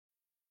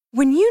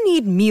When you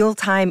need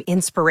mealtime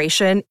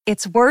inspiration,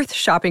 it's worth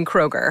shopping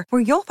Kroger,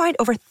 where you'll find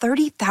over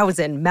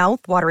 30,000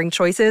 mouth-watering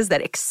choices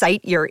that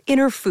excite your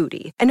inner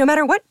foodie. And no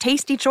matter what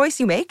tasty choice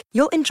you make,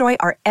 you'll enjoy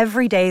our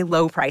everyday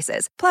low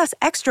prices, plus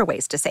extra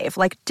ways to save,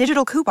 like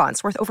digital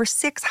coupons worth over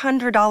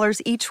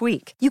 $600 each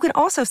week. You can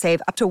also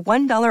save up to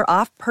 $1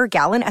 off per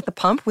gallon at the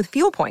pump with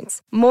fuel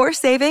points. More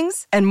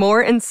savings and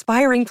more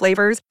inspiring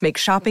flavors make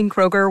shopping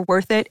Kroger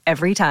worth it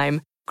every time.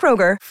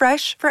 Kroger,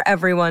 fresh for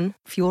everyone.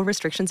 Fuel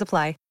restrictions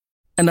apply.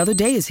 Another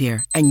day is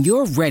here, and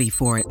you're ready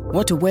for it.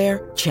 What to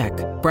wear? Check.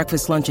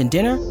 Breakfast, lunch, and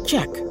dinner?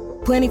 Check.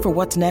 Planning for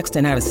what's next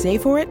and how to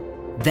save for it?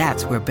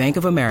 That's where Bank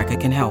of America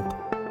can help.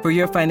 For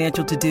your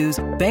financial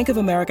to-dos, Bank of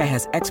America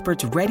has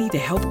experts ready to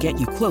help get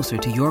you closer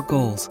to your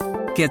goals.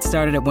 Get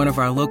started at one of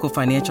our local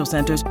financial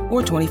centers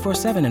or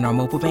 24/7 in our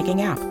mobile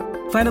banking app.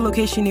 Find a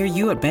location near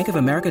you at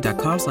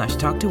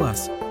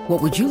bankofamerica.com/talktous. What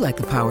would you like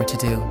the power to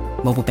do?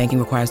 Mobile banking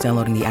requires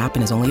downloading the app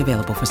and is only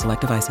available for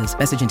select devices.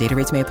 Message and data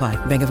rates may apply.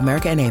 Bank of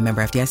America N.A.,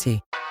 member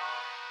FDIC.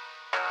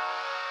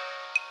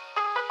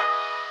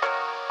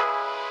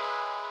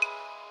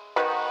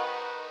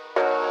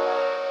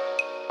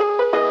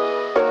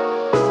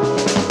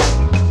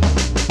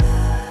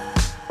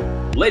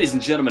 Ladies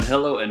and gentlemen,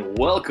 hello and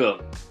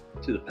welcome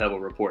to the Pebble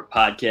Report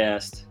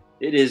podcast.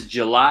 It is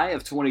July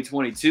of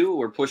 2022.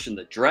 We're pushing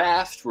the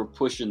draft. We're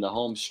pushing the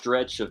home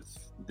stretch of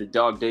the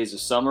dog days of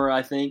summer,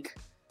 I think.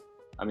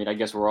 I mean, I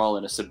guess we're all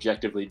in a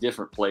subjectively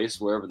different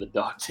place, wherever the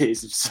dog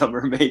days of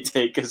summer may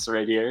take us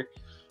right here.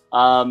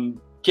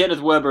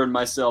 Kenneth Weber and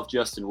myself,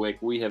 Justin Wick,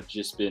 we have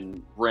just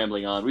been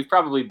rambling on. We've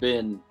probably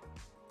been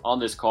on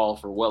this call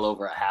for well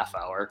over a half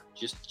hour,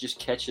 just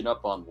catching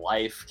up on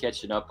life,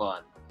 catching up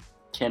on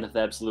Kenneth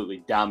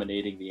absolutely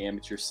dominating the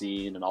amateur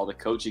scene and all the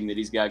coaching that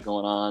he's got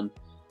going on.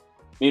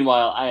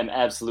 Meanwhile, I am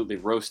absolutely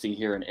roasting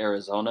here in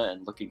Arizona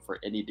and looking for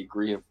any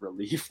degree of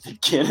relief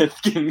that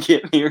Kenneth can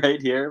get me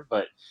right here.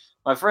 But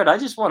my friend, I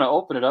just want to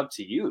open it up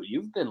to you.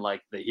 You've been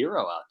like the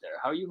hero out there.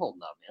 How are you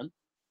holding up,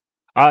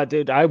 man?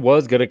 Dude, I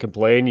was gonna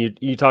complain.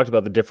 You talked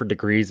about the different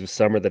degrees of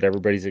summer that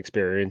everybody's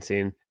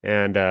experiencing,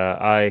 and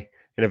I,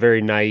 in a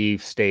very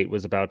naive state,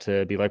 was about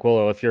to be like,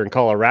 "Well, if you're in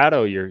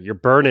Colorado, you're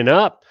burning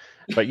up."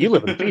 But you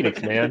live in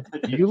Phoenix, man.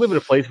 You live in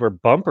a place where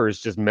bumpers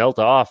just melt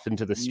off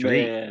into the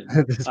street. Man,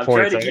 at this I'm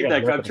point, trying to so I keep got that.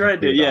 nothing I'm trying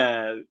to, complain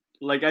about. yeah.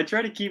 Like I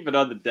try to keep it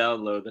on the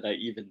down low that I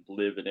even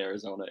live in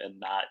Arizona and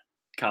not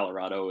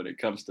Colorado when it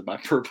comes to my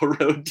Purple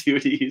Road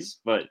duties.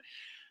 But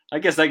I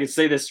guess I could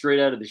say this straight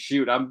out of the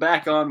chute. I'm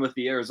back on with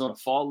the Arizona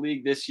Fall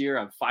League this year.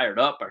 I'm fired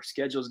up. Our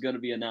schedule is going to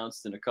be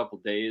announced in a couple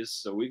days,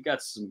 so we've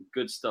got some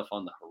good stuff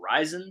on the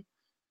horizon.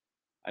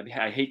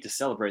 I hate to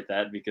celebrate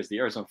that because the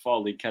Arizona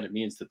Fall League kind of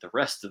means that the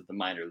rest of the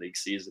minor league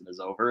season is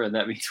over, and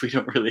that means we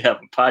don't really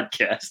have a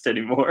podcast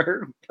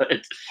anymore.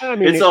 But I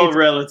mean, it's all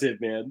relative,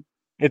 man.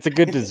 It's a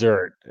good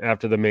dessert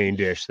after the main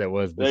dish that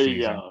was the There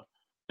season.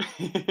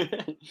 you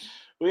go.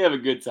 We have a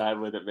good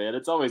time with it, man.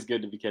 It's always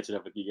good to be catching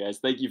up with you guys.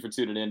 Thank you for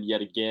tuning in yet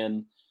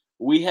again.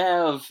 We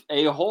have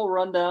a whole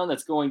rundown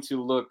that's going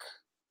to look,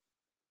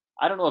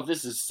 I don't know if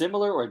this is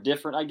similar or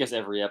different. I guess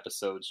every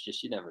episode's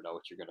just, you never know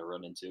what you're going to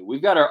run into.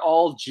 We've got our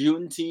all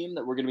June team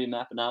that we're going to be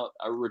mapping out.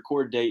 Our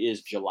record day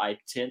is July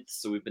 10th,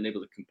 so we've been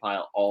able to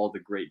compile all the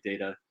great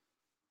data,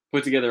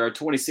 put together our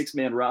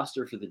 26-man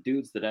roster for the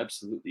dudes that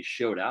absolutely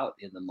showed out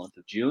in the month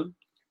of June.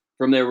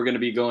 From there, we're going to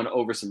be going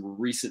over some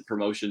recent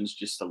promotions,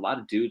 just a lot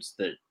of dudes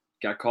that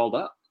got called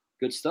up.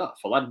 Good stuff.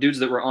 A lot of dudes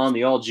that were on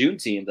the all June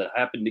team that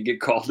happened to get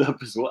called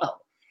up as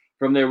well.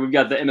 From there, we've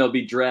got the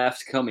MLB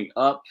draft coming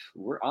up.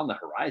 We're on the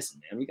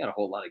horizon, man. We got a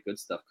whole lot of good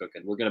stuff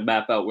cooking. We're going to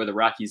map out where the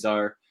Rockies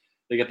are.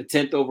 They got the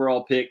 10th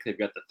overall pick. They've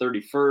got the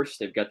 31st.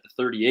 They've got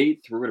the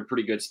 38th. We're in a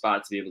pretty good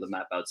spot to be able to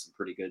map out some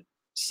pretty good,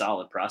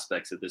 solid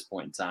prospects at this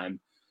point in time.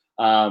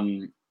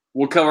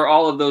 We'll cover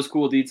all of those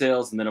cool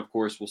details. And then, of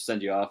course, we'll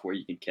send you off where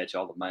you can catch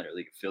all the minor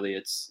league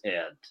affiliates.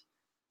 And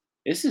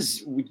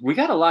we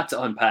got a lot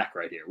to unpack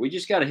right here. We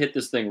just got to hit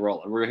this thing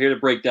rolling. We're here to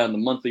break down the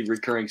monthly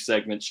recurring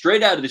segment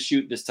straight out of the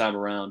chute this time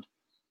around.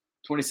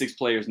 26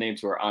 players named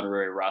to our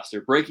honorary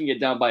roster. Breaking it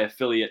down by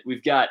affiliate,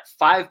 we've got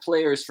 5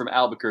 players from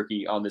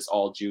Albuquerque on this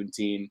all-June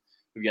team.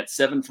 We've got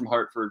 7 from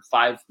Hartford,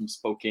 5 from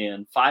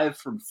Spokane, 5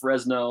 from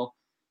Fresno.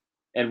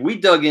 And we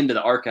dug into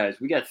the archives.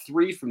 We got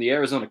 3 from the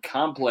Arizona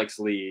Complex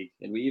League,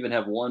 and we even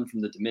have 1 from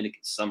the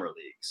Dominican Summer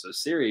League. So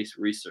serious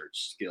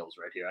research skills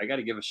right here. I got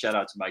to give a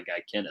shout-out to my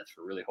guy Kenneth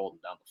for really holding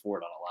down the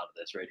fort on a lot of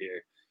this right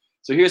here.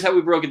 So here's how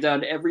we broke it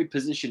down. Every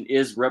position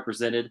is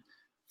represented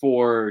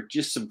for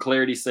just some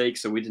clarity's sake,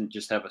 so we didn't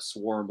just have a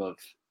swarm of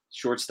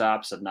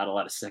shortstops and not a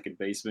lot of second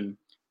basemen.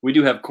 We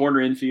do have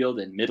corner infield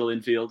and middle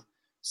infield,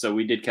 so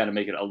we did kind of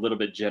make it a little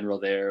bit general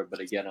there,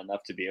 but again,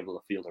 enough to be able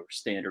to field our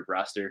standard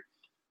roster.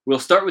 We'll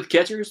start with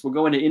catchers. We'll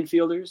go into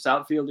infielders,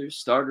 outfielders,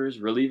 starters,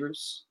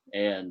 relievers,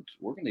 and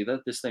we're going to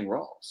let this thing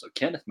roll. So,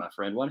 Kenneth, my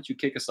friend, why don't you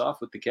kick us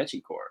off with the catching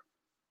core?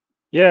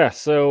 Yeah,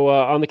 so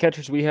on the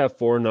catchers, we have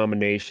 4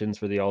 nominations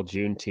for the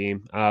all-June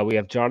team. We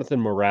have Jonathan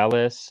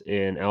Morales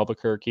in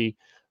Albuquerque,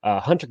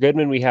 Hunter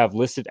Goodman we have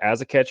listed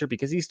as a catcher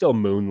because he still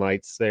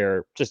moonlights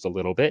there just a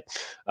little bit.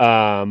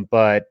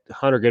 But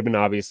Hunter Goodman,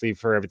 obviously,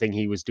 for everything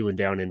he was doing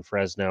down in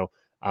Fresno,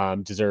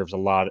 deserves a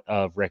lot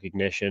of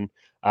recognition.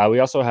 We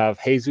also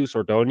have Jesus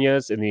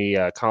Ordonez in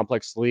the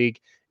Complex League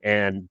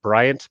and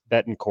Bryant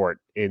Betancourt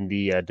in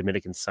the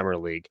Dominican Summer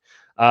League.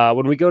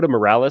 When we go to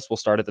Morales, we'll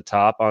start at the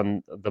top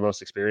on the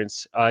most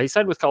experience. He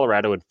signed with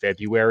Colorado in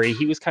February.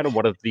 He was kind of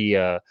one of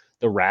the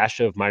rash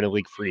of minor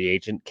league free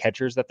agent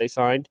catchers that they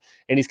signed.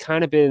 And he's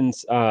kind of been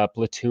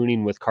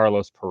platooning with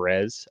Carlos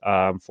Perez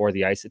for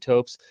the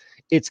Isotopes.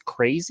 It's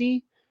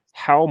crazy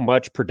how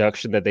much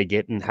production that they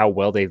get and how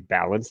well they've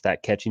balanced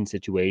that catching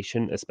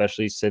situation,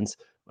 especially since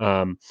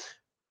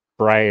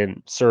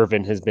Brian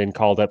Servin has been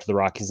called up to the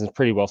Rockies and is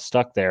pretty well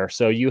stuck there.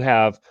 So you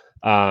have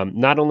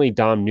not only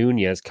Dom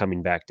Nunez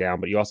coming back down,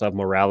 but you also have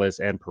Morales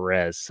and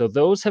Perez. So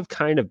those have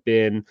kind of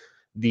been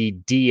the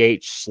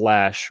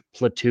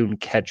DH/platoon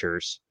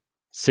catchers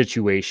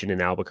situation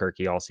in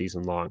Albuquerque all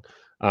season long,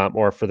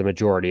 or for the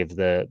majority of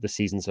the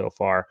season so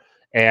far.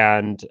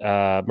 And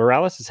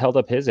Morales has held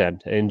up his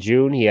end. In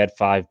June, he had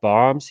 5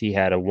 bombs. He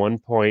had a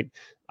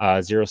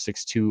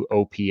 1.062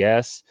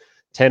 OPS,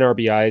 10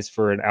 RBIs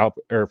for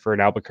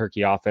an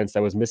Albuquerque offense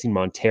that was missing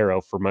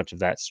Montero for much of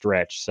that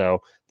stretch.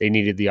 So they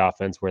needed the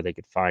offense where they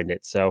could find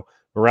it. So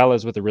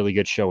Morales with a really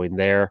good showing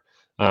there.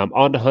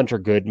 On to Hunter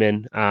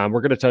Goodman.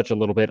 We're going to touch a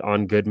little bit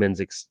on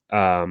Goodman's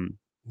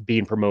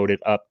being promoted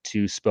up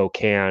to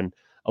Spokane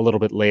a little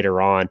bit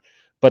later on.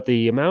 But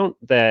the amount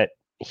that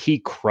he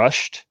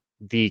crushed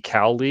the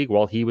Cal League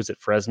while he was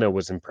at Fresno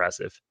was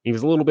impressive. He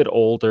was a little bit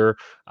older,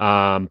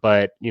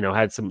 but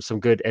had some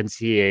good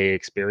NCAA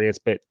experience.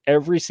 But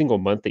every single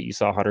month that you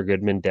saw Hunter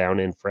Goodman down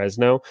in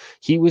Fresno,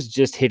 he was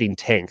just hitting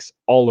tanks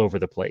all over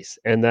the place,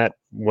 and that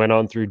went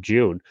on through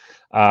June.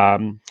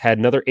 Had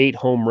another 8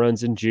 home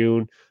runs in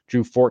June,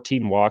 drew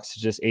 14 walks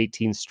to just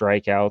 18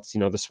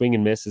 strikeouts. The swing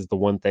and miss is the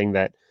one thing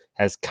that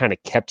has kind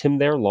of kept him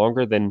there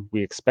longer than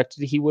we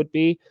expected he would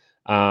be.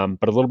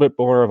 But a little bit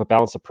more of a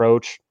balanced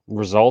approach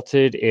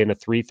resulted in a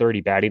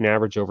 330 batting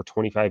average over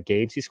 25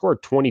 games. He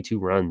scored 22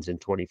 runs in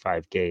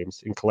 25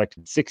 games and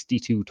collected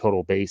 62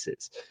 total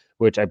bases,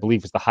 which I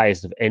believe was the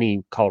highest of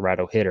any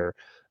Colorado hitter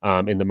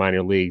in the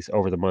minor leagues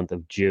over the month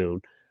of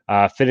June.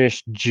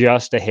 Finished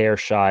just a hair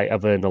shy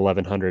of an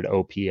 1100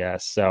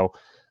 OPS. So,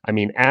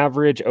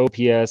 average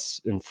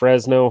OPS in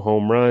Fresno,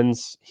 home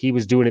runs, he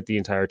was doing it the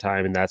entire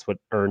time, and that's what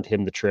earned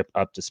him the trip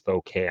up to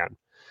Spokane.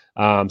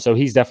 So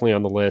he's definitely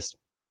on the list.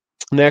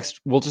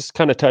 Next, we'll just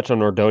kind of touch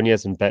on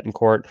Ordonez and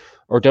Betancourt.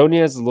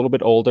 Ordonez is a little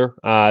bit older,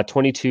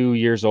 22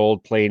 years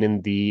old, playing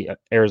in the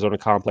Arizona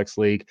Complex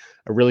League.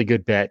 A really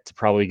good bet to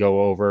probably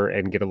go over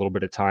and get a little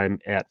bit of time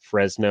at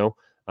Fresno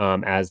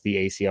as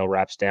the ACL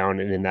wraps down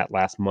and in that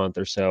last month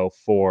or so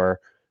for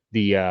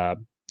the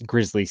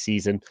Grizzly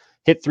season.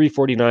 Hit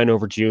 349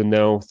 over June,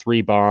 though,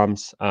 3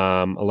 bombs,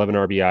 11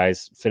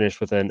 RBIs, finished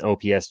with an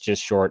OPS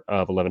just short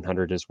of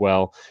 1100 as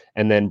well.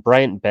 And then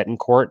Bryant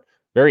Betancourt,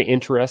 very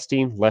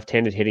interesting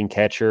left-handed hitting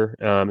catcher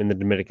in the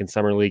Dominican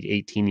Summer League,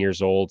 18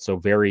 years old, so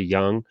very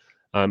young.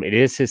 It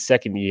is his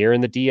second year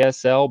in the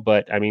DSL,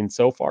 but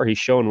so far he's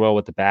shown well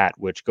with the bat,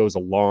 which goes a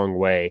long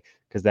way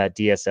because that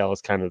DSL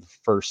is kind of the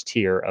first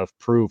tier of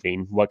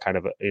proving what kind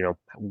of,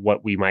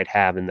 what we might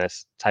have in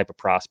this type of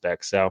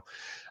prospect. So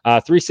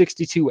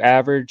 362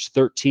 average,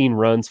 13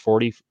 runs,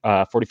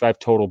 45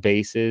 total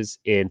bases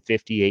in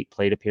 58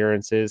 plate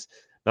appearances,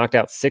 knocked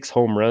out 6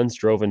 home runs,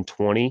 drove in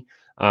 20.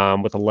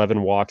 With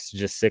 11 walks to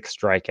just 6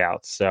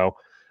 strikeouts. So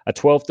a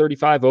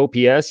 1235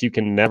 OPS you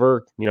can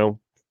never,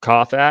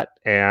 cough at,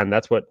 and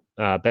that's what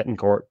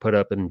Betancourt put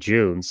up in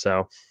June.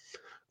 So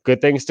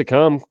good things to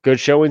come. Good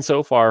showing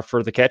so far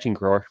for the catching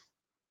corps.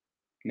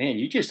 Man,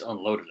 you just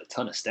unloaded a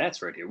ton of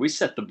stats right here. We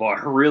set the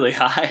bar really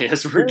high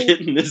as we're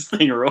getting this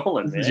thing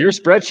rolling, man. This is your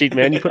spreadsheet,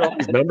 man. You put all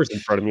these numbers in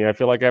front of me. I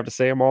feel like I have to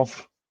say them all.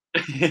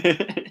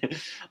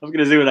 I'm going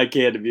to do what I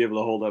can to be able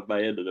to hold up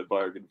my end of the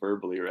bargain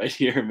verbally right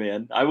here,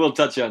 man. I will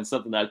touch on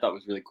something that I thought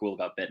was really cool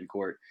about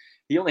Betancourt.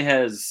 He only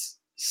has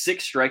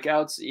 6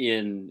 strikeouts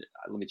in,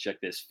 let me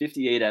check this,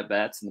 58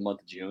 at-bats in the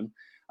month of June.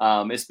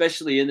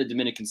 Especially in the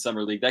Dominican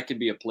Summer League, that could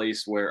be a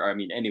place where,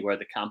 anywhere,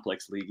 the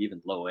Complex League, even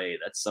low A,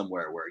 that's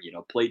somewhere where,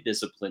 plate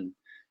discipline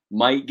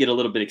might get a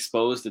little bit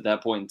exposed at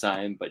that point in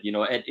time. But,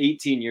 at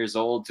 18 years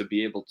old, to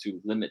be able to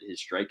limit his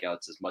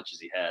strikeouts as much as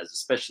he has,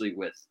 especially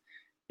with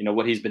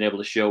what he's been able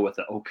to show with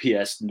the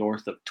OPS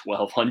north of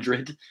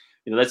 1200,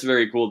 that's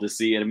very cool to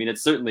see. And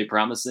it's certainly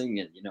promising.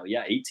 And,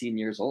 18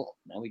 years old.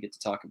 Now we get to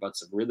talk about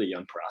some really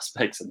young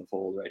prospects in the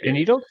fold right here. And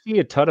you don't see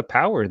a ton of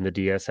power in the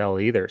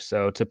DSL either.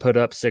 So to put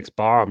up 6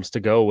 bombs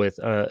to go with,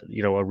 a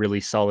really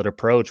solid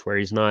approach where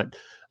he's not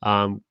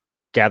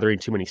gathering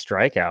too many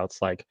strikeouts,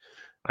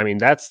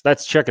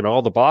 that's checking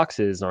all the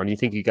boxes on. You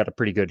think you got a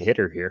pretty good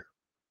hitter here.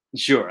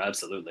 Sure,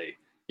 absolutely.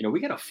 We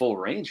got a full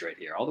range right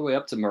here, all the way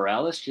up to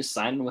Morales just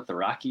signing with the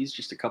Rockies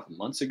just a couple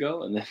months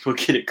ago, and then we'll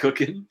get it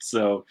cooking.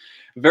 So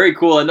very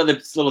cool. Another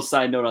little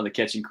side note on the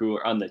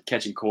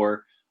catching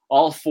corps.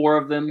 All 4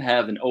 of them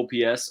have an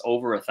OPS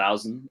over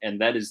 1,000, and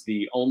that is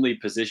the only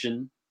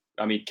position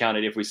I mean, count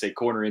it if we say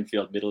corner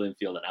infield, middle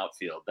infield, and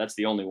outfield. That's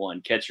the only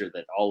one catcher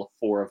that all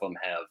four of them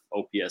have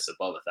OPS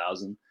above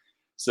 1,000.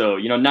 So,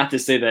 not to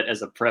say that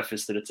as a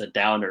preface that it's a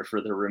downer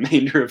for the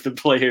remainder of the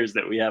players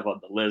that we have on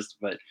the list,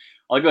 but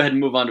I'll go ahead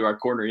and move on to our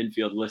corner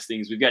infield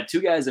listings. We've got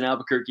 2 guys in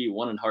Albuquerque,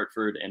 1 in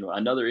Hartford, and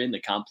another in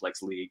the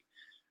Complex League.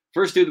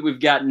 First dude that we've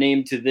got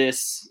named to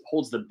this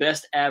holds the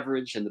best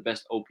average and the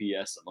best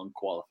OPS among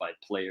qualified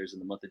players in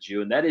the month of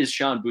June. That is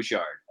Sean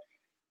Bouchard,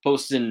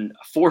 posting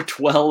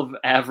 412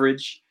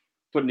 average,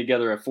 putting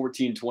together a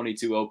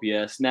 1422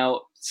 OPS.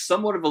 Now,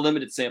 somewhat of a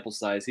limited sample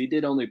size. He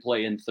did only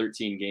play in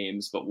 13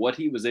 games, but what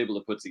he was able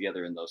to put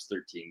together in those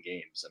 13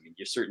 games, I mean,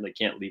 you certainly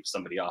can't leave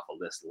somebody off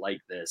a list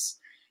like this,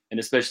 and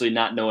especially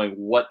not knowing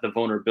what the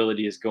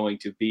vulnerability is going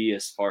to be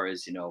as far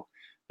as,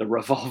 the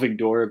revolving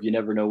door of you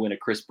never know when a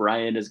Chris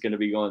Bryant is going to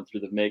be going through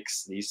the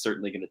mix. And he's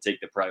certainly going to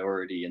take the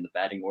priority in the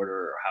batting order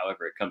or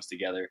however it comes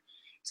together.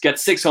 He's got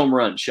 6 home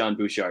runs, Sean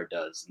Bouchard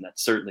does, and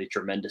that's certainly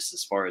tremendous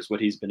as far as what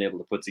he's been able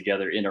to put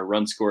together in a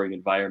run-scoring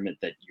environment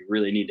that you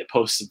really need to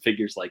post some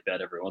figures like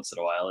that every once in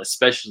a while,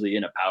 especially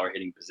in a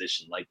power-hitting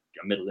position like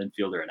a middle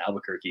infielder in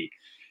Albuquerque.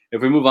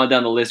 If we move on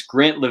down the list,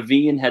 Grant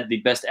Levine had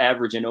the best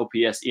average in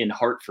OPS in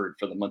Hartford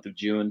for the month of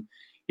June.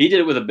 He did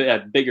it with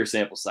a bigger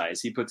sample size.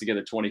 He put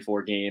together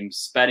 24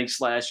 games, batting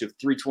slash of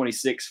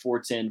 326,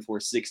 410,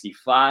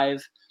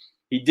 465.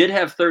 He did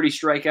have 30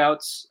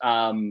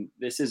 strikeouts.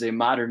 This is a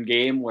modern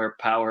game where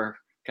power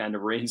kind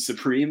of reigns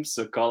supreme,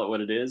 so call it what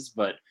it is.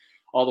 But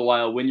all the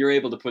while, when you're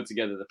able to put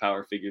together the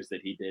power figures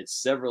that he did,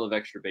 several of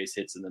extra base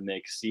hits in the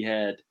mix. He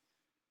had,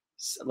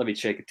 let me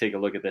take a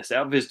look at this.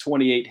 Out of his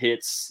 28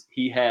 hits,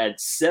 he had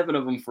 7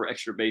 of them for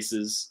extra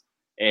bases.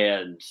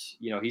 And,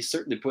 he's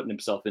certainly putting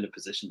himself in a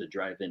position to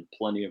drive in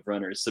plenty of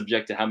runners,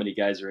 subject to how many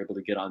guys are able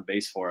to get on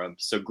base for him.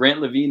 So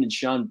Grant Levine and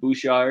Sean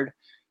Bouchard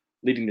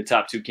leading the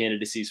top 2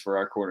 candidacies for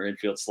our corner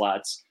infield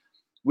slots.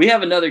 We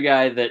have another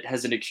guy that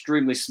has an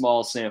extremely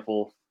small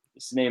sample.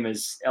 His name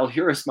is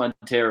Eleuris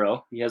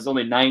Montero. He has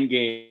only 9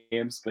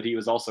 games, but he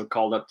was also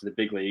called up to the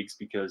big leagues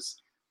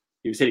because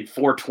he was hitting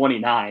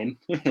 429.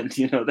 And,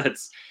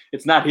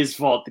 it's not his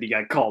fault that he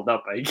got called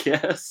up, I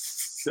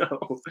guess.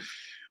 So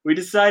we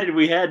decided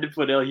we had to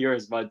put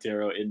Eleuris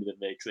Montero into the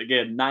mix.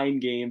 Again, 9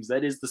 games.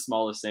 That is the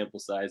smallest sample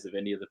size of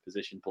any of the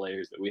position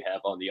players that we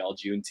have on the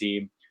All-June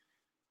team.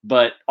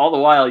 But all the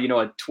while, a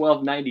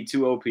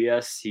 1292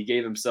 OPS, he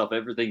gave himself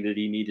everything that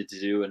he needed to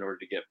do in order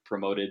to get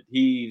promoted.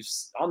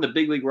 He's on the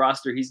big league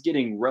roster. He's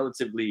getting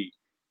relatively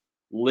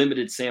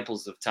limited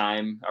samples of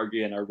time.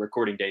 Again, our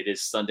recording date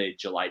is Sunday,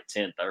 July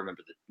 10th. I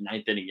remember the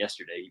 9th inning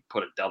yesterday. He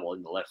put a double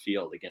in the left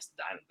field against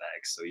the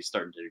Diamondbacks. So he's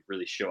starting to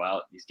really show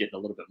out. He's getting a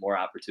little bit more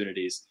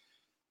opportunities.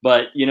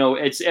 But,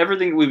 it's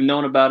everything we've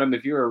known about him.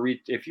 If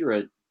you're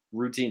a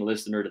routine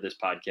listener to this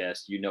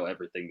podcast, you know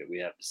everything that we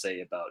have to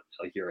say about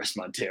Eleuris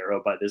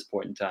Montero by this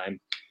point in time.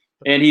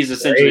 And he's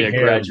essentially a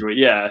graduate.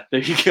 Yeah, there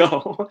you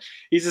go.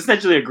 He's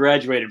essentially a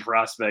graduated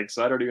prospect,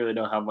 so I don't really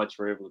know how much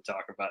we're able to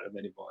talk about him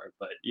anymore.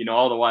 But,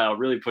 all the while,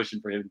 really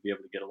pushing for him to be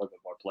able to get a little bit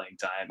more playing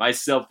time. I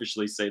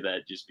selfishly say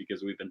that just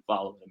because we've been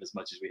following him as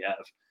much as we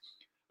have.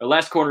 Our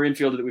last corner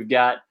infielder that we've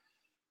got,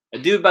 a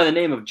dude by the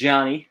name of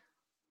Johnny.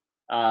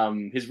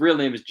 His real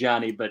name is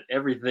Johnny, but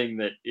everything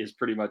that is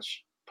pretty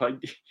much –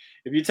 if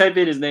you type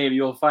in his name,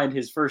 you'll find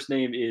his first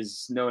name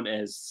is known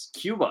as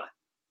Cuba.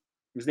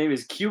 His name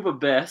is Cuba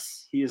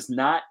Bess. He is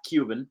not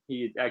Cuban.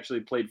 He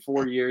actually played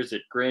 4 years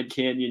at Grand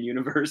Canyon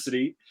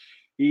University.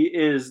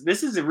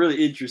 This is a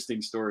really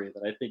interesting story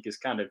that I think is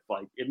kind of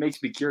like, it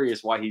makes me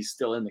curious why he's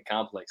still in the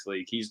Complex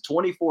League. He's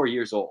 24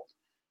 years old.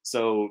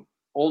 So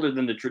older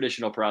than the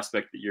traditional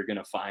prospect that you're going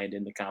to find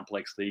in the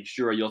Complex League.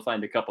 Sure, you'll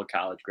find a couple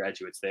college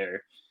graduates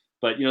there.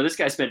 But, this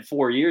guy spent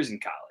 4 years in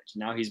college.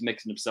 Now he's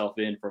mixing himself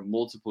in for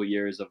multiple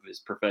years of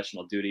his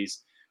professional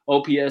duties.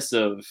 OPS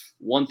of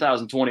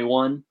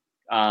 1,021.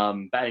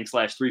 Batting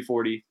slash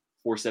 340,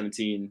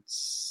 417,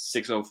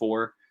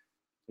 604.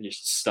 I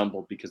just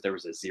stumbled because there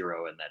was a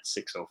 0 in that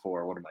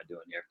 604. What am I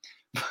doing here?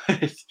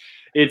 But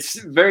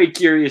it's very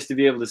curious to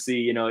be able to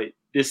see,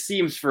 this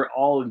seems for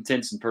all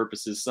intents and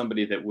purposes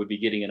somebody that would be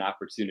getting an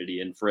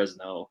opportunity in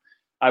Fresno.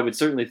 I would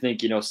certainly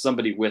think,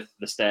 somebody with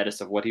the status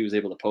of what he was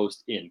able to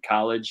post in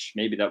college,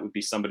 maybe that would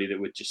be somebody that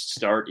would just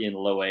start in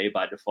low A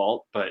by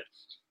default. But,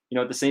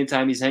 at the same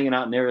time, he's hanging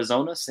out in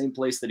Arizona, same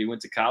place that he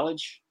went to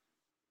college,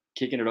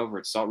 kicking it over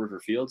at Salt River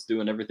Fields,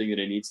 doing everything that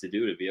he needs to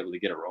do to be able to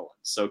get it rolling.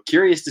 So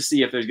curious to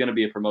see if there's going to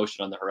be a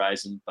promotion on the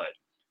horizon. But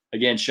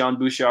again, Sean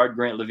Bouchard,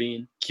 Grant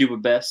Levine, Cuba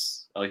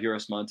Bess,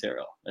 Eleuris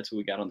Montero. That's what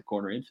we got on the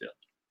corner infield.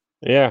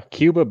 Yeah,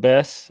 Cuba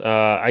Bess.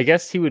 I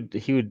guess he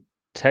would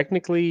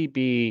technically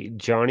be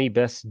Johnny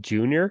Bess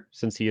Jr.,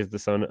 since he is the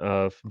son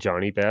of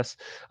Johnny Bess.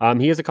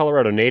 He is a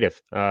Colorado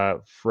native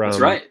from That's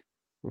right.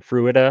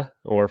 Fruita,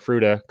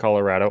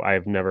 Colorado.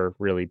 I've never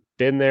really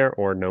been there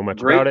or know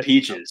much about it. Great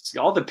peaches.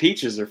 All the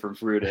peaches are from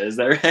Fruita, is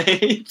that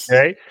right?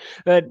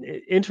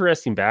 Okay.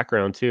 Interesting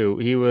background, too.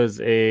 He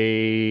was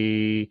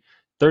a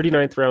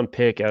 39th round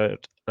pick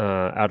out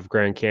of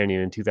Grand Canyon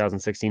in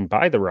 2016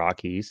 by the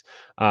Rockies,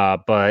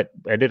 but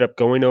ended up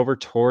going over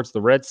towards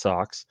the Red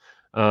Sox.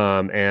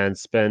 and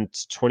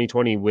spent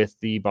 2020 with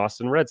the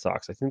Boston Red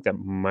Sox. I think that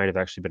might have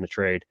actually been a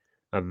trade,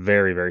 a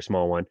very, very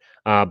small one,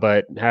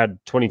 but had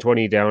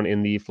 2020 down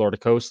in the Florida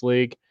Coast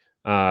League,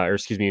 or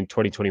excuse me, in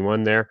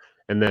 2021 there,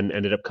 and then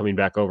ended up coming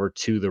back over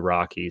to the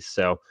Rockies.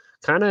 So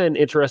kind of an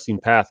interesting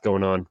path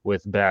going on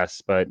with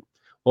Bess, but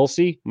we'll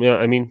see. Yeah,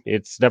 I mean,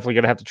 it's definitely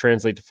going to have to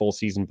translate to full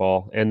season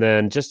ball. And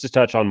then just to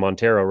touch on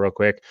Montero real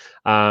quick,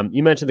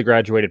 you mentioned the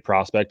graduated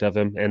prospect of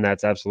him, and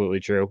that's absolutely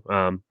true.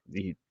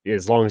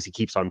 As long as he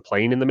keeps on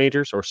playing in the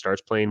majors or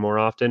starts playing more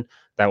often,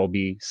 that will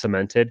be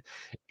cemented.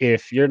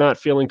 If you're not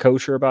feeling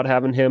kosher about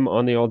having him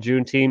on the All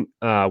June team,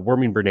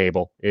 Worming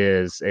Bernabel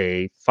is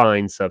a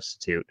fine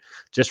substitute.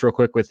 Just real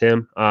quick with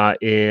him,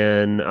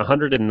 in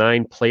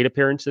 109 plate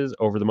appearances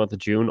over the month of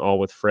June, all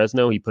with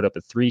Fresno, he put up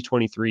a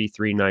 323,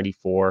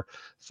 394,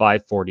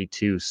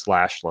 542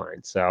 slash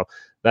line. So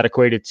that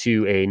equated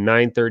to a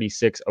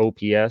 936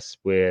 OPS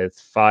with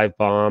 5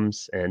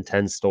 bombs and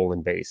 10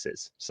 stolen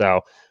bases.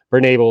 So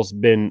Bernabel's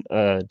been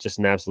just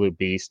an absolute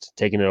beast,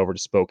 taking it over to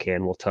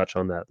Spokane. We'll touch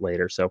on that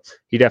later. So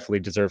he definitely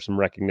deserves some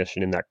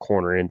recognition in that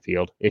corner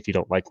infield if you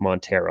don't like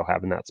Montero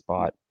having that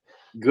spot.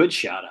 Good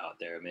shout out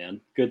there,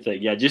 man. Good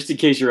thing. Yeah, just in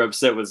case you're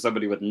upset with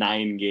somebody with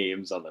 9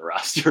 games on the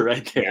roster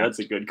right there. Yeah. That's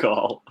a good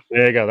call.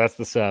 There you go. That's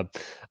the sub.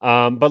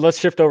 But let's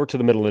shift over to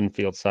the middle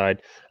infield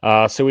side.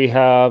 So we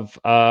have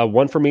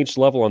one from each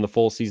level on the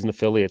full season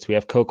affiliates. We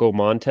have Coco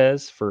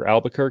Montez for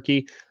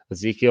Albuquerque,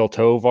 Ezequiel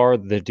Tovar,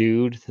 the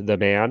dude, the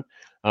man,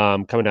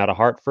 coming out of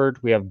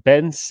Hartford. We have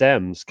Ben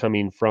Sims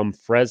coming from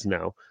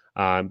Fresno.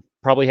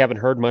 Probably haven't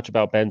heard much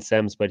about Ben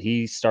Sims, but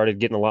he started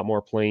getting a lot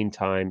more playing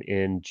time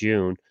in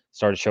June.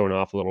 Started showing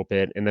off a little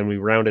bit. And then we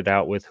rounded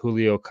out with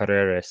Julio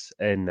Carreras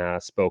in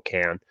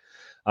Spokane.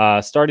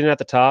 Starting at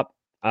the top,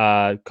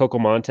 Coco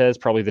Montez,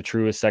 probably the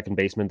truest second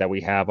baseman that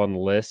we have on the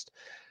list.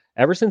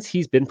 Ever since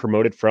he's been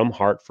promoted from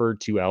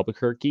Hartford to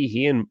Albuquerque,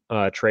 he and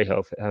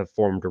Trejo have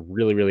formed a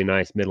really, really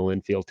nice middle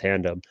infield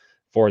tandem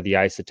for the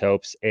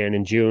Isotopes. And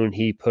in June,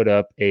 he put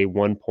up a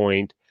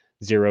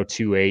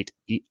 1.028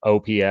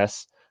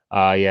 OPS.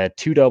 He had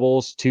 2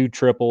 doubles, 2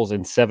 triples,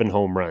 and 7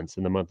 home runs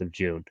in the month of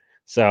June.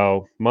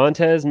 So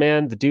Montez,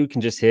 man, the dude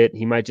can just hit.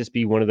 He might just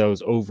be one of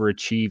those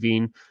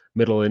overachieving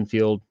middle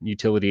infield,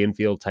 utility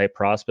infield type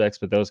prospects,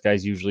 but those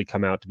guys usually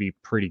come out to be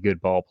pretty good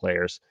ball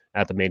players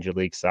at the major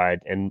league side.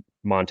 And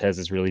Montez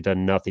has really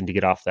done nothing to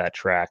get off that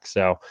track.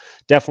 So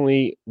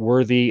definitely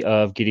worthy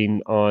of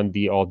getting on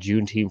the All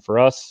June team for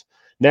us.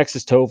 Next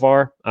is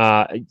Tovar.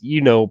 You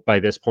know by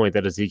this point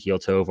that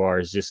Ezequiel Tovar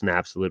is just an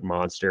absolute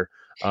monster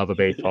of a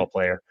baseball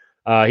player.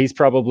 He's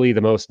probably the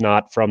most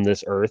not from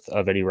this earth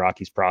of any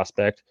Rockies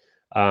prospect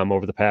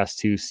over the past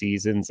 2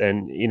 seasons.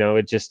 And, you know,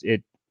 it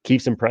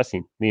keeps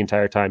impressing the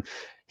entire time.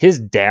 His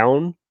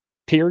down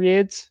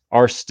periods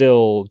are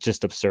still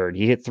just absurd.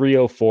 He hit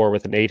 304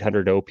 with an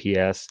 800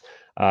 OPS,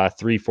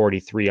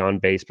 343 on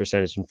base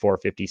percentage, and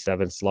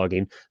 457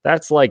 slugging.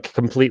 That's like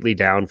completely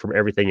down from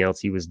everything else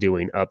he was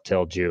doing up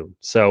till June.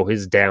 So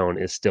his down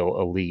is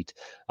still elite.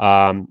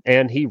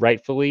 And he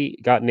rightfully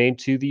got named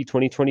to the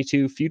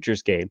 2022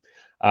 Futures game.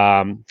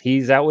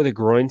 He's out with a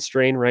groin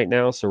strain right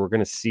now, so we're going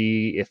to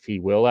see if he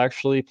will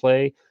actually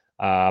play.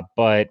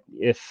 But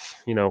if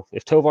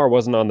Tovar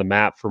wasn't on the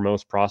map for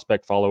most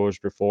prospect followers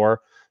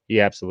before, he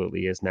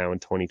absolutely is now in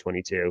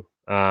 2022.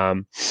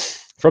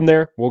 From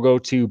there, we'll go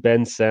to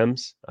Ben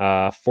Sims,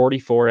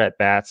 44 at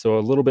bat, so a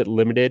little bit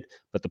limited,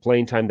 but the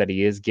playing time that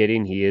he is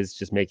getting, he is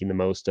just making the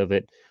most of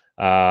it.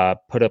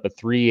 Put up a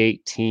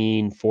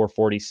 318,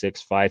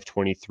 446,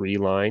 523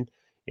 line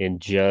in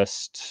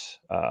just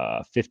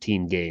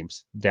 15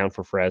 games down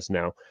for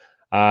Fresno.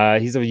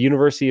 He's a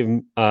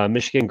University of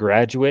Michigan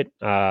graduate,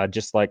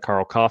 just like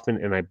Carl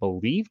Kaufman, and I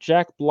believe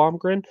Jack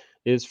Blomgren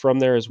is from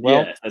there as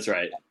well. Yeah, that's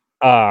right.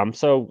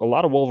 So a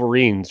lot of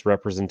Wolverines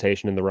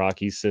representation in the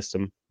Rockies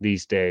system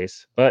these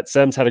days. But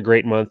Sims had a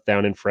great month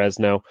down in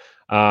Fresno.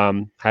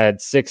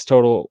 Had 6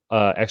 total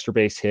extra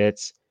base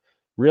hits.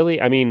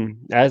 Really, I mean,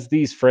 as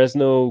these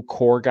Fresno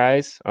core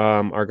guys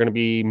are going to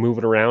be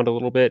moving around a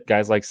little bit,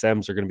 guys like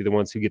Sims are going to be the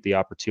ones who get the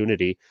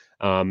opportunity,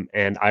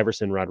 and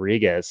Iverson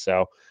Rodriguez.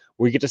 So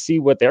we get to see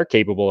what they're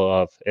capable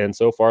of, and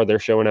so far they're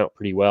showing out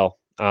pretty well.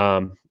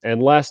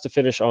 And last to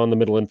finish on the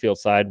middle infield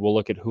side, we'll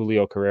look at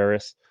Julio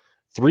Carreras.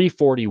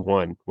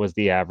 341 was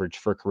the average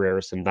for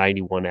Carreras and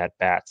 91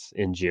 at-bats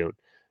in June.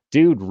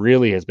 Dude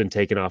really has been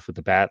taking off with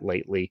the bat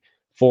lately.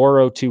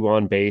 402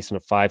 on base and a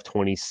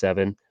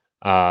 527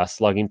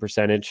 slugging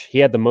percentage. He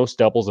had the most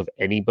doubles of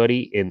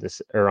anybody in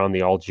this or on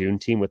the All June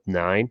team with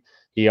 9.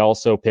 He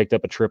also picked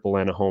up a triple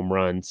and a home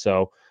run.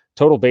 So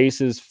total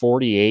bases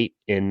 48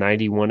 in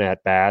 91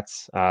 at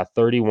bats,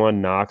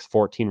 31 knocks,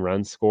 14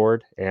 runs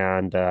scored,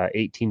 and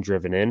 18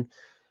 driven in,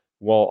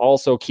 while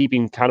also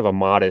keeping kind of a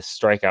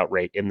modest strikeout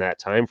rate in that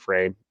time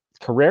frame.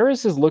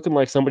 Carreras is looking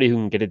like somebody who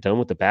can get it done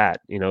with the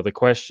bat. You know, the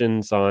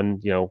questions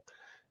on,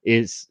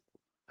 is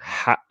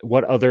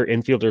what other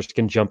infielders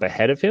can jump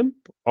ahead of him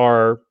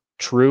are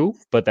true,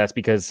 but that's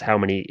because how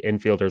many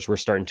infielders were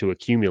starting to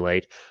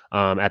accumulate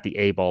at the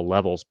A ball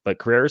levels. But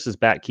Carreras'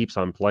 bat keeps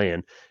on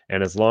playing,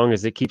 and as long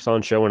as it keeps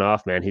on showing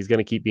off, man, he's going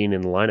to keep being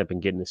in the lineup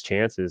and getting his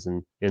chances.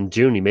 And in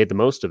June, he made the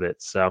most of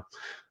it. So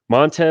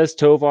Montez,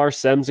 Tovar,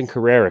 Sems, and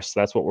Carreras.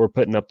 That's what we're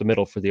putting up the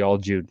middle for the all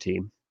June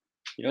team.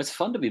 It's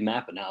fun to be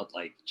mapping out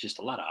like just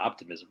a lot of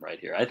optimism right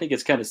here. I think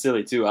it's kind of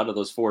silly too. Out of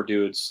those four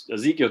dudes,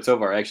 Ezekiel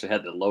Tovar actually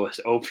had the lowest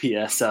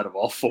OPS out of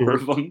all four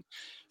of them.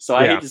 So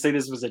I hate to say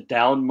this was a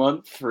down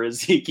month for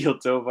Ezekiel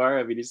Tovar.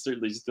 I mean, he's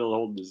certainly still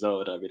holding his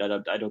own. I mean,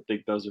 I don't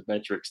think those are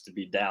metrics to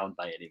be down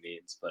by any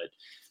means. But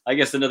I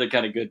guess another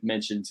kind of good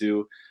mention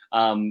too.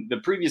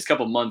 The previous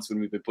couple months when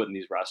we've been putting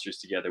these rosters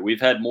together, we've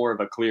had more of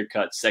a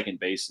clear-cut second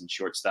base and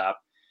shortstop.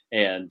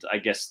 And I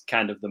guess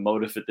kind of the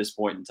motive at this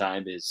point in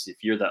time is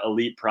if you're the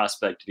elite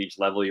prospect at each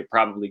level, you're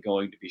probably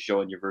going to be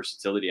showing your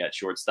versatility at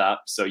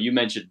shortstop. So you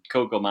mentioned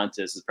Coco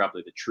Montes is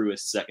probably the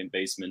truest second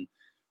baseman.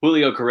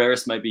 Julio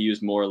Carreras might be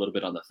used more a little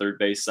bit on the third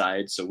base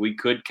side. So we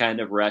could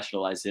kind of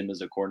rationalize him as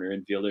a corner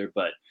infielder.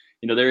 But,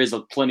 there is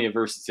plenty of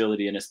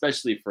versatility. And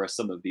especially for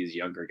some of these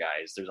younger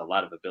guys, there's a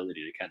lot of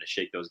ability to kind of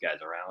shake those guys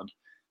around.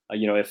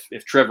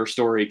 If Trevor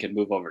Story can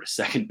move over to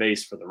second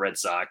base for the Red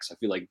Sox, I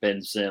feel like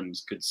Ben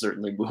Sims could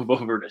certainly move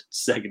over to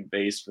second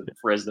base for the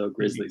Fresno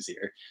Grizzlies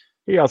here.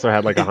 He also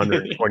had like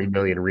 120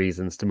 million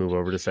reasons to move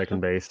over to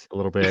second base a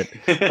little bit.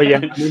 But yeah,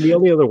 I mean, the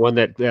only other one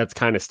that's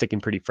kind of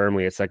sticking pretty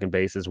firmly at second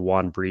base is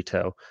Juan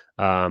Brito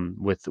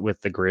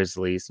with the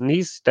Grizzlies. And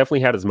he's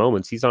definitely had his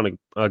moments. He's on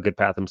a good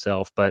path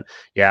himself. But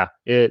yeah,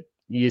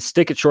 you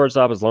stick at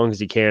shortstop as long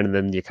as you can, and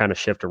then you kind of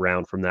shift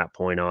around from that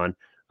point on.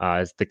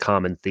 Is the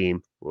common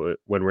theme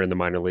when we're in the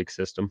minor league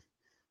system.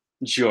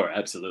 Sure,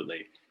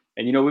 absolutely.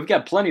 And, we've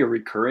got plenty of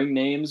recurring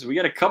names. We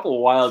got a couple of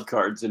wild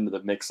cards into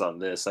the mix on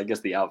this. I guess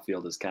the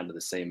outfield is kind of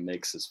the same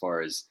mix as far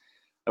as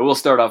I will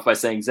start off by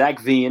saying Zach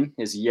Veen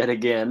is yet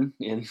again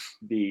in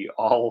the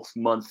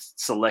all-month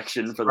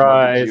selection for the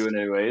month of June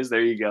anyways.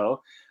 There you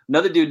go.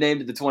 Another dude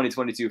named to the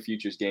 2022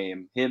 Futures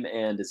game. Him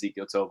and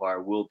Ezekiel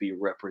Tovar will be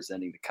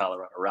representing the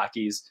Colorado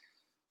Rockies.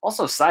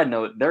 Also, side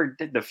note,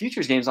 the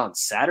Futures game's on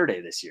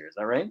Saturday this year. Is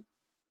that right?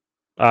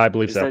 I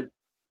believe so.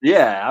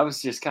 Yeah, I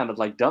was just kind of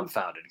like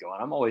dumbfounded going,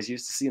 I'm always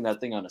used to seeing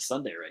that thing on a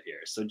Sunday right here.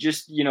 So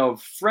just,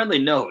 friendly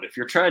note, if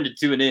you're trying to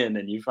tune in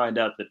and you find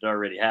out that it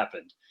already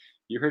happened,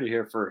 you heard it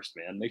here first,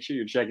 man. Make sure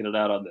you're checking it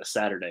out on the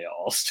Saturday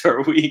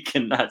All-Star Week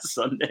and not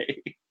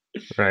Sunday.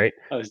 Right.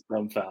 I was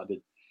dumbfounded.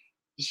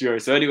 Sure.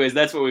 So anyways,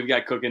 that's what we've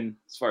got cooking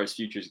as far as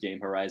Futures game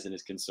horizon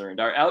is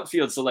concerned. Our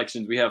outfield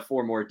selections, we have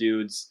four more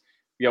dudes.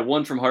 We got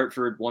one from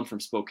Hartford, one from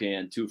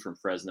Spokane, two from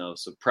Fresno.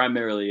 So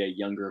primarily a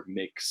younger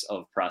mix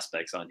of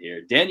prospects on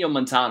here. Daniel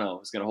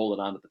Montano is going to hold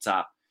it on at the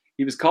top.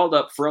 He was called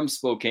up from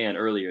Spokane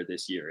earlier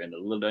this year in a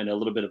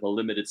little bit of a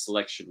limited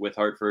selection with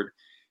Hartford.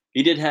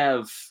 He did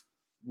have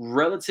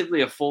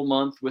relatively a full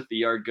month with the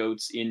Yard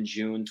Goats in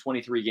June,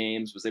 23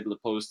 games, was able to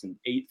post an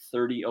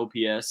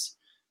 .830 OPS.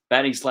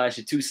 Batting slash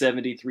at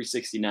 270,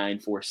 369,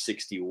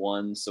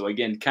 461. So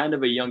again, kind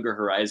of a younger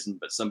horizon,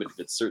 but somebody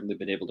that's certainly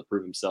been able to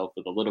prove himself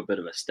with a little bit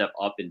of a step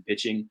up in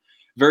pitching.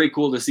 Very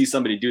cool to see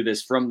somebody do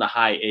this from the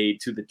high A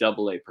to the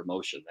AA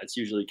promotion. That's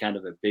usually kind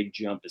of a big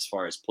jump as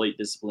far as plate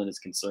discipline is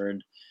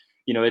concerned.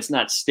 It's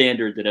not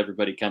standard that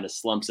everybody kind of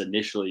slumps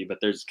initially, but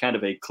there's kind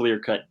of a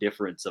clear-cut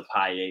difference of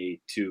high A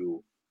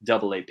to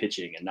AA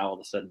pitching. And now all of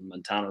a sudden,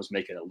 Montano's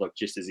making it look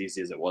just as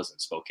easy as it was in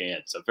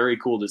Spokane. So very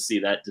cool to see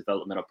that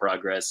developmental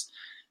progress.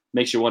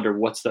 Makes you wonder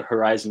what's the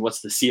horizon,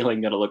 what's the ceiling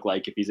going to look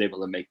like if he's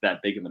able to make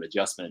that big of an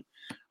adjustment.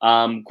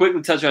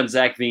 Quickly touch on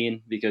Zach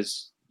Veen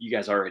because you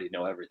guys already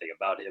know everything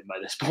about him by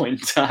this point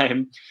in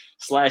time.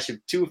 Slash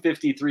of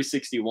 250,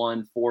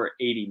 361,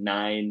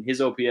 489. His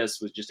OPS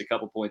was just a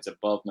couple points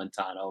above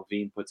Montano.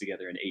 Veen put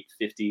together an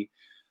 850.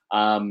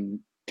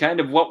 Kind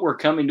of what we're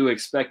coming to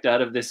expect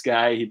out of this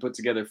guy. He put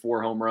together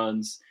 4 home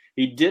runs.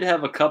 He did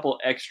have a couple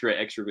extra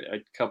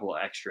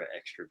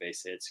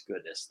base hits.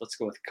 Goodness, let's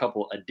go with a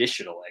couple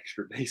additional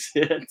extra base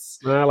hits.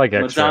 I like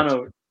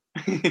Montano,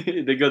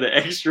 they go the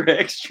extra.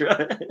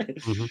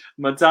 Mm-hmm.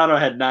 Montano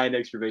had 9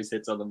 extra base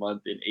hits on the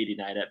month in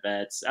 89 at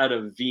bats. Out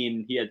of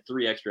Veen, he had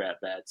 3 extra at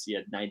bats. He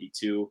had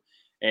 92.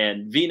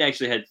 And Veen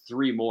actually had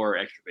 3 more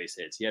extra base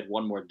hits. He had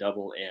 1 more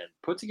double and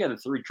put together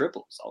 3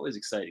 triples. Always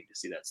exciting to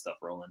see that stuff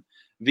rolling.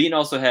 Veen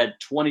also had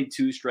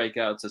 22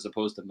 strikeouts as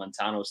opposed to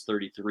Montano's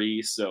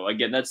 33. So,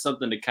 again, that's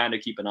something to kind of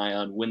keep an eye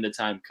on when the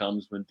time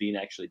comes when Veen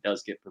actually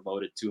does get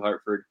promoted to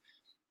Hartford,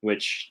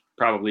 which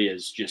probably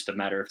is just a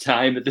matter of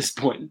time at this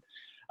point.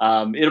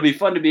 It'll be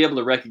fun to be able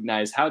to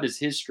recognize how does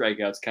his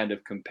strikeouts kind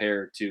of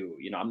compare to,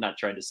 I'm not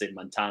trying to say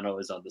Montano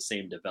is on the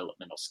same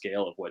developmental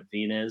scale of what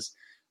Veen is,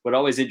 but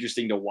always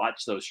interesting to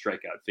watch those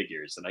strikeout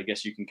figures. And I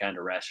guess you can kind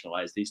of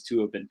rationalize these two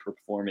have been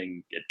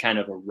performing at kind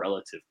of a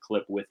relative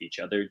clip with each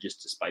other,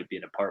 just despite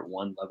being a part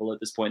 1 level at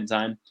this point in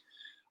time.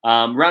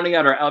 Rounding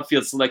out our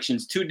outfield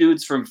selections, 2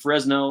 dudes from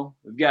Fresno.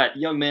 We've got a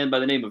young man by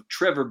the name of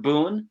Trevor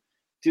Boone,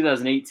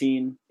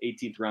 2018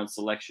 18th round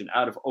selection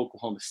out of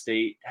Oklahoma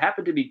State.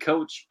 Happened to be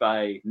coached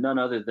by none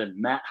other than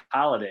Matt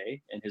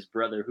Holliday and his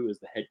brother, who is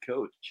the head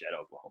coach at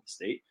Oklahoma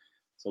State.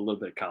 So a little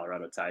bit of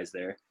Colorado ties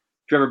there.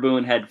 Trevor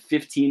Boone had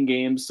 15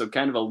 games, so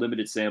kind of a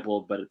limited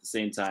sample, but at the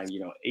same time,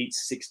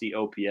 860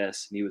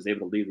 OPS, and he was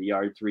able to leave the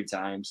yard 3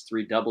 times,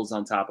 3 doubles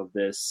on top of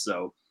this.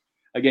 So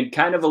again,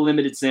 kind of a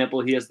limited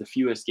sample. He has the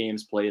fewest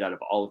games played out of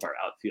all of our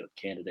outfield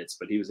candidates,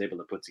 but he was able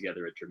to put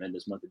together a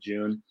tremendous month of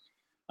June.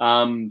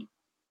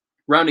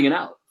 Rounding it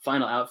out,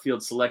 final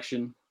outfield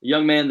selection, a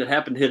young man that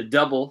happened to hit a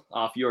double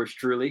off yours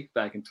truly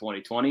back in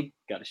 2020.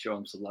 Got to show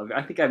him some love.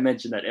 I think I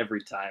mention that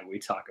every time we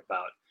talk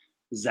about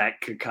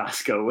Zach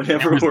Kokosko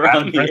whenever we're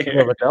on the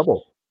air. A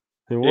double.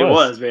 It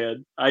was,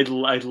 man. I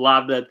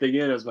lobbed that thing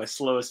in. It was my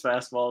slowest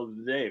fastball of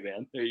the day,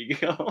 man. There you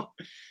go.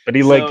 But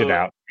he legged it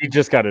out. He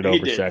just got it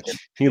over second.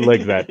 He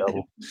legged that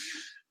double.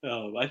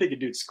 I think a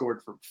dude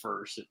scored from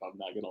first, if I'm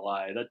not going to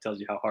lie. That tells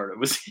you how hard it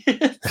was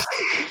hit.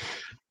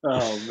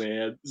 Oh,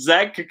 man.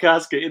 Zach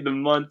Kokoska in the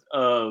month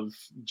of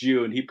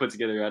June, he put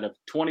together out of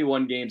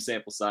 21 game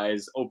sample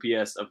size,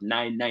 OPS of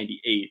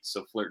 998,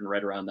 so flirting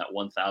right around that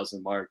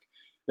 1,000 mark.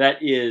 That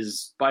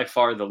is by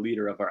far the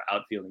leader of our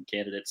outfielding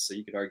candidates, so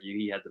you could argue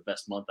he had the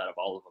best month out of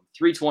all of them.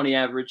 320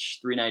 average,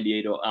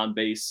 398 on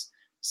base,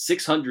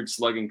 600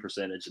 slugging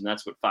percentage, and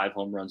that's what 5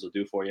 home runs will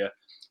do for you.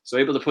 So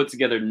able to put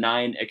together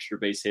 9 extra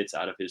base hits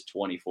out of his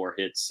 24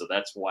 hits, so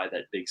that's why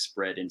that big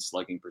spread in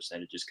slugging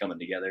percentage is coming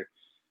together.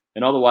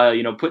 And all the while,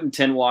 putting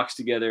 10 walks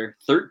together,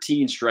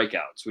 13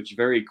 strikeouts, which is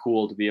very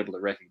cool to be able to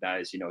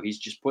recognize, he's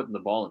just putting the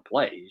ball in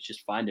play. He's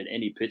just finding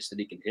any pitch that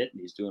he can hit, and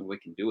he's doing what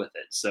he can do with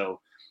it. So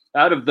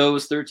out of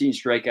those 13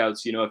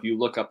 strikeouts, if you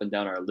look up and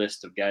down our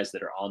list of guys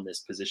that are on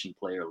this position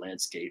player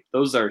landscape,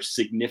 those are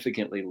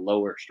significantly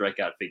lower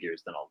strikeout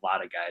figures than a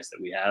lot of guys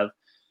that we have.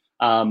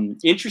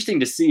 Interesting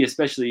to see,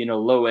 especially,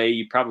 low A,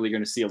 you're probably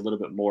going to see a little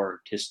bit more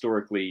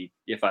historically,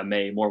 if I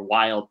may, more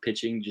wild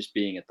pitching, just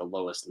being at the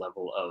lowest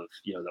level of,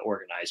 the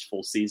organized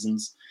full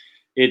seasons.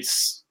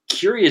 It's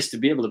curious to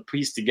be able to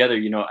piece together,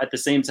 at the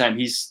same time,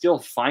 he's still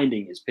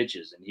finding his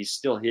pitches and he's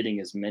still hitting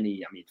as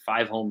many,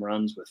 5 home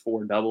runs with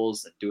 4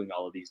 doubles and doing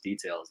all of these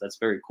details. That's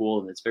very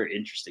cool. And it's very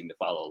interesting to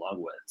follow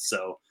along with.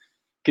 So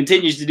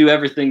continues to do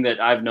everything that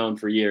I've known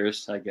for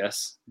years, I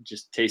guess.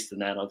 Just tasting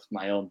that of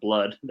my own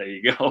blood. There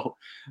you go.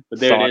 But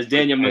there it is.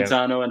 Daniel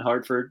Montano in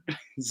Hartford,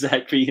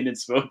 Zach Bean in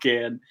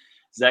Spokane,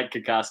 Zach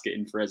Kokoska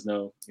in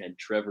Fresno, and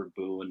Trevor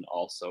Boone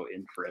also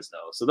in Fresno.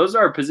 So those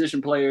are our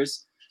position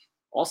players.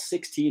 All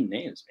 16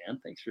 names, man.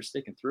 Thanks for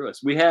sticking through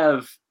us. We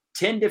have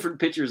 10 different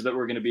pitchers that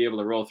we're going to be able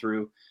to roll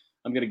through.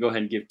 I'm going to go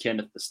ahead and give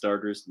Kenneth the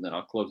starters, and then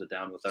I'll close it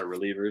down with our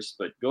relievers.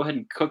 But go ahead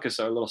and cook us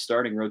our little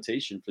starting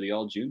rotation for the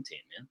all-June team,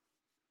 man.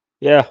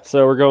 Yeah,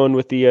 so we're going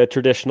with the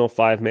traditional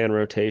 5-man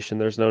rotation.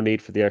 There's no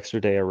need for the extra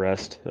day of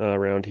rest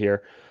around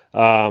here.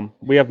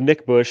 We have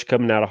Nick Bush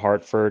coming out of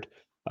Hartford.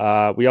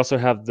 We also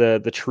have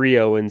the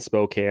trio in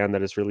Spokane that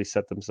has really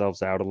set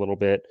themselves out a little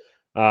bit.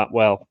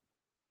 Well,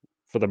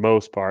 for the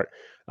most part.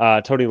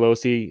 Tony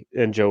Losi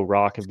and Joe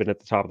Rock have been at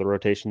the top of the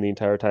rotation the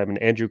entire time, and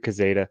Andrew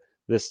Cazeta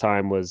this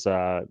time was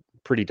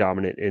pretty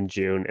dominant in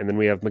June. And then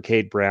we have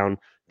McCade Brown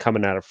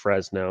coming out of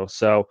Fresno.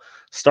 So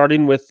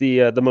starting with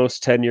the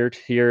most tenured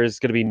here is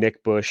going to be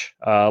Nick Bush,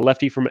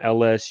 lefty from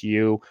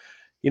LSU.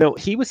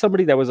 He was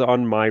somebody that was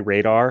on my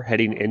radar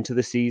heading into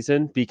the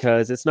season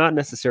because it's not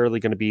necessarily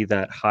going to be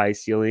that high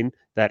ceiling,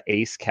 that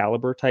ace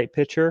caliber type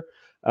pitcher.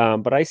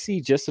 But I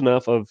see just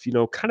enough of,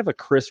 kind of a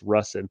Chris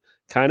Russin,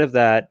 kind of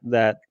that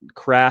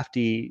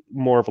crafty,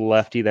 more of a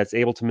lefty that's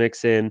able to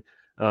mix in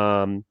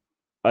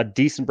a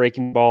decent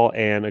breaking ball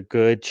and a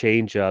good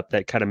changeup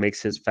that kind of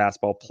makes his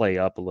fastball play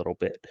up a little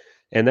bit.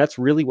 And that's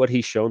really what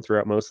he's shown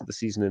throughout most of the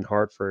season in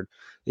Hartford.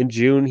 In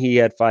June, he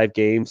had 5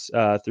 games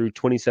through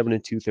 27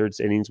 2/3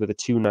 innings with a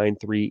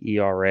 2.93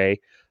 ERA.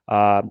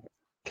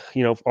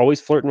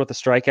 Always flirting with a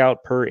strikeout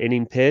per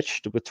inning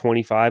pitched with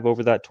 25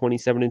 over that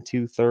 27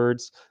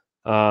 2/3.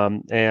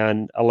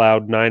 And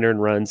allowed 9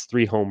 earned runs,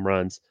 3 home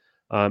runs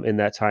in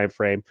that time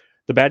frame.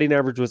 The batting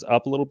average was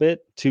up a little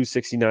bit,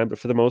 269, but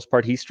for the most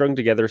part, he strung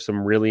together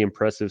some really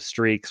impressive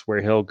streaks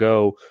where he'll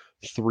go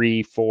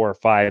 3, 4,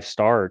 5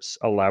 starts,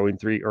 allowing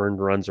 3 earned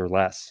runs or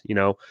less.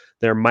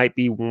 There might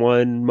be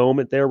one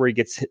moment there where he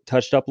gets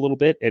touched up a little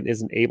bit and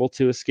isn't able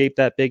to escape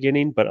that big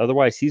inning, but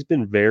otherwise, he's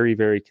been very,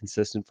 very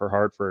consistent for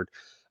Hartford.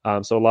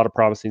 So a lot of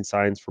promising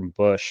signs from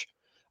Bush.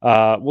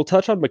 We'll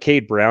touch on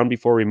McCade Brown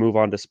before we move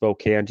on to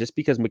Spokane, just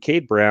because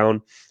McCade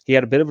Brown, he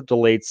had a bit of a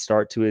delayed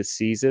start to his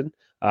season.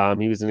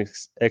 He was in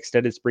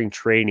extended spring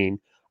training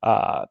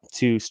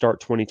to start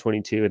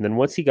 2022. And then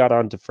once he got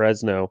on to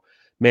Fresno,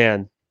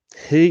 man,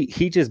 he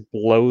just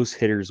blows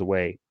hitters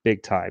away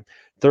big time.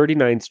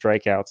 39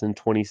 strikeouts in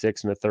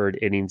 26 1/3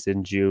 innings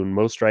in June,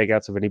 most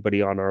strikeouts of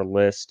anybody on our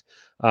list.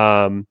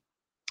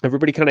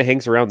 Everybody kind of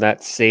hangs around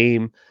that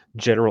same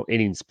general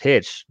innings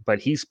pitch, but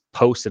he's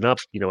posting up,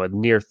 a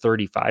near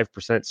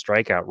 35%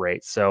 strikeout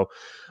rate. So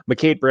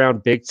McCade Brown,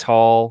 big,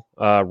 tall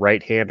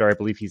right-hander. I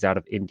believe he's out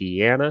of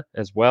Indiana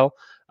as well.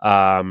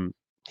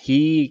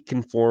 He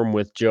can form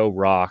with Joe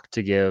Rock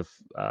to give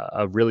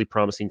a really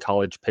promising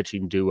college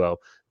pitching duo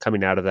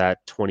coming out of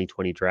that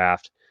 2020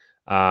 draft,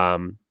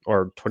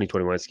 or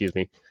 2021, excuse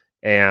me.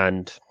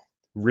 And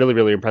Really,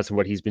 really impressive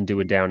what he's been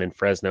doing down in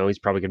Fresno. He's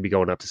probably going to be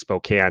going up to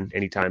Spokane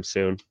anytime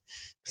soon.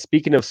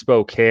 Speaking of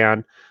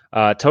Spokane,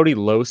 Tony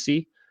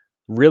Losi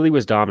really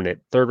was dominant.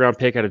 Third round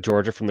pick out of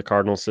Georgia from the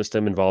Cardinals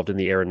system, involved in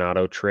the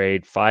Arenado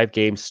trade. 5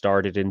 games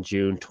started in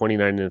June,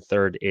 29 in the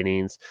third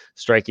innings,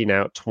 striking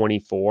out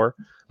 24.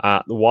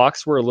 The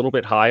walks were a little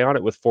bit high on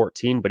it with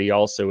 14, but he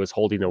also is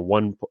holding a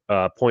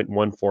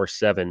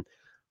 1.147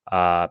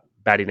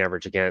 batting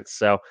average against.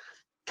 So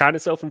kind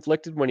of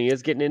self-inflicted when he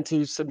is getting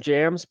into some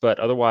jams, but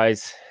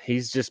otherwise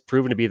he's just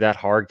proven to be that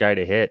hard guy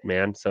to hit,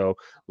 man. So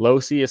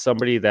Losi is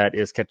somebody that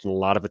is catching a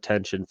lot of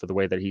attention for the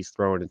way that he's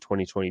throwing in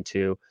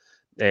 2022.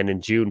 And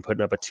in June,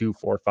 putting up a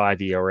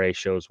 2.45 ERA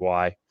shows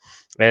why.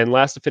 And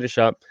last to finish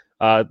up,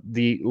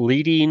 the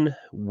leading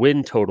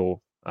win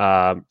total,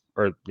 or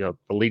the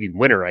leading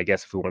winner, I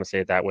guess, if we want to say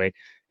it that way,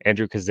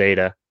 Andrew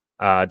Cazeta.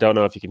 Don't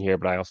know if you can hear,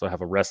 but I also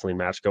have a wrestling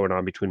match going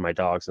on between my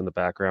dogs in the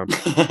background.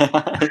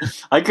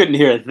 I couldn't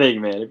hear a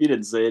thing, man. If you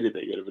didn't say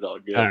anything, it would have been all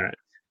good.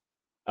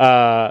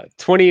 All right.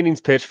 20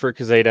 innings pitched for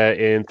Cazeta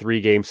in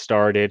 3 games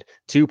started,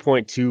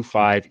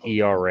 2.25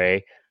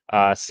 ERA,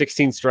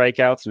 16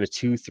 strikeouts and a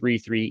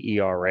 2.33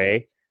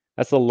 ERA.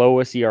 That's the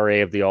lowest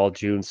ERA of the all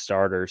June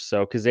starters.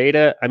 So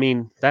Cazeta, I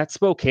mean, that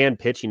Spokane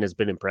pitching has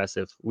been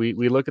impressive. We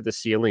look at the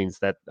ceilings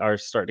that are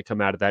starting to come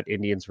out of that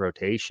Indians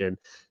rotation,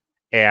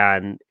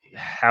 and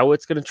how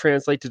it's going to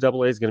translate to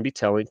Double A is going to be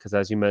telling, because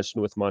as you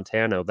mentioned with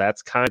Montano,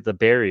 that's kind of the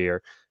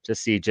barrier to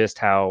see just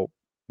how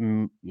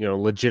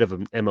legit of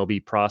an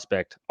MLB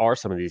prospect are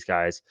some of these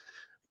guys.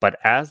 But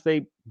as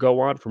they go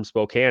on from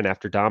Spokane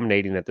after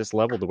dominating at this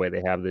level the way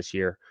they have this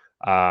year,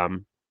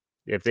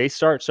 if they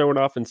start showing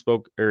off in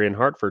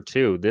Hartford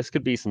too, this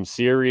could be some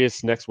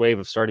serious next wave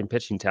of starting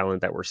pitching talent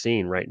that we're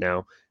seeing right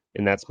now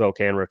in that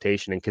Spokane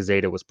rotation, and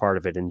Cazeta was part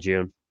of it in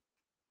June.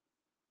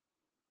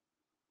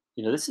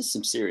 This is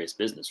some serious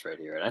business right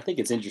here. And I think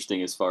it's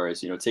interesting as far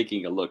as,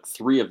 taking a look,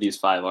 3 of these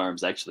 5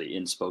 arms actually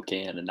in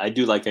Spokane. And I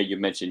do like how you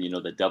mentioned,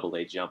 the Double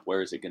A jump.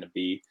 Where is it going to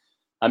be?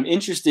 I'm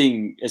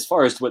interesting as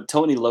far as what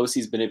Tony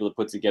Losi's been able to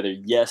put together.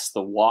 Yes,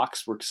 the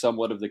walks were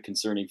somewhat of the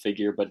concerning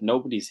figure, but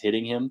nobody's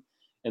hitting him.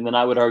 And then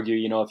I would argue,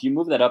 if you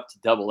move that up to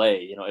Double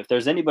A, if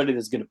there's anybody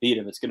that's going to beat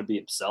him, it's going to be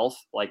himself.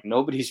 Like,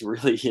 nobody's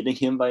really hitting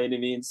him by any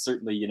means.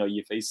 Certainly,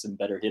 you face some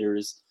better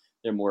hitters.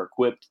 They're more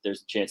equipped.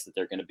 There's a chance that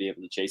they're going to be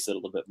able to chase it a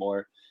little bit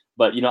more.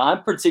 But,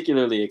 I'm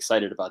particularly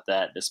excited about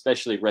that,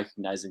 especially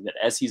recognizing that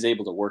as he's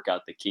able to work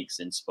out the kinks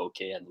in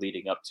Spokane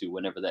leading up to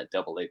whenever that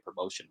Double A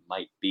promotion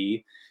might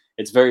be,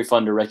 it's very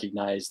fun to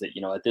recognize that,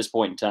 at this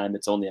point in time,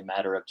 it's only a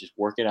matter of just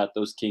working out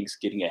those kinks,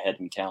 getting ahead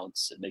in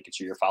counts, and making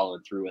sure you're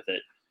following through with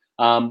it.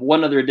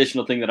 One other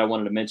additional thing that I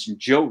wanted to mention,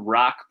 Joe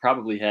Rock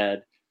probably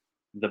had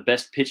the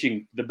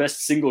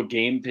best single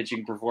game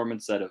pitching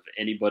performance out of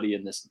anybody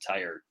in this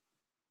entire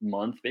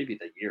month, maybe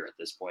the year at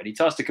this point. He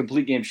tossed a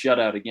complete game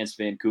shutout against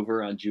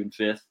Vancouver on June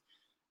 5th.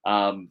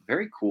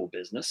 Very cool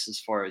business as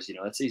far as,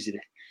 it's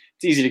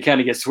easy to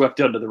kind of get swept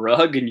under the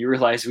rug, and you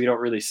realize we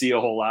don't really see a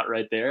whole lot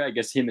right there. I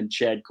guess him and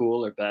Chad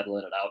Kuhl are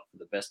battling it out for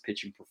the best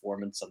pitching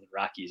performance on the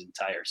Rockies'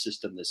 entire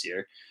system this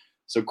year.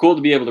 So cool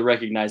to be able to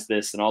recognize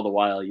this, and all the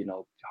while,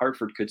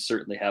 Hartford could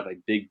certainly have a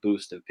big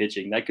boost of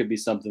pitching. That could be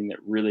something that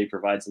really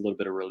provides a little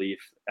bit of relief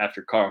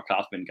after Carl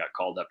Kaufman got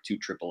called up to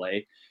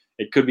AAA.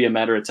 It could be a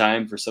matter of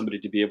time for somebody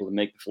to be able to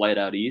make the flight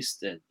out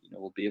east, and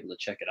we'll be able to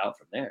check it out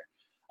from there.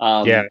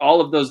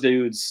 All of those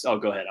dudes. Oh,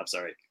 go ahead. I'm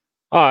sorry.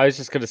 Oh, I was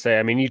just going to say,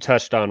 I mean, you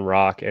touched on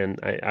Rock, and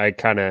I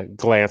kind of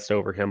glanced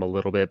over him a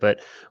little bit, but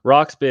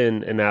Rock's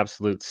been an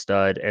absolute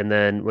stud. And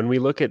then when we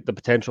look at the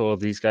potential of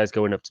these guys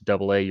going up to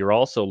Double A, you're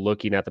also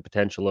looking at the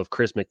potential of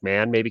Chris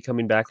McMahon maybe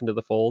coming back into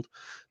the fold,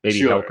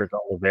 maybe Helker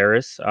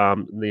Olivares.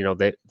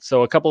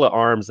 So a couple of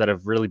arms that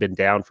have really been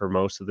down for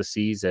most of the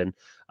season,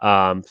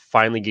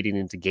 finally getting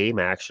into game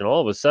action.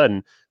 All of a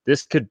sudden,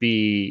 this could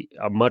be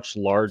a much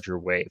larger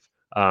wave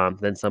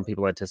than some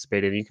people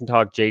anticipated. You can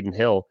talk Jaden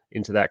Hill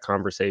into that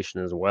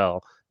conversation as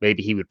well.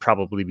 Maybe he would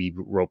probably be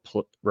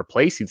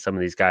replacing some of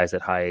these guys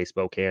at High A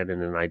Spokane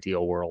in an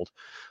ideal world.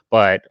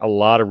 But a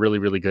lot of really,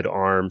 really good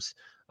arms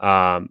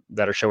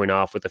that are showing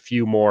off, with a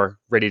few more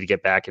ready to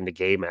get back into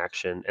game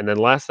action. And then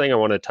last thing I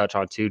want to touch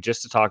on too,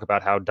 just to talk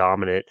about how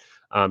dominant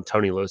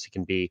Tony Losi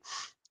can be.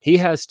 He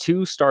has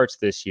 2 starts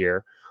this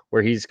year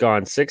where he's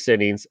gone 6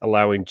 innings,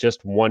 allowing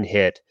just 1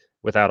 hit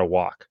without a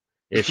walk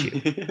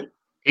issue.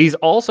 He's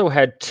also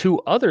had 2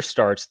 other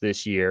starts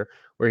this year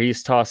where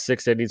he's tossed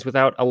 6 innings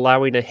without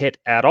allowing a hit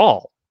at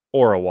all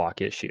or a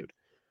walk issued.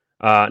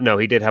 No,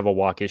 he did have a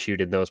walk issued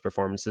in those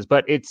performances,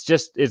 but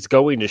it's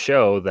going to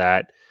show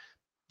that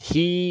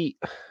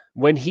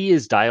when he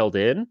is dialed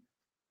in,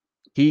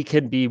 he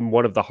can be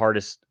one of the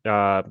hardest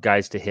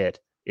guys to hit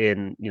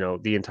in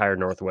the entire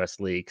Northwest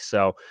League.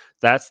 So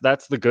that's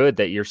the good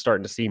that you're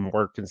starting to see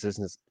more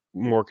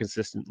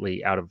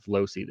consistently out of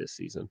Losi this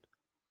season.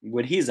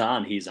 When he's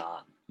on, he's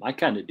on. My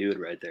kind of dude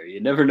right there.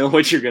 You never know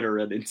what you're going to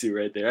run into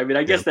right there. I mean,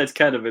 I guess that's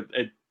kind of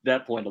at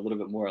that point a little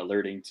bit more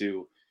alerting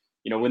to,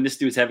 when this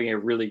dude's having a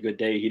really good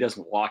day, he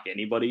doesn't walk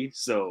anybody.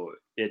 So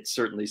it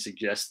certainly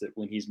suggests that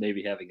when he's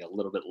maybe having a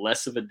little bit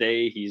less of a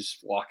day, he's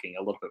walking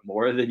a little bit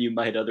more than you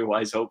might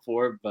otherwise hope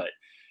for. But,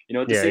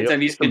 at the Yeah, same you'll time,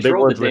 see he's some big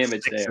controlled the ones with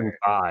damage 6 and there.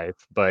 5,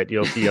 but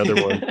you'll see other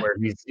ones where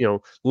he's,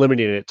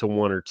 limiting it to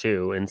 1 or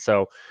 2, and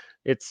so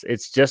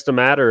it's just a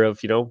matter of,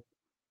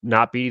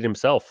 not beating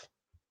himself.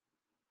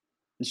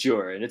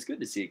 Sure, and it's good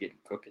to see it getting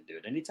cooking,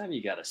 dude. Anytime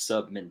you got a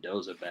sub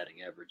Mendoza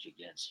batting average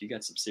against, you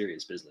got some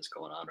serious business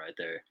going on right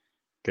there.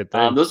 Good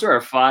thing. Those are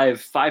our five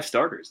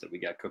starters that we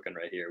got cooking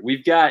right here.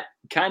 We've got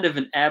kind of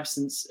an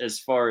absence as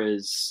far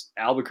as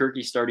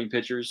Albuquerque starting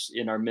pitchers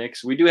in our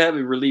mix. We do have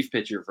a relief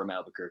pitcher from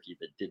Albuquerque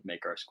that did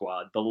make our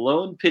squad. The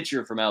lone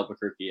pitcher from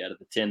Albuquerque out of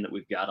the 10 that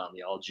we've got on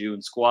the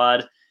all-June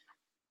squad.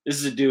 This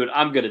is a dude,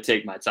 I'm going to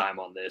take my time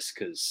on this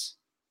because,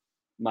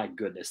 my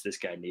goodness, this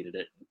guy needed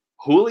it.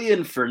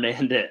 Julian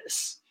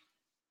Fernandez.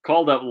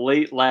 Called up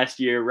late last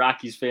year.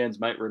 Rockies fans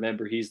might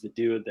remember he's the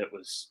dude that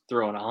was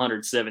throwing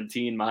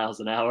 117 miles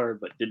an hour,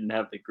 but didn't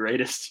have the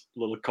greatest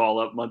little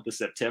call-up month of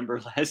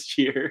September last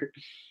year.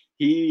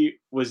 He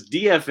was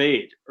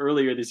DFA'd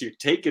earlier this year,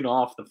 taken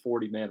off the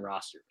 40-man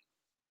roster.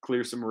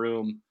 Clear some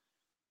room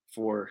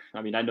for,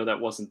 I know that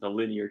wasn't the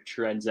linear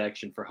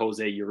transaction for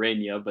Jose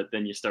Urena, but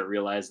then you start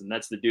realizing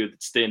that's the dude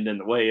that's standing in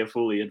the way of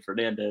Julian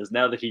Fernandez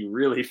now that he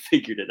really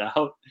figured it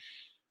out.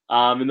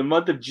 In the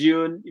month of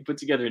June, he put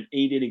together an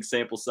 8-inning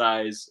sample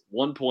size,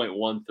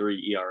 1.13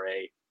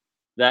 ERA.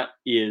 That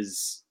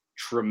is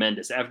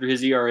tremendous. After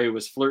his ERA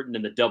was flirting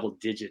in the double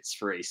digits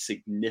for a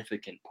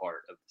significant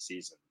part of the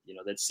season.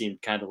 That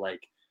seemed kind of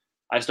like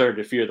I started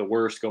to fear the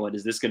worst going,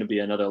 is this going to be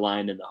another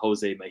line in the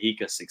Jose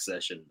Mejica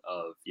succession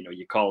of,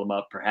 you call him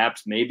up,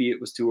 perhaps maybe it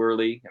was too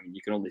early.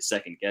 You can only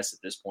second guess at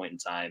this point in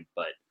time,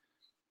 but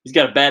he's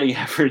got a batting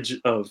average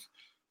of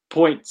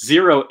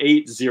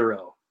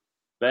 .080.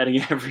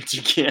 Batting average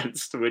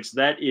against, which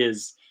that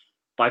is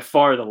by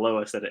far the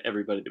lowest out of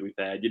everybody that we've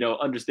had.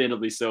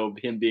 Understandably so,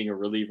 him being a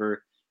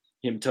reliever,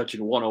 him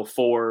touching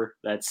 104,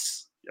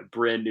 that's a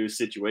brand new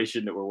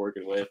situation that we're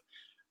working with.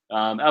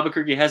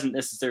 Albuquerque hasn't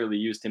necessarily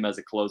used him as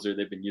a closer.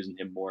 They've been using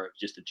him more of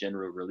just a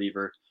general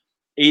reliever.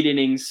 8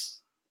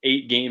 innings,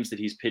 8 games that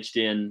he's pitched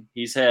in.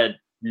 He's had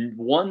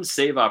 1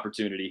 save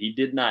opportunity. He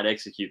did not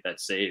execute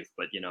that save,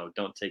 but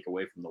don't take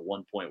away from the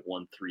 1.13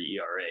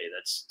 ERA.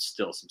 That's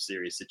still some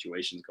serious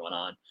situations going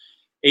on.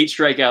 8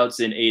 strikeouts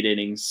in 8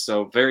 innings,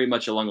 so very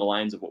much along the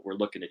lines of what we're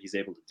looking at he's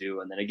able to do.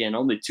 And then again,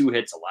 only 2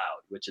 hits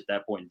allowed, which at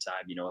that point in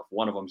time, if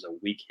one of them's a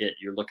weak hit,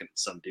 you're looking at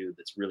some dude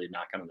that's really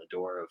knocking on the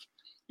door of,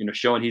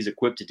 showing he's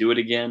equipped to do it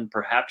again,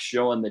 perhaps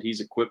showing that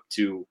he's equipped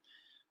to,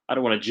 I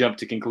don't want to jump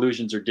to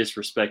conclusions or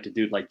disrespect a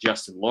dude like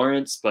Justin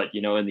Lawrence, but,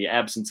 in the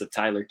absence of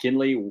Tyler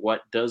Kinley,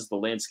 what does the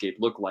landscape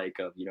look like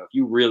of, if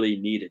you really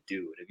need a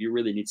dude, if you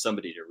really need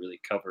somebody to really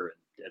cover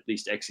and at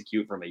least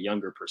execute from a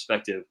younger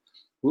perspective,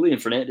 Julian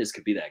Fernandez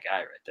could be that guy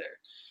right there.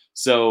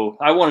 So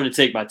I wanted to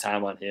take my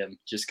time on him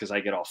just because I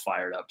get all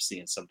fired up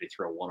seeing somebody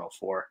throw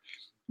 104.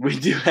 We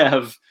do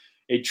have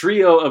a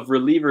trio of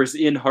relievers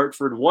in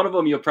Hartford. One of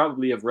them you'll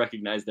probably have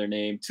recognized their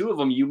name. 2 of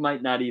them you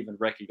might not even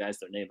recognize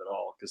their name at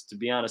all. Because to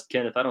be honest,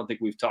 Kenneth, I don't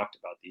think we've talked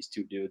about these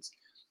 2 dudes.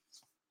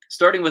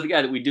 Starting with a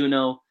guy that we do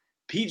know,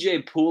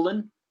 PJ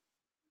Poulin,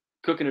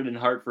 cooking it in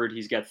Hartford.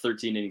 He's got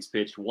 13 innings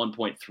pitched,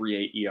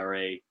 1.38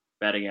 ERA,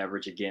 batting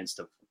average against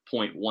of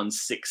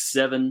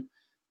 .167.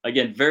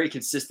 Again, very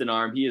consistent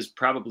arm. He is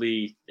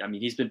probably,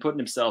 he's been putting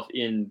himself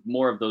in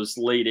more of those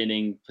late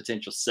inning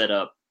potential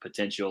setup,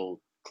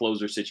 potential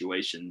closer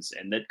situations,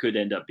 and that could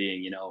end up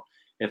being,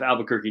 if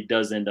Albuquerque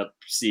does end up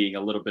seeing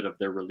a little bit of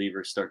their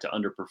relievers start to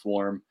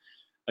underperform.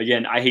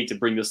 Again, I hate to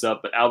bring this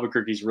up, but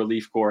Albuquerque's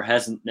relief corps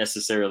hasn't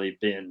necessarily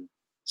been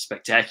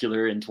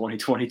spectacular in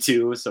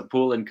 2022, so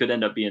Poulin could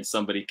end up being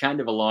somebody kind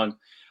of along.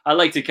 I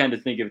like to kind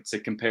of think of it's a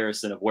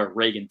comparison of where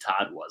Reagan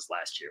Todd was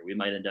last year. We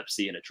might end up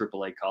seeing a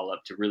AAA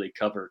call-up to really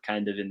cover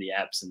kind of in the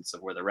absence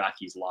of where the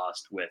Rockies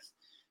lost with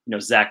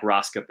Zach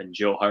Roskup and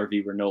Joe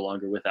Harvey were no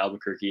longer with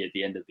Albuquerque at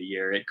the end of the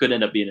year. It could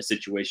end up being a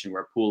situation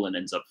where Poulin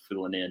ends up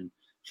filling in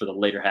for the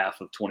later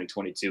half of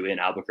 2022 in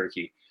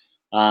Albuquerque.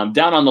 Down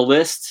on the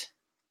list,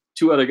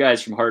 2 other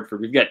guys from Hartford.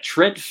 We've got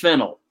Trent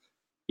Fennell.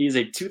 He's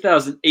a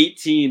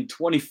 2018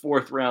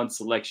 24th round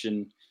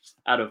selection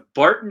out of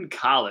Barton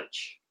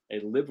College, a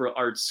liberal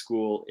arts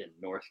school in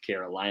North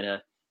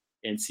Carolina,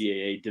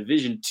 NCAA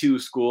Division II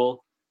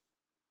school.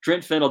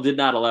 Trent Fennell did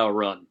not allow a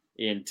run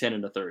in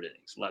 10 1/3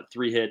 innings. Allowed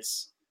 3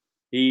 hits.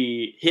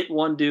 He hit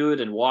 1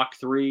 dude and walked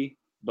 3,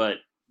 but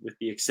with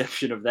the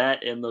exception of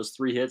that and those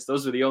 3 hits,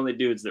 those are the only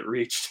dudes that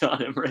reached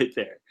on him right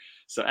there.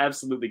 So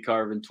absolutely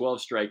carving, 12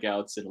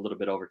 strikeouts in a little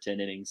bit over 10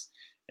 innings.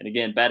 And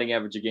again, batting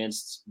average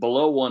against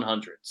below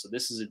 100. So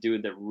this is a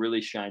dude that really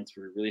shined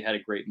through, really had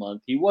a great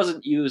month. He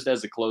wasn't used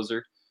as a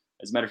closer.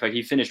 As a matter of fact,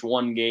 he finished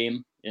 1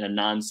 game in a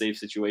non-safe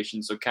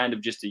situation. So kind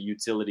of just a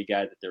utility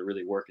guy that they're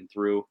really working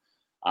through.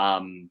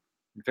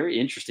 Very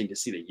interesting to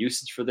see the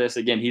usage for this.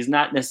 Again, he's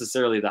not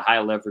necessarily the high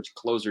leverage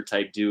closer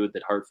type dude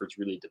that Hartford's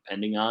really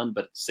depending on.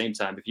 But at the same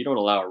time, if you don't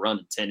allow a run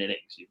in 10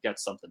 innings, you've got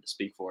something to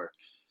speak for.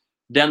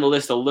 Down the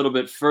list a little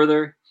bit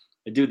further,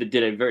 A dude that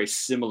did a very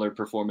similar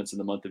performance in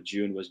the month of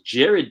June was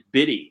Jared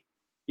Biddy.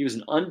 He was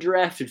an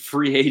undrafted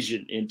free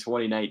agent in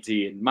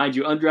 2019. Mind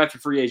you,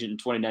 undrafted free agent in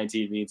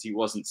 2019 means he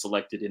wasn't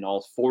selected in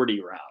all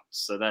 40 rounds.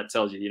 So that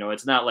tells you,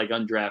 it's not like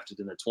undrafted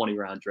in the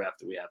 20-round draft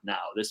that we have now.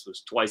 This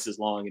was twice as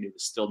long, and he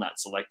was still not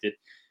selected.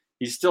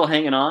 He's still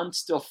hanging on,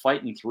 still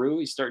fighting through.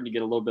 He's starting to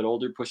get a little bit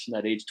older, pushing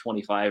that age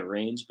 25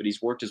 range, but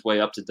he's worked his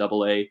way up to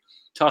AA,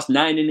 tossed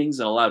 9 innings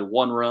and allowed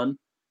 1 run,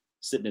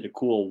 sitting at a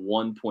cool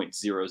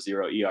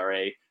 1.00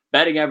 ERA.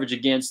 Batting average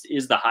against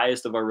is the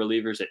highest of our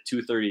relievers at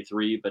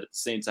 233, but at the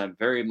same time,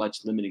 very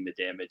much limiting the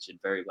damage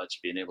and very much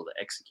being able to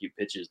execute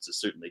pitches to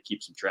certainly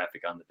keep some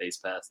traffic on the base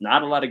paths.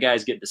 Not a lot of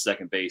guys get to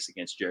second base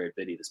against Jared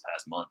Biddy this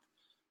past month.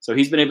 So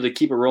he's been able to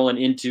keep it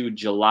rolling into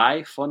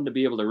July. Fun to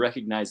be able to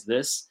recognize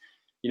this.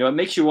 It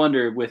makes you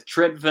wonder with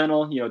Trent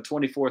Fennell,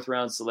 24th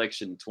round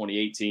selection in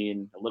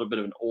 2018, a little bit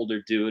of an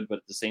older dude, but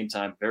at the same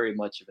time, very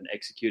much of an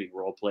executing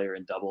role player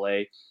in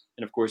AA.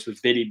 And of course,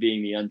 with Biddy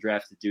being the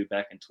undrafted dude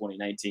back in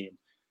 2019,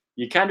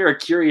 you kind of are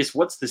curious,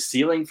 what's the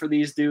ceiling for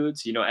these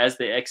dudes? As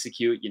they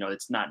execute,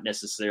 it's not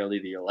necessarily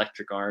the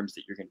electric arms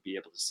that you're going to be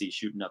able to see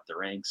shooting up the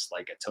ranks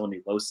like a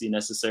Tony Locey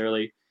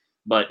necessarily.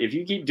 But if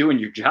you keep doing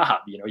your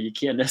job, you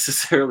can't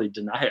necessarily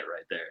deny it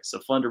right there. So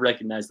fun to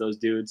recognize those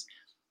dudes.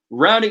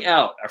 Rounding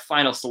out our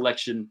final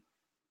selection,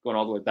 going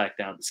all the way back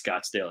down to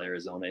Scottsdale,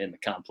 Arizona in the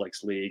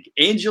Complex League,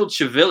 Angel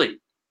Chivilli.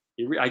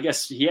 I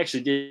guess he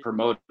actually did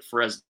promote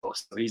Fresno,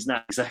 so he's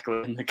not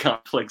exactly in the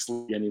Complex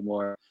League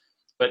anymore.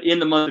 But in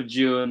the month of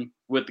June,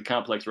 with the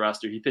Complex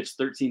roster, he pitched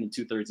 13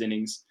 2/3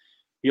 innings.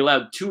 He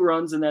allowed 2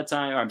 runs in that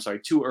time.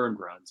 2 earned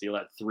runs. He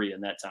allowed 3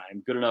 in that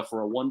time. Good enough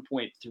for a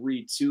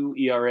 1.32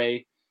 ERA.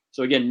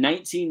 So again,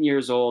 19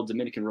 years old,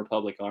 Dominican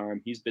Republic arm.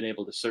 He's been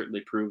able to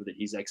certainly prove that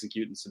he's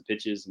executing some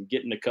pitches and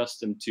getting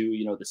accustomed to,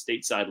 the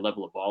stateside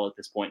level of ball at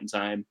this point in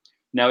time.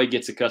 Now he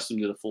gets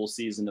accustomed to the full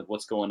season of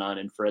what's going on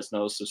in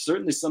Fresno. So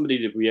certainly somebody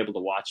to be able to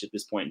watch at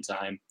this point in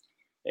time.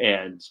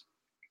 And,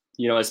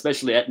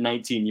 especially at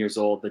 19 years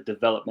old, the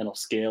developmental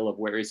scale of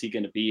where is he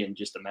going to be in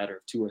just a matter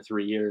of 2 or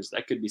 3 years,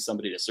 that could be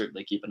somebody to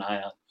certainly keep an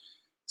eye on.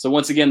 So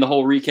once again, the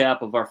whole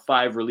recap of our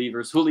 5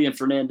 relievers, Julian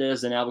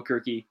Fernandez in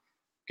Albuquerque,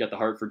 got the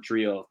Hartford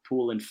trio of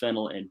Poole and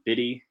Fennell and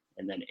Biddy,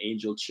 and then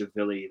Angel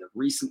Chivilli, the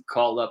recent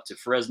call up to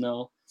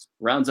Fresno,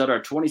 rounds out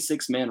our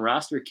 26-man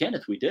roster.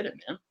 Kenneth, we did it,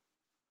 man.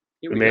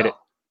 Here we made go. it.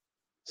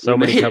 So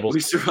many pebbles. We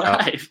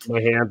survived.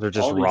 My hands are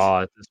just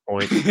raw at this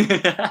point.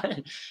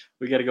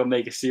 We got to go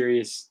make a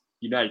serious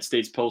United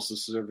States Postal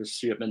Service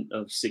shipment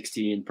of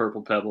 16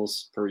 purple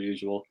pebbles per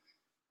usual,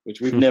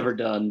 which we've never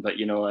done, but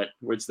you know what?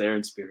 It's there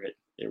in spirit.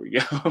 There we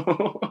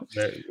go.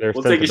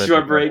 We'll take a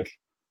short break.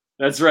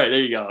 That's right. There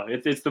you go.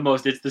 It's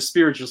the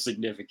spiritual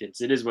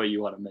significance. It is what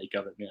you want to make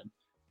of it, man.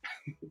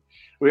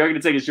 We are going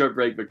to take a short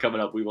break, but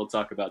coming up, we will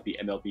talk about the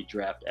MLB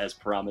draft as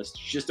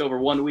promised. Just over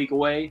 1 week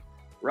away.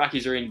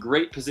 Rockies are in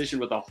great position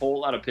with a whole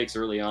lot of picks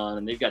early on,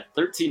 and they've got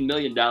 $13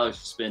 million to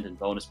spend in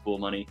bonus pool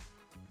money.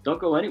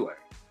 Don't go anywhere.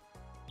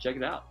 Check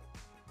it out.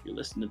 You're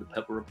listening to the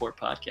Pepper Report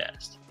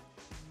podcast.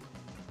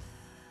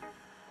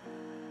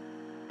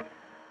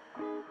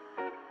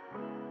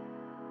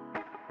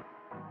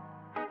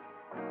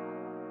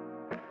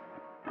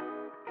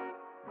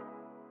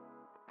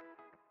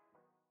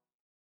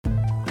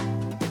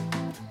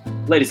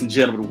 Ladies and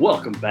gentlemen,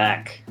 welcome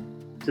back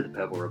to the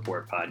Pebble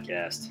Report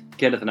podcast.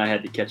 Kenneth and I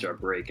had to catch our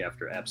break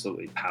after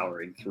absolutely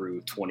powering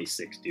through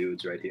 26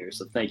 dudes right here.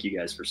 So thank you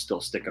guys for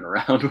still sticking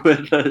around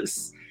with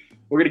us.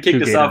 We're going to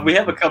kick this off. We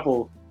have a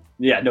couple.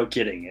 Yeah, no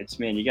kidding.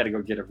 You got to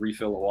go get a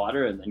refill of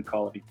water and then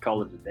call it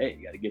a day.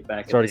 You got to get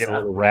back. Started getting a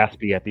little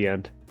raspy at the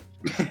end.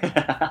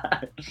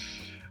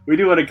 We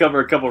do want to cover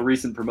a couple of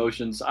recent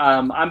promotions.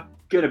 I'm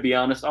going to be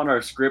honest. On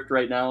our script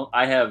right now,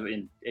 I have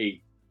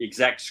a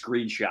exact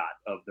screenshot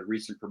of the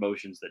recent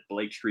promotions that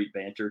Blake Street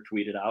Banter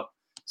tweeted out.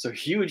 So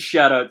huge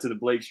shout out to the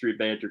Blake Street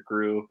Banter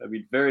crew.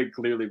 Very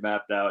clearly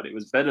mapped out. It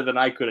was better than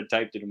I could have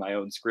typed it in my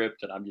own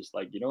script. And I'm just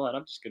like, you know what?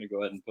 I'm just going to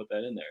go ahead and put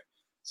that in there.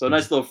 So a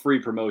nice little free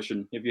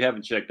promotion. If you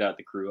haven't checked out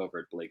the crew over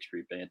at Blake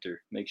Street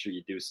Banter, make sure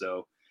you do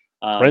so.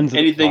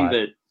 Anything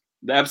that,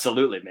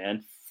 absolutely,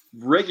 man.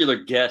 Regular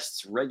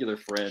guests, regular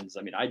friends.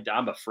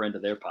 I'm a friend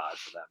of their pod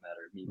for that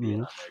matter. Me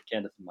being on there,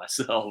 Kenneth and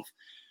myself.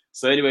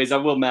 So anyways, I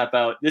will map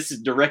out. This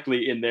is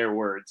directly in their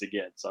words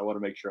again. So I want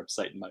to make sure I'm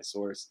citing my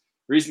source.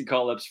 Recent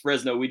call-ups,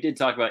 Fresno. We did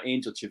talk about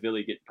Angel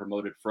Chivilli getting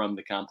promoted from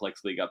the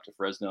Complex League up to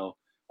Fresno.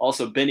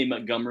 Also, Benny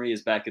Montgomery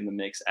is back in the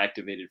mix,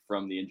 activated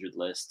from the injured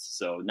list.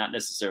 So not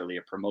necessarily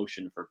a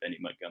promotion for Benny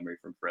Montgomery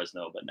from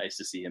Fresno, but nice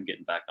to see him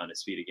getting back on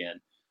his feet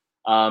again.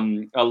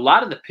 A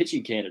lot of the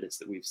pitching candidates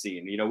that we've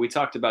seen, we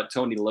talked about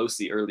Tony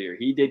Locey earlier.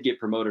 He did get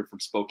promoted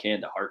from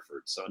Spokane to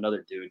Hartford. So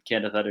another dude.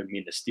 Kenneth, I didn't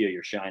mean to steal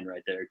your shine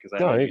right there because I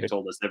know you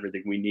told us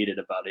everything we needed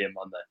about him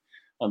on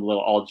the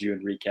little all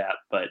June recap.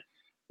 But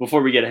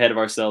before we get ahead of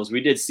ourselves,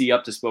 we did see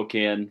up to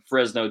Spokane,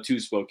 Fresno to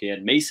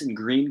Spokane. Mason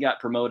Green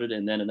got promoted,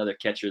 and then another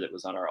catcher that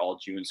was on our all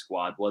June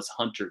squad was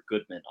Hunter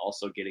Goodman,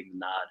 also getting the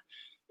nod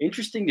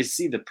interesting to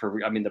see the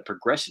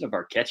progression of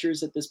our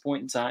catchers at this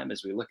point in time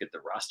as we look at the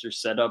roster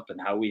setup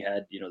and how we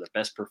had, the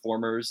best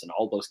performers and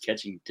all those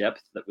catching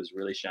depth that was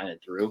really shining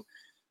through.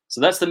 So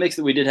that's the mix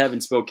that we did have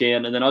in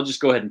Spokane. And then I'll just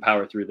go ahead and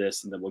power through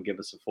this, and then we'll give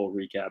us a full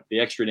recap. The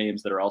extra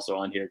names that are also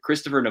on here: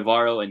 Christopher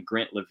Navarro and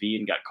Grant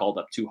Levine got called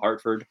up to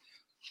Hartford.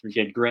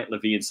 Again, Grant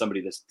Levine, somebody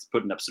that's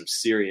putting up some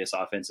serious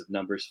offensive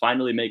numbers,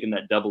 finally making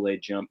that AA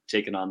jump,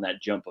 taking on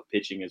that jump of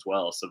pitching as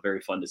well. So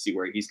very fun to see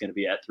where he's going to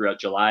be at throughout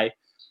July.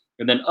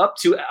 And then up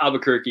to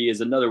Albuquerque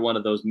is another one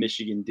of those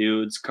Michigan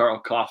dudes, Carl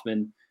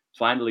Kaufman,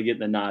 finally getting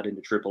the nod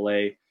into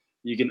AAA.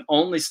 You can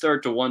only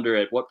start to wonder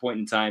at what point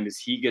in time is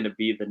he going to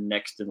be the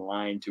next in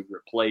line to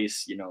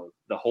replace, the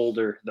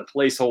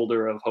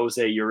placeholder of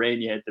Jose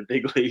Urena at the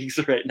big leagues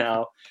right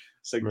now.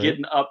 So right.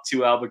 Getting up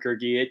to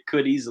Albuquerque, it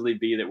could easily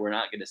be that we're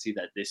not going to see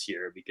that this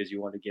year because you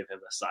want to give him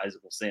a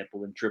sizable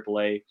sample in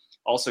AAA.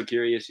 Also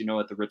curious,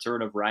 at the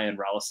return of Ryan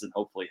Rollison,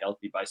 hopefully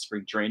healthy by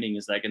spring training,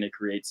 is that going to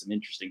create some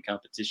interesting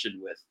competition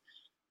with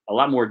a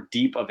lot more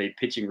deep of a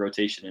pitching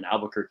rotation in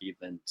Albuquerque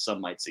than some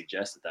might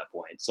suggest at that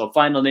point. So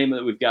final name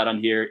that we've got on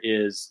here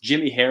is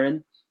Jimmy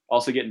Herron,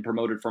 also getting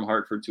promoted from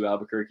Hartford to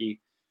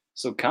Albuquerque.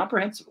 So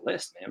comprehensive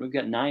list, man. We've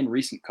got 9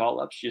 recent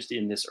call-ups just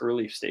in this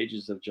early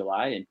stages of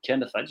July. And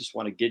Kenneth, I just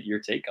want to get your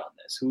take on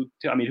this.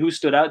 Who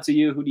stood out to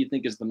you? Who do you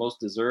think is the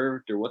most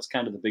deserved, or what's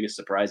kind of the biggest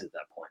surprise at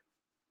that point?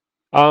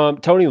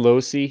 Tony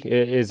Losey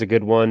is a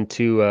good one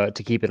to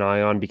keep an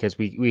eye on because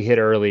we hit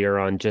earlier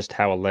on just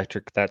how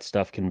electric that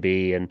stuff can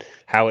be and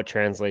how it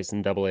translates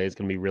in AA is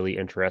going to be really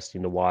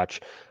interesting to watch.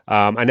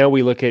 I know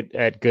we look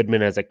at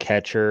Goodman as a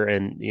catcher,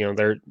 and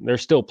they're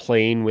still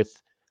playing with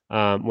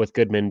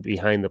Goodman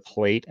behind the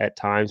plate at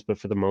times, but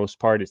for the most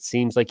part, it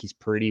seems like he's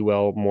pretty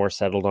well more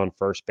settled on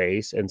first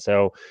base, and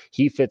so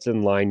he fits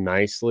in line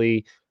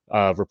nicely.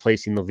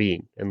 Replacing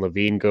Levine, and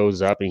Levine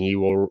goes up and he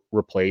will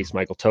replace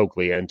Michael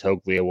Toglia, and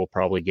Toglia will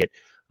probably get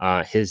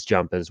his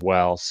jump as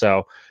well.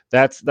 So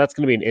that's going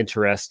to be an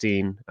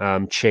interesting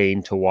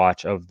chain to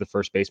watch of the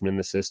first baseman in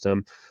the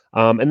system.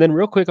 And then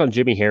real quick on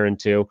Jimmy Herron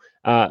too,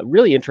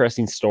 really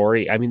interesting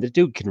story. I mean, the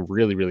dude can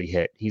really, really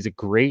hit. He's a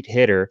great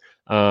hitter.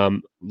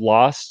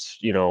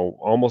 Lost,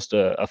 almost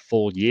a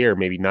full year,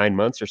 maybe 9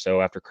 months or so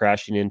after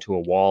crashing into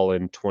a wall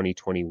in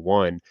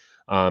 2021.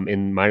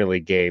 In minor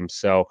league games.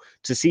 So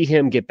to see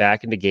him get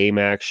back into game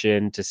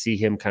action, to see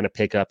him kind of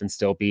pick up and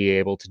still be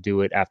able to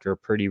do it after a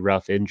pretty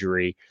rough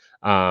injury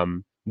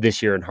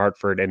this year in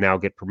Hartford and now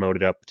get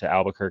promoted up to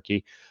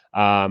Albuquerque,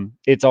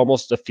 it's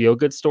almost a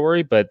feel-good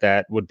story, but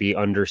that would be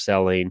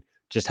underselling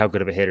just how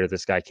good of a hitter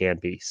this guy can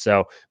be.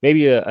 So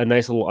maybe a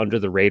nice little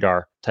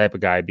under-the-radar type of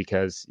guy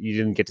because you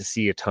didn't get to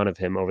see a ton of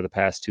him over the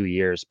past 2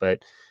 years,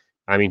 but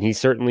I mean, he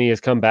certainly has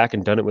come back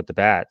and done it with the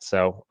bat.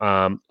 So,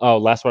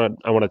 last one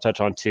I want to touch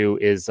on too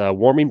is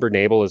Warming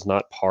Bernabel is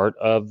not part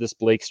of this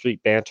Blake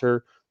Street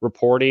banter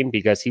reporting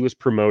because he was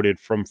promoted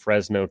from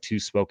Fresno to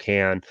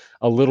Spokane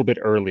a little bit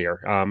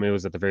earlier. It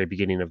was at the very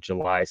beginning of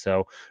July.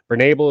 So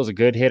Bernabel is a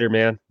good hitter,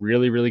 man.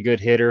 Really, really good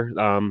hitter.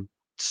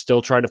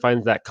 Still trying to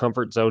find that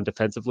comfort zone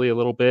defensively a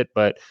little bit,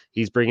 but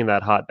he's bringing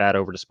that hot bat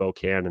over to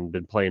Spokane and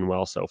been playing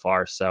well so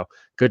far. So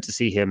good to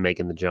see him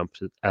making the jump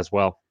as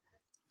well.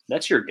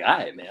 That's your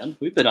guy, man.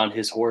 We've been on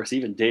his horse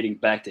even dating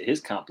back to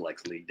his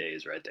complex league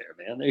days right there,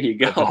 man. There you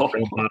go.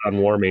 On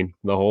Warming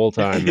the whole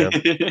time, man.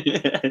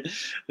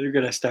 They're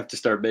going to have to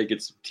start making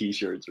some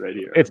T-shirts right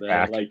here. It's man.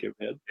 back. I like it,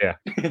 man. Yeah.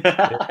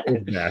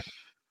 It's back.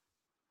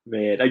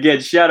 Man, again,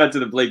 shout out to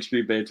the Blake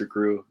Street Banter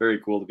crew. Very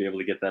cool to be able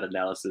to get that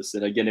analysis.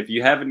 And again, if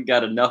you haven't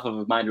got enough of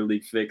a minor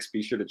league fix,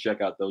 be sure to check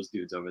out those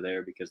dudes over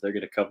there because they're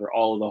going to cover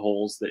all of the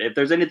holes. That if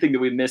there's anything that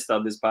we missed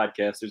on this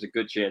podcast, there's a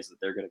good chance that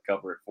they're going to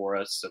cover it for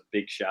us. So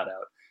big shout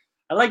out.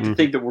 I like to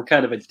think that we're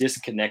kind of a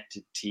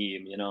disconnected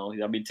team,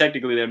 I mean,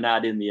 technically they're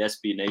not in the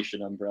SB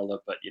Nation umbrella,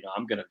 but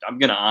I'm gonna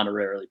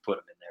honorarily put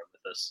them in there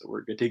with us, so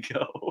we're good to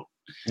go.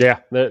 Yeah,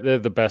 they're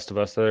the best of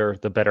us. They're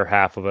the better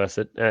half of us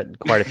at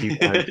quite a few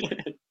times.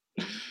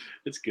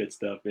 It's good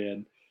stuff,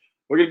 man.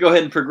 We're gonna go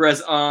ahead and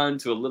progress on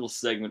to a little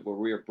segment where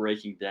we are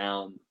breaking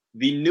down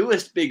the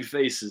newest big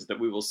faces that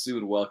we will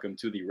soon welcome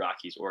to the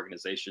Rockies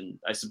organization.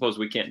 I suppose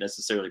we can't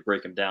necessarily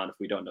break them down if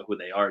we don't know who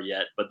they are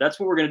yet, but that's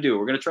what we're going to do.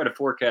 We're going to try to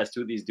forecast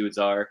who these dudes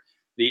are.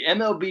 The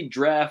MLB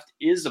draft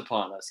is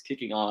upon us,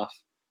 kicking off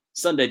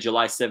Sunday,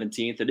 July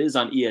 17th. It is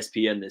on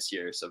ESPN this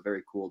year, so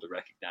very cool to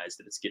recognize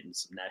that it's getting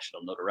some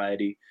national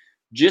notoriety.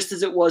 Just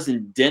as it was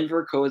in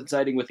Denver,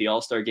 coinciding with the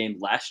All-Star game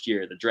last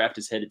year, the draft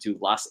is headed to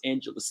Los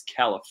Angeles,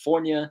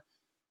 California.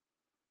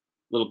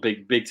 Little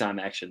big time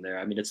action there.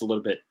 I mean, it's a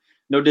little bit,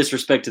 no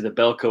disrespect to the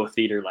Belco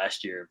Theater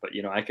last year, but,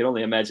 I can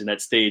only imagine that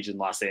stage in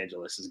Los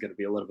Angeles is going to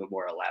be a little bit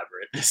more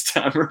elaborate this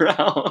time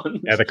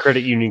around. Yeah, the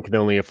credit union can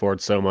only afford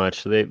so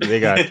much. They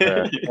got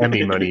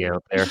Emmy money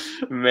out there.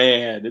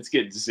 Man, it's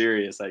getting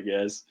serious, I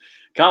guess.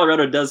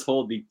 Colorado does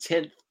hold the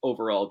 10th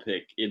overall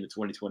pick in the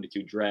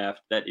 2022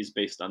 draft. That is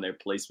based on their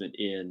placement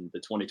in the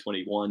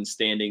 2021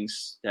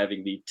 standings,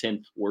 having the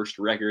 10th worst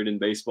record in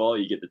baseball.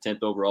 You get the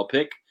 10th overall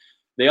pick.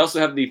 They also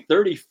have the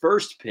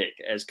 31st pick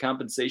as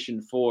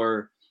compensation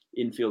for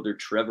infielder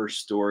Trevor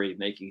Story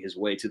making his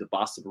way to the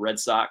Boston Red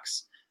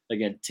Sox.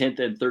 Again, 10th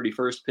and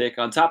 31st pick.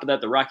 On top of that,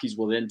 the Rockies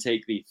will then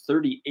take the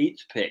 38th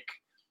pick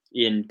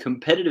in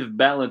competitive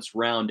balance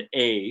round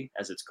A,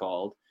 as it's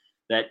called.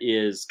 That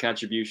is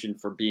contribution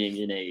for being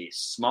in a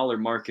smaller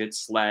market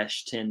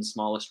 / 10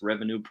 smallest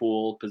revenue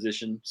pool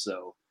position.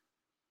 So,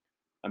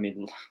 I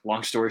mean,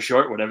 long story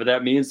short, whatever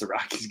that means, the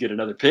Rockies get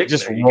another pick.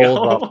 Just there you rolls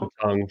go. off the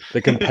tongue.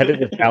 The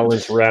competitive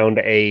balance round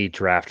A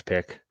draft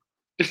pick.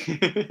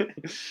 Could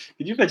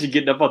you imagine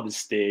getting up on the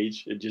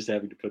stage and just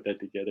having to put that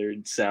together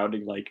and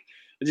sounding like,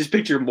 I just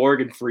picture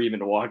Morgan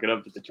Freeman walking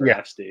up to the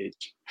draft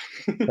stage.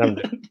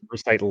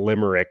 Recite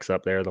limericks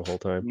up there the whole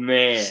time.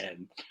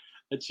 Man,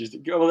 that's just,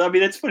 well, I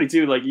mean, that's funny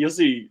too. Like, you'll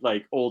see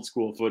like old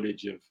school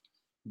footage of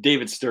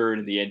David Stern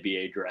in the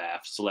NBA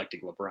draft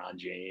selecting LeBron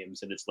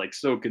James, and it's like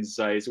so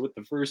concise with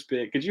the first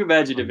pick. Could you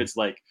imagine if it's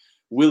like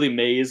Willie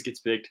Mays gets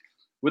picked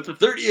with the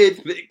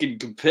 38th pick in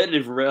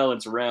competitive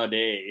balance round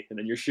A, and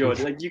then you're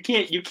showing like you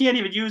can't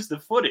even use the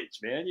footage,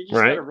 man. You just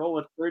gotta roll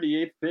with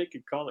 38th pick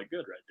and call it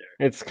good right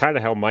there. It's kind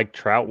of how Mike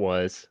Trout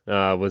was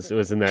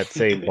in that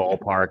same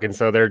ballpark, and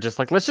so they're just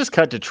like, let's just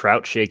cut to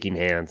Trout shaking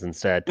hands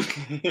instead.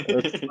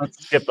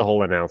 let's skip the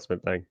whole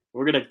announcement thing.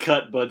 We're gonna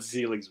cut Bud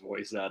Selig's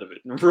voice out of it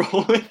and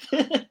roll with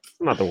it.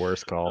 Not the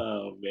worst call.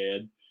 Oh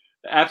man.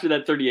 After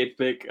that 38th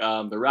pick,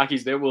 the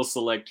Rockies, they will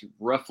select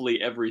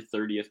roughly every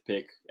 30th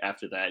pick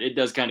after that. It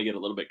does kind of get a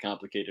little bit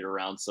complicated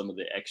around some of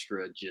the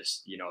extra,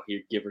 just,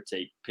 here, give or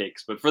take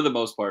picks. But for the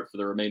most part, for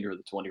the remainder of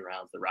the 20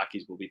 rounds, the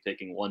Rockies will be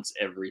picking once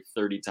every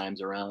 30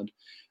 times around.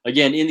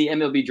 Again, in the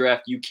MLB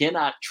draft, you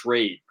cannot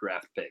trade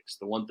draft picks.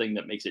 The one thing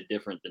that makes it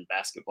different than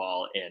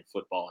basketball and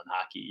football and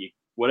hockey,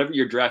 whatever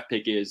your draft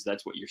pick is,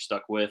 that's what you're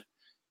stuck with.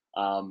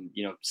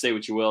 Say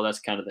what you will, that's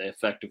kind of the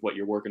effect of what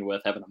you're working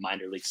with, having a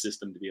minor league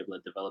system to be able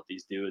to develop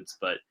these dudes.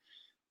 But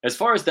as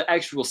far as the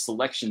actual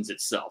selections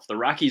itself, the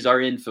Rockies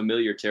are in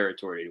familiar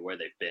territory to where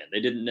they've been.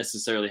 They didn't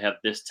necessarily have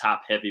this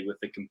top heavy with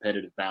the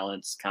competitive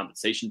balance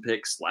compensation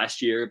picks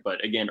last year,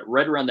 but again,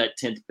 right around that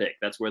 10th pick,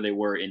 that's where they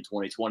were in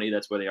 2020.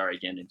 That's where they are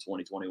again in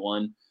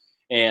 2021.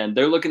 And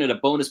they're looking at a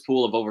bonus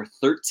pool of over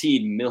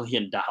 $13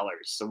 million.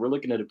 So we're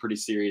looking at a pretty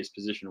serious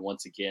position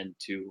once again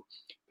to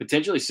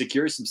potentially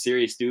secure some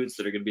serious dudes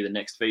that are going to be the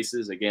next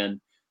faces.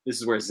 Again,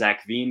 this is where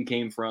Zach Veen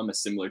came from, a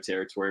similar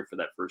territory for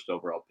that first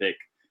overall pick.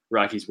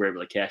 Rockies were able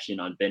to cash in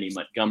on Benny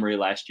Montgomery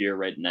last year,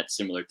 right in that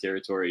similar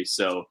territory.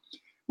 So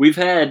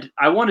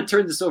I want to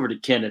turn this over to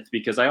Kenneth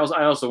because I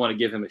also want to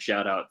give him a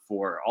shout out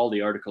for all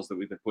the articles that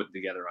we've been putting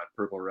together on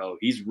Purple Row.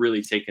 He's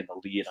really taken the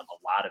lead on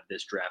a lot of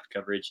this draft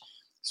coverage.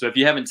 So if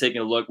you haven't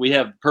taken a look, we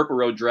have Purple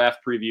Row Draft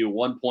Preview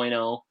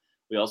 1.0.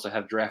 We also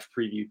have Draft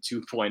Preview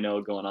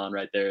 2.0 going on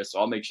right there. So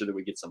I'll make sure that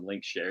we get some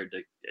links shared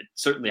to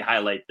certainly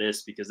highlight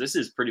this because this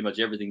is pretty much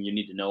everything you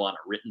need to know on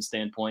a written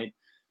standpoint.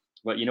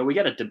 But, we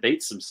got to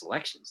debate some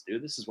selections,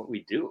 dude. This is what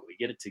we do. We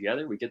get it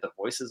together, we get the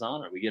voices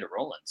on, and we get it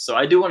rolling. So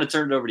I do want to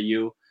turn it over to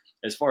you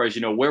as far as,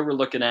 where we're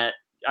looking at.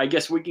 I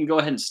guess we can go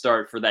ahead and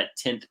start for that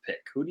 10th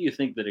pick. Who do you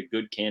think that a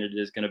good candidate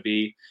is going to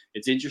be?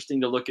 It's interesting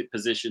to look at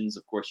positions.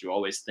 Of course, you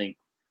always think,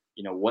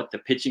 what the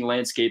pitching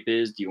landscape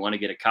is. Do you want to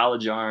get a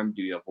college arm?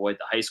 Do you avoid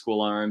the high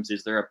school arms?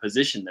 Is there a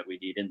position that we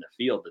need in the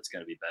field that's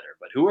going to be better?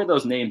 But who are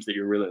those names that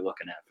you're really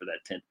looking at for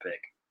that 10th pick?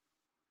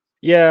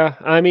 Yeah,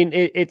 I mean,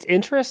 it's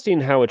interesting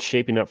how it's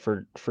shaping up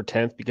for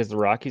 10th because the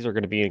Rockies are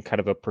going to be in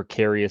kind of a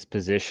precarious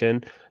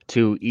position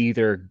to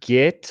either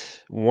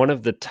get one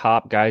of the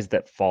top guys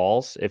that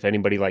falls, if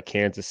anybody like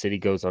Kansas City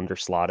goes under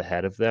slot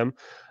ahead of them,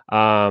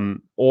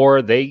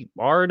 or they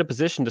are in a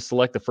position to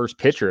select the first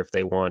pitcher if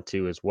they want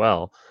to as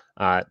well.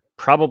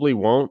 Probably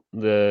won't.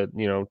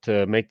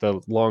 To make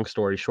the long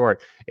story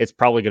short, it's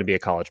probably going to be a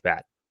college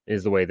bat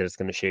is the way that it's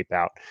going to shape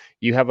out.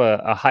 You have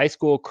a high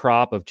school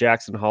crop of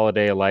Jackson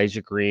Holiday,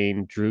 Elijah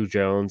Green, Drew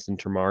Jones, and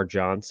Tamar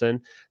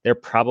Johnson. They're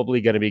probably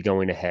going to be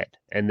going ahead.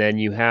 And then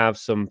you have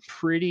some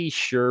pretty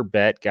sure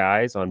bet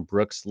guys on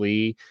Brooks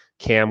Lee,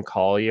 Cam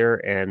Collier,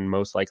 and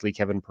most likely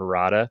Kevin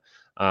Parada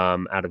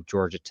out of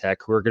Georgia Tech,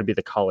 who are going to be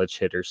the college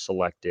hitters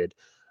selected.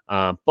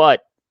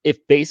 But if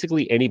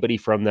basically anybody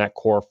from that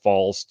core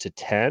falls to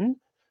 10,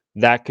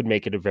 that could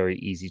make it a very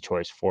easy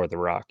choice for the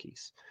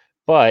Rockies.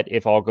 But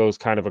if all goes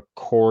kind of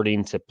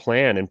according to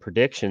plan and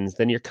predictions,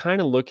 then you're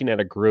kind of looking at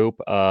a group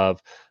of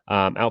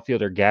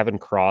outfielder Gavin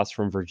Cross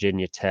from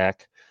Virginia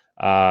Tech,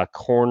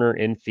 corner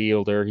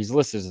infielder. He's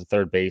listed as a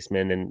third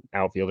baseman and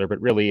outfielder, but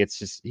really it's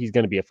just he's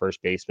going to be a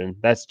first baseman.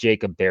 That's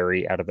Jacob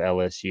Berry out of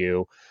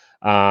LSU.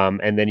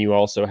 And then you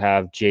also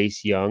have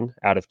Jace Young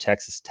out of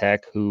Texas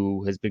Tech,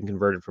 who has been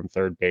converted from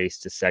third base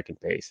to second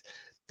base.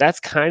 That's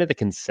kind of the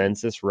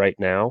consensus right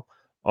now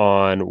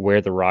on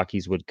where the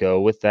Rockies would go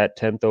with that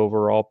 10th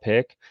overall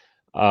pick.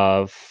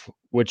 Of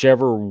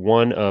whichever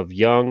one of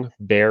Young,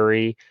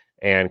 Berry,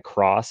 and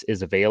Cross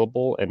is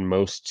available and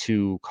most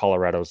to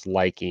Colorado's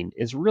liking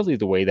is really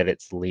the way that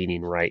it's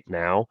leaning right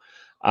now.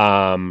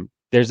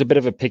 there's a bit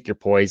of a pick your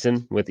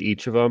poison with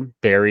each of them.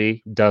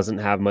 Berry doesn't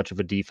have much of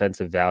a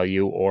defensive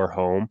value or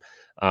home.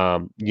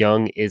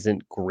 Young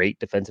isn't great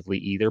defensively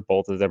either.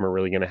 Both of them are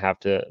really going to have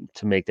to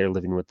make their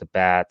living with the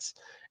bats.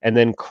 And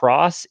then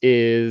Cross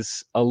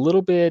is a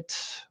little bit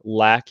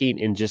lacking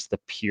in just the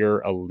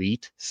pure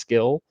elite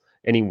skill.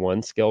 Any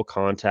one skill,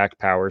 contact,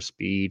 power,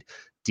 speed,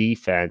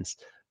 defense,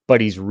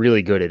 but he's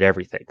really good at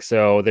everything.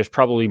 So there's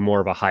probably more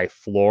of a high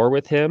floor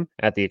with him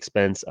at the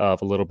expense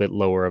of a little bit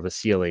lower of a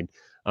ceiling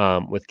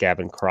with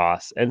Gavin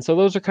Cross. And so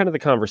those are kind of the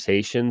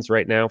conversations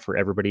right now for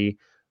everybody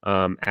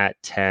at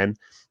 10.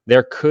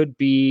 There could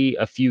be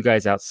a few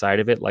guys outside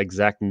of it, like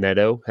Zach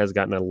Neto has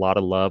gotten a lot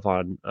of love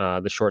on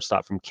the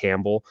shortstop from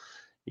Campbell.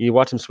 You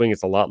watch him swing;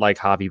 it's a lot like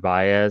Javi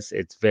Baez.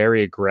 It's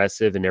very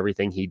aggressive in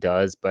everything he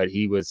does, but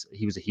he was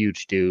a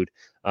huge dude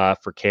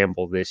for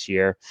Campbell this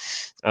year.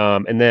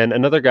 And then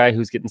another guy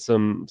who's getting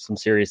some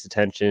serious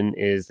attention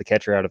is the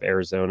catcher out of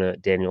Arizona,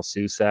 Daniel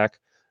Susac.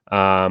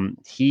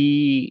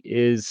 He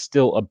is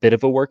still a bit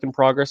of a work in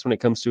progress when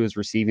it comes to his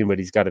receiving, but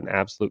he's got an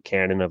absolute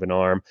cannon of an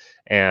arm,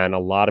 and a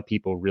lot of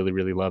people really,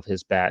 really love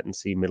his bat and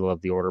see middle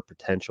of the order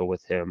potential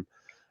with him.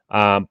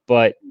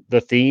 But the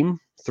theme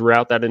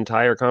throughout that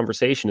entire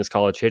conversation is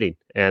college hitting,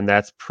 and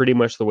that's pretty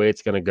much the way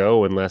it's going to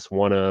go, unless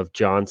one of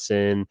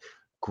Johnson,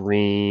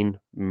 Green,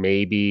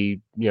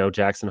 maybe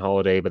Jackson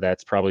Holiday, but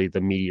that's probably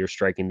the meteor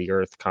striking the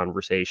earth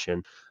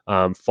conversation,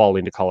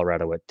 falling to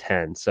Colorado at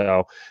 10.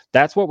 So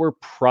that's what we're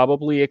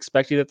probably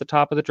expecting at the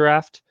top of the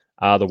draft.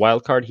 The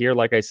wild card here,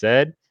 like I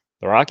said,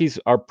 the Rockies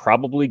are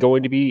probably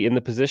going to be in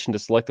the position to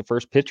select the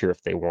first pitcher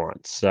if they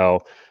want. So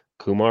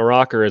Kumar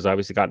Rocker has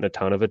obviously gotten a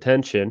ton of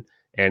attention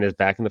and is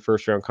back in the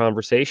first round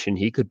conversation.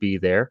 He could be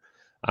there.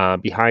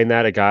 Behind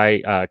that, a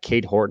guy,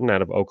 Cade Horton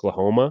out of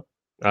Oklahoma,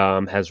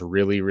 has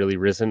really, really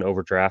risen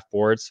over draft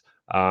boards.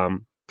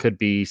 Could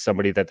be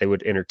somebody that they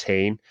would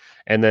entertain.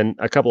 And then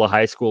a couple of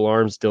high school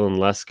arms, Dylan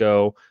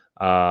Lesko.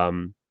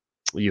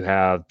 You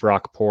have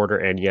Brock Porter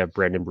and you have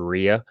Brendan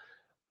Berea.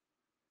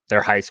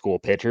 They're high school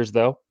pitchers,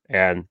 though.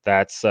 And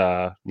that's,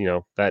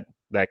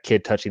 that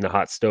kid touching the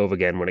hot stove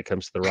again when it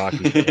comes to the Rockies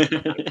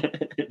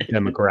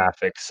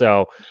demographic.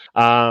 So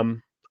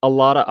a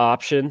lot of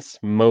options,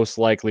 most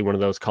likely one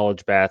of those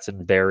college bats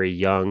and Berry,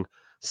 Young,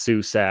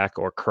 Susac,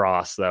 or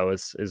Cross, though,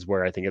 is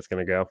where I think it's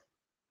going to go.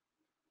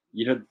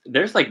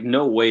 There's like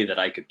no way that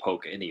I could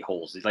poke any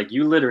holes. Like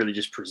you literally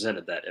just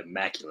presented that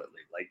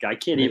immaculately. Like I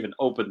can't even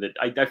open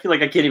I feel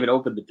like I can't even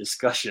open the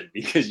discussion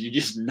because you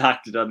just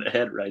knocked it on the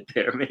head right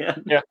there,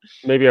 man. Yeah.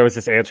 Maybe I was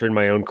just answering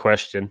my own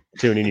question,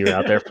 tuning you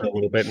out there for a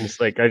little bit. And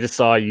it's like, I just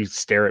saw you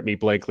stare at me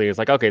blankly. It's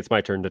like, okay, it's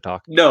my turn to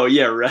talk. No,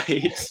 yeah,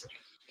 right.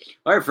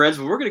 All right, friends.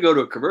 Well, we're going to go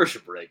to a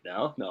commercial break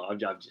now. No, I'm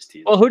just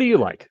teasing. Well, who do you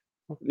like?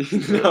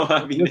 No,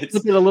 I mean, it's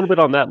a little bit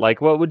on that.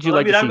 Like, what would you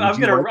like to see? I'm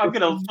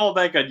gonna fall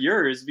back on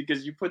yours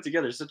because you put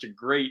together such a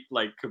great,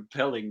 like,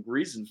 compelling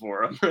reason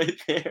for them right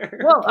there.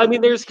 Well, I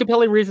mean, there's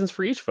compelling reasons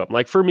for each of them.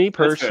 Like for me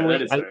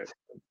personally,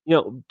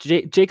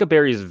 Jacob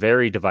Berry is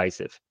very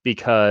divisive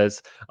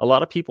because a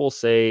lot of people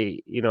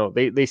say,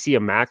 they see a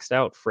maxed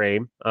out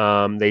frame.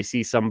 They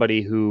see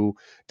somebody who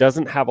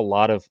doesn't have a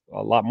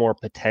lot more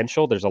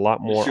potential. There's a lot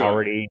more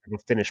already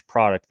finished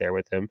product there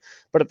with him,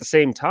 but at the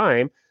same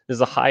time, there's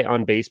a high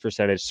on base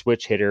percentage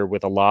switch hitter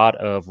with a lot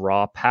of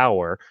raw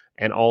power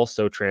and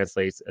also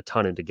translates a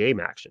ton into game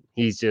action.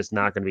 He's just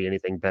not going to be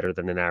anything better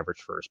than an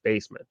average first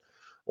baseman.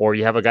 Or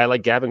you have a guy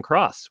like Gavin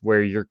Cross,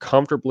 where you're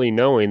comfortably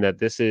knowing that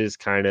this is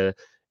kind of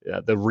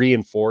the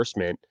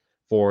reinforcement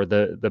for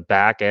the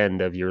back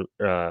end of your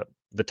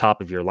the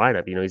top of your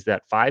lineup. He's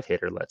that 5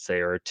 hitter, let's say,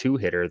 or a 2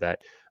 hitter that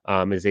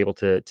is able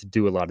to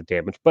do a lot of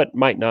damage, but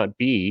might not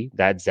be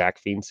that Zach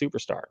Fiend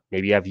superstar.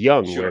 Maybe you have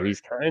Young, where he's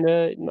kind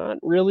of not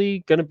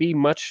really going to be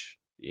much.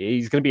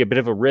 He's going to be a bit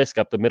of a risk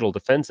up the middle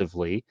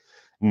defensively.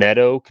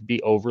 Neto could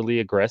be overly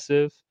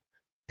aggressive.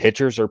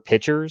 Pitchers are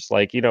pitchers.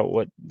 Like,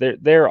 what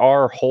there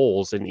are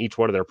holes in each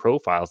one of their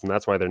profiles, and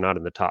that's why they're not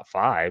in the top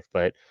 5.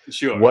 But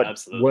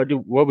absolutely.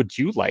 What would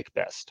you like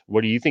best?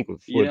 What do you think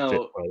would fit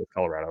well with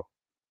Colorado?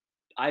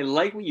 I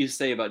like what you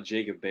say about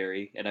Jacob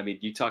Berry. And I mean,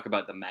 you talk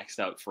about the maxed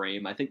out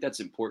frame. I think that's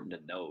important to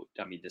note.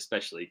 I mean,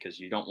 especially because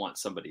you don't want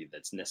somebody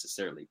that's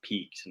necessarily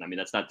peaked. And I mean,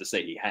 that's not to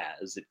say he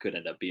has. It could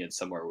end up being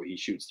somewhere where he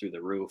shoots through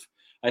the roof.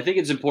 I think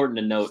it's important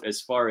to note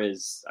as far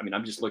as, I mean,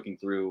 I'm just looking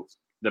through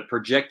the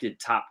projected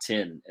top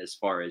 10 as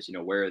far as,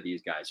 where are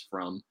these guys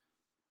from?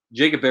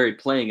 Jacob Berry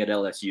playing at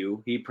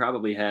LSU. He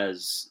probably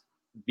has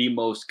the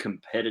most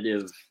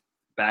competitive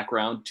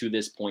background to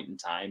this point in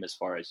time as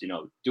far as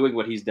doing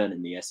what he's done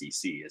in the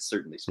SEC has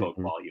certainly spoke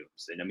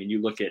volumes. And I mean,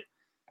 you look at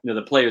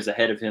the players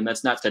ahead of him.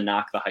 That's not to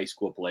knock the high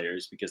school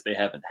players because they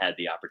haven't had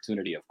the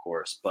opportunity, of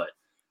course, but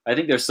I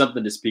think there's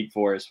something to speak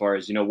for as far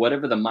as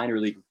whatever the minor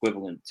league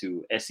equivalent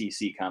to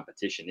SEC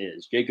competition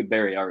is. Jacob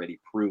Berry already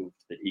proved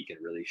that he can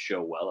really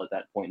show well at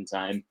that point in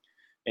time.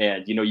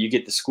 And you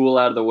get the school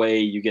out of the way,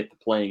 you get the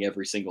playing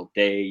every single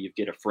day, you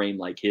get a frame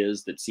like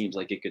his that seems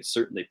like it could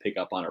certainly pick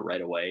up on it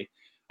right away.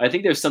 I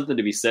think there's something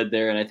to be said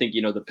there. And I think,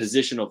 the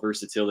positional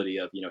versatility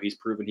of, he's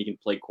proven he can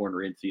play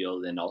corner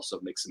infield and also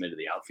mix him into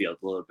the outfield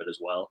a little bit as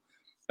well.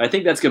 I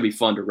think that's going to be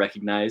fun to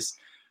recognize.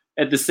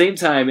 At the same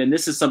time, and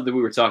this is something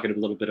we were talking a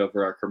little bit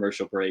over our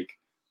commercial break,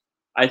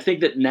 I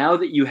think that now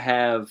that you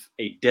have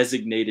a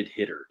designated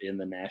hitter in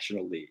the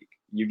National League,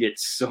 you get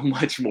so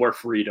much more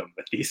freedom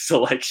with these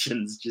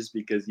selections just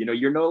because,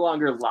 you're no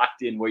longer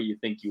locked in where you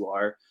think you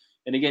are.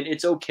 And again,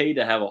 it's okay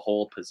to have a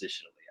hole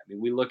positionally. I mean,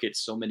 we look at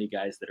so many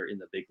guys that are in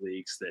the big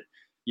leagues that,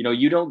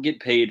 you don't get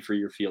paid for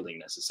your fielding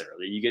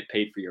necessarily. You get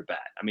paid for your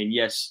bat. I mean,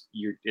 yes,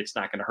 it's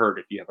not going to hurt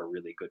if you have a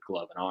really good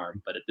glove and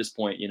arm. But at this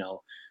point,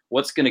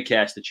 what's going to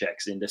cash the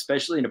checks in,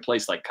 especially in a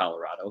place like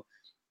Colorado.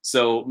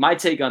 So my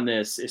take on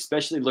this,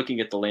 especially looking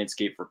at the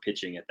landscape for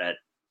pitching at that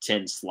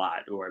 10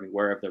 slot, or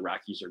wherever the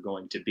Rockies are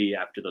going to be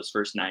after those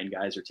first 9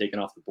 guys are taken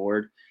off the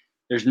board,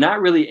 there's not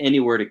really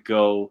anywhere to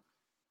go.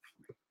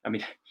 I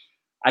mean,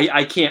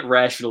 I can't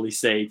rationally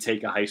say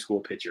take a high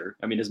school pitcher.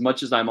 I mean, as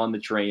much as I'm on the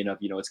train of,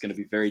 it's going to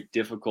be very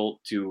difficult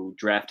to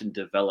draft and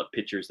develop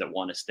pitchers that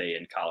want to stay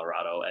in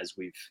Colorado, as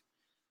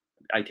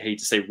I hate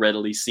to say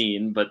readily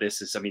seen, but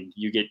this is,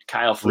 you get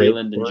Kyle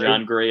Freeland and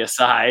John Gray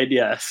aside.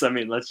 Yes.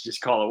 Let's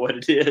just call it what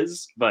it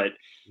is. But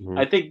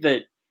I think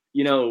that,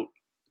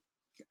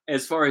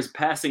 as far as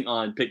passing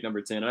on pick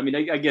number 10,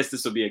 I guess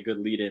this will be a good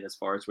lead in as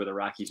far as where the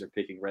Rockies are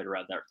picking right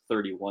around that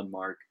 31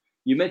 mark.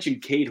 You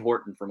mentioned Cade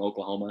Horton from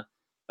Oklahoma.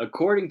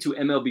 According to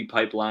MLB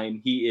Pipeline,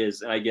 he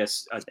is, I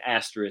guess, an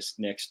asterisk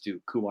next to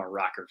Kumar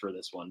Rocker for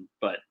this one.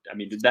 But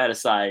that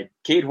aside,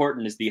 Cade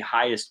Horton is the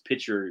highest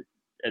pitcher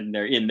in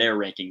their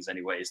rankings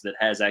anyways, that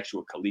has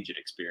actual collegiate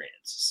experience.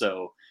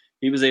 So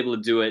he was able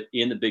to do it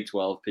in the Big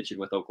 12 pitching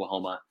with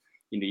Oklahoma.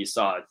 You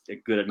saw a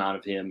good amount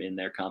of him in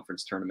their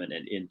conference tournament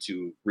and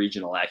into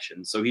regional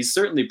action. So he's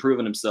certainly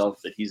proven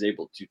himself that he's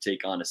able to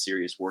take on a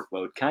serious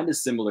workload, kind of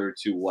similar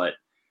to what,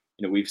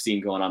 we've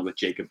seen going on with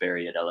Jacob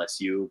Berry at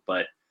LSU.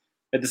 But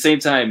at the same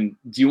time,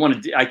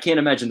 I can't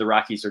imagine the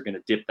Rockies are going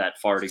to dip that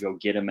far to go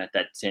get him at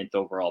that 10th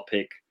overall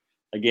pick.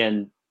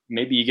 Again,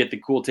 maybe you get the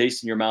cool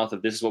taste in your mouth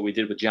of this is what we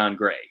did with John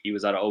Gray. He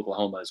was out of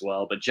Oklahoma as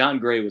well, but John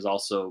Gray was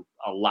also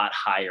a lot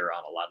higher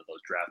on a lot of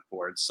those draft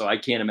boards. So I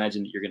can't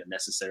imagine that you're going to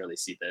necessarily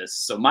see this.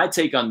 So my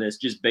take on this,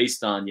 just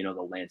based on,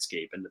 the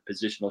landscape and the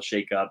positional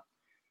shakeup,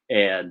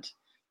 and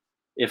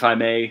if I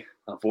may,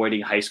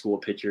 avoiding high school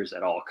pitchers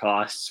at all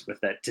costs with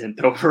that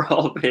 10th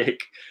overall pick.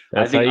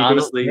 That's I think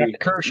honestly,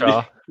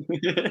 Kershaw.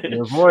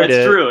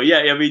 That's true.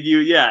 Yeah,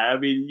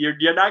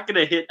 you're not going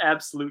to hit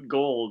absolute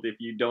gold if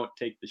you don't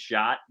take the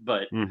shot,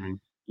 but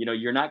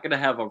you're not going to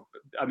have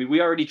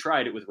we already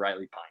tried it with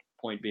Riley Pine.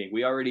 Point being,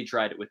 we already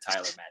tried it with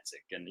Tyler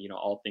Matzik, and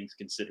all things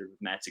considered,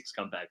 with Matzik's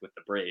comeback with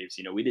the Braves,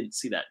 we didn't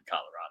see that in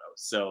Colorado.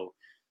 So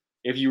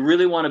if you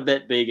really want to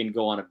bet big and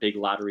go on a big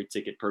lottery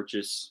ticket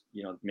purchase,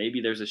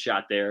 maybe there's a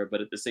shot there. But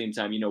at the same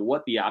time,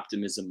 what the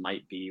optimism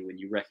might be when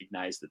you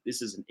recognize that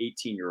this is an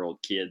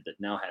 18-year-old kid that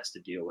now has to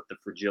deal with the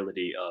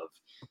fragility of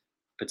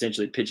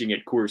potentially pitching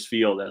at Coors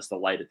Field as the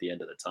light at the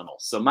end of the tunnel.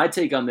 So my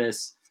take on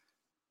this,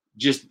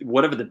 just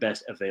whatever the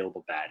best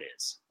available bat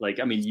is.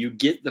 You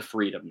get the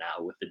freedom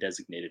now with the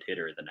designated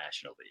hitter in the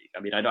National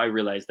League. I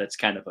realize that's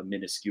kind of a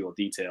minuscule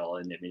detail.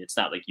 And it's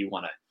not like you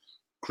want to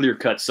clear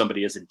cut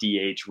somebody as a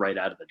DH right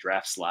out of the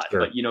draft slot. Sure.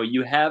 But,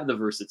 you have the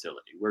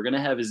versatility. We're going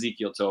to have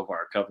Ezekiel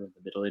Tovar covering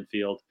the middle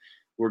infield.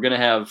 We're going to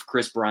have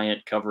Chris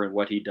Bryant covering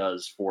what he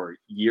does for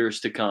years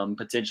to come.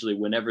 Potentially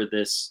whenever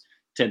this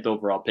 10th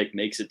overall pick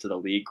makes it to the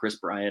league, Chris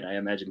Bryant, I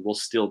imagine, will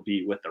still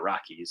be with the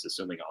Rockies,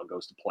 assuming all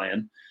goes to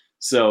plan.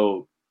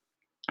 So,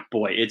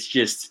 boy,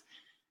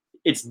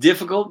 it's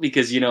difficult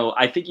because,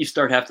 I think you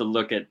have to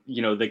look at,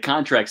 the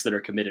contracts that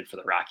are committed for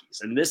the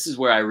Rockies. And this is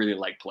where I really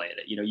like playing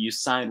it. You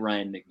sign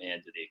Ryan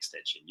McMahon to the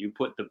extension. You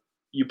put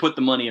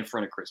the money in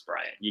front of Chris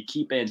Bryant. You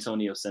keep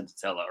Antonio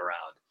Senzatella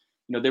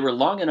around. They were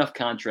long enough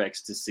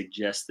contracts to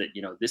suggest that,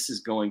 this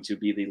is going to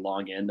be the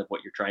long end of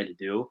what you're trying to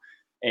do.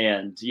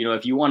 And,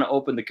 if you want to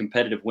open the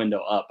competitive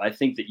window up, I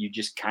think that you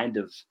just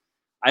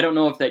I don't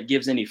know if that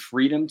gives any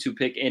freedom to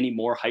pick any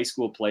more high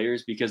school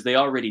players, because they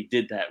already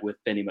did that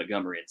with Benny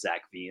Montgomery and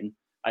Zach Veen.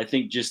 I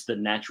think just the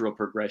natural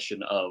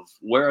progression of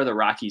where are the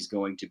Rockies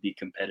going to be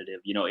competitive?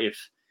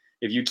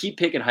 If you keep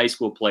picking high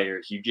school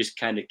players, you just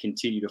kind of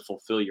continue to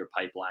fulfill your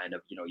pipeline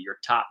of, your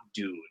top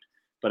dude.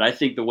 But I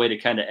think the way to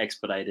kind of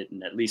expedite it,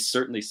 and at least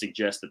certainly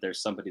suggest that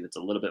there's somebody that's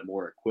a little bit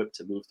more equipped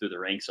to move through the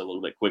ranks a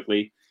little bit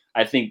quickly,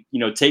 I think,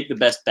 take the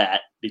best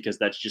bat, because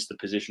that's just the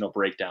positional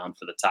breakdown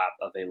for the top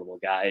available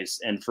guys.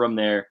 And from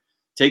there,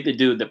 take the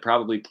dude that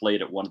probably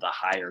played at one of the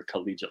higher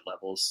collegiate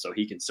levels, so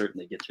he can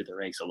certainly get through the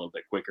ranks a little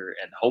bit quicker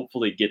and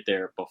hopefully get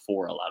there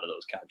before a lot of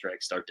those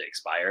contracts start to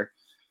expire.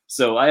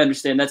 So I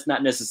understand that's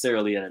not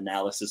necessarily an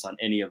analysis on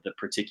any of the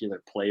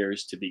particular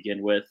players to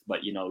begin with,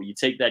 but, you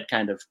take that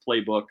kind of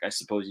playbook, I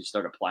suppose you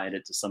start applying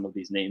it to some of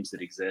these names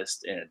that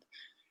exist. And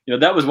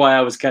that was why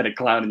I was kind of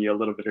clowning you a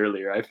little bit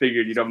earlier. I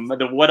figured,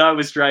 what I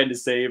was trying to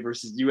say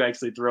versus you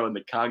actually throwing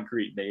the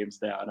concrete names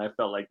down, I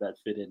felt like that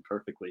fit in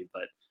perfectly.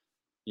 But,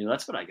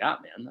 that's what I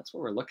got, man. That's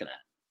what we're looking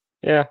at.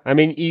 Yeah, I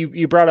mean,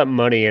 you brought up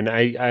money, and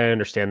I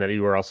understand that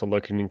you were also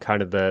looking in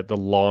kind of the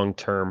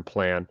long-term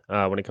plan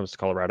when it comes to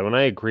Colorado, and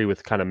I agree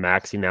with kind of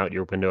maxing out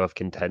your window of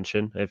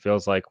contention. It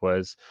feels like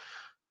was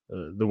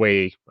the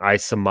way I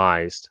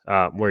surmised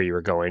where you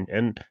were going,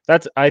 and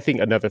that's I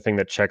think another thing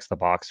that checks the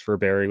box for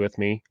Barry with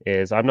me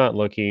is I'm not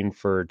looking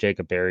for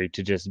Jacob Barry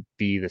to just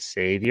be the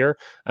savior.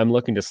 I'm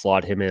looking to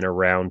slot him in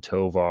around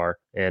Tovar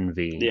and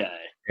Veen Yeah.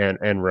 and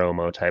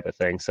Romo type of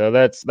thing. So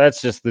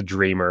that's just the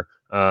dreamer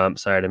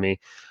side of me.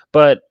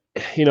 But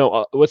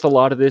with a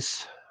lot of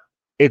this,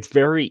 it's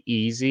very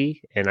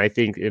easy, and I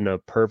think in a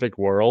perfect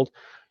world,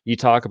 you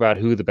talk about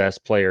who the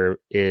best player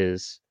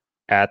is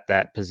at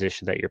that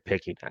position that you're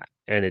picking at,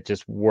 and it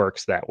just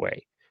works that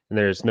way. And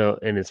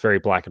it's very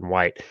black and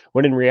white.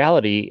 When in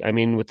reality, I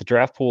mean, with the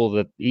draft pool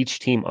that each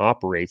team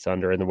operates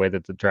under and the way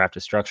that the draft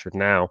is structured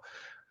now,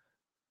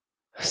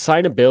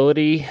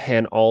 signability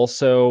and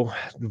also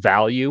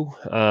value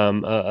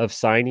of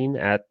signing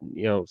at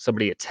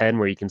somebody at 10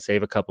 where you can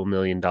save a couple $1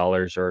 million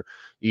or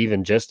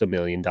even just $1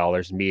 million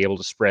and be able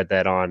to spread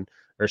that on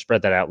or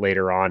spread that out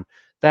later on,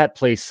 that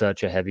plays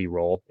such a heavy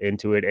role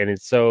into it. And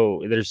it's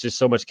so there's just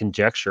so much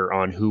conjecture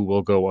on who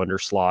will go under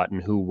slot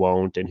and who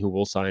won't, and who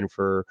will sign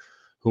for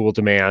who will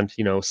demand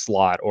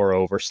slot or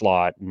over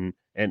slot.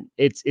 And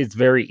it's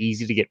very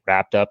easy to get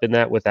wrapped up in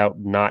that without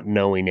not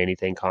knowing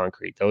anything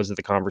concrete. Those are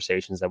the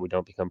conversations that we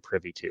don't become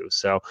privy to.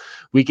 So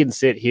we can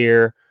sit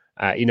here,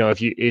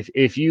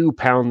 if you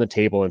pound the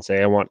table and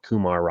say, I want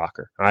Kumar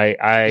Rocker,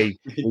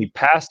 we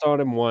passed on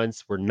him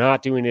once, we're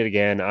not doing it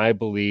again. I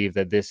believe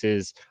that this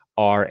is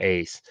our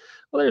ace.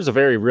 Well, there's a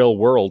very real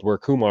world where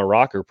Kumar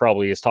Rocker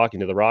probably is talking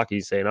to the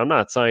Rockies saying, I'm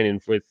not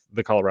signing with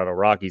the Colorado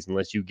Rockies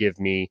unless you give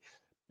me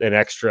an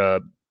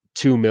extra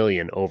 2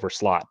 million over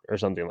slot or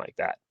something like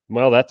that.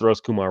 Well, that throws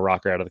Kumar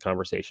Rocker out of the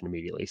conversation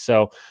immediately.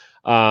 So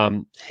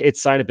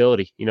it's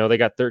signability. They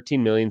got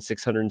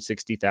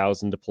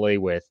 13,660,000 to play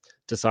with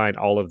to sign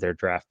all of their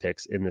draft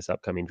picks in this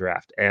upcoming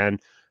draft.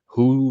 And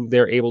who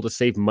they're able to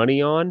save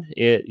money on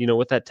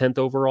with that 10th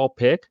overall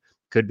pick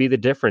could be the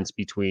difference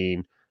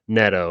between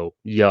Neto,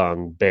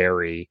 Young,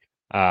 Barry,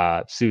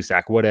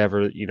 Susac,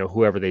 whatever,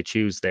 whoever they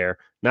choose there,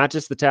 not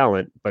just the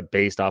talent, but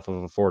based off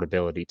of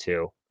affordability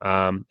too.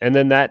 And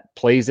then that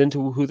plays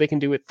into who they can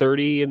do at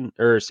 30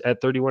 or at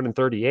 31 and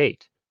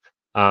 38.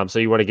 So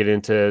you want to get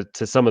into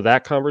some of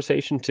that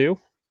conversation too?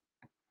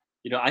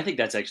 I think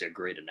that's actually a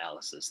great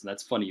analysis. And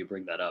that's funny you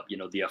bring that up,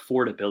 the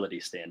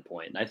affordability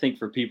standpoint. And I think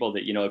for people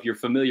that, if you're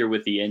familiar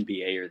with the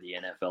NBA or the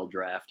NFL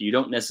draft, you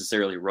don't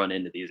necessarily run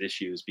into these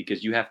issues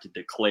because you have to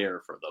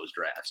declare for those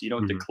drafts. You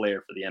don't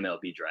declare for the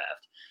MLB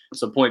draft.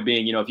 So, point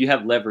being, if you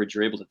have leverage,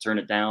 you're able to turn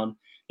it down.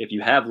 If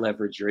you have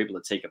leverage, you're able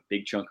to take a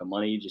big chunk of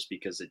money just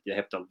because they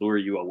have to lure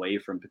you away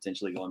from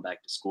potentially going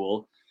back to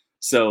school.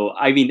 So,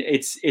 I mean,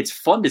 it's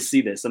fun to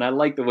see this. And I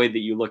like the way that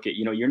you look at,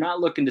 you're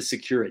not looking to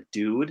secure a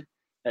dude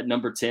at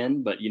number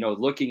 10, but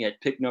looking at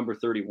pick number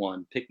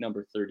 31, pick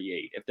number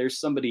 38, if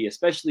there's somebody,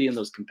 especially in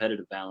those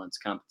competitive balance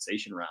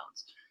compensation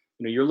rounds,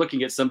 you're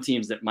looking at some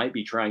teams that might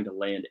be trying to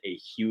land a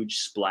huge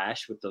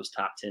splash with those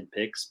top 10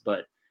 picks,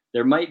 but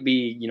there might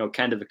be,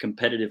 kind of a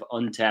competitive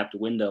untapped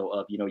window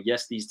of,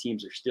 yes, these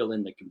teams are still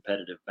in the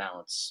competitive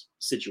balance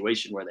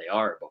situation where they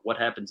are, but what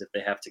happens if they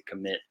have to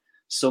commit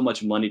so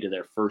much money to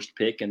their first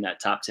pick in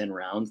that top 10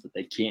 rounds that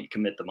they can't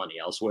commit the money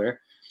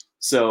elsewhere?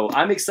 So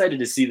I'm excited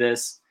to see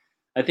this.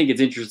 I think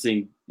it's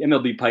interesting.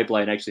 MLB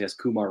Pipeline actually has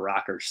Kumar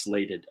Rocker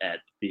slated at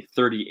the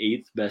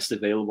 38th best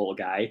available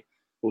guy,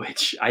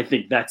 which I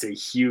think that's a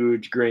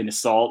huge grain of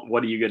salt.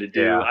 What are you going to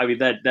do? Yeah. I mean,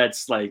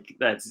 that's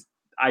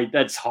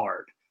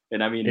hard.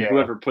 And I mean,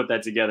 whoever put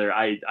that together,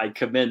 I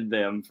commend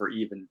them for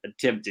even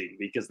attempting,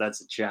 because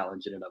that's a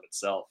challenge in and of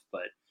itself.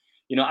 But,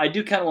 I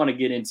do kind of want to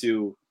get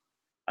into,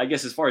 I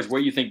guess, as far as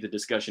where you think the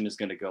discussion is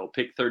going to go,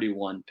 pick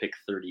 31, pick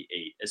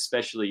 38,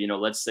 especially,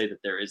 let's say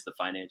that there is the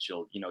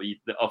financial,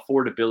 the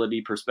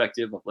affordability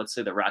perspective of, let's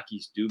say the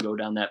Rockies do go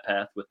down that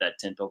path with that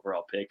 10th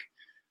overall pick.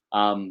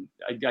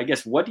 I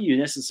guess, what are you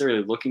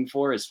necessarily looking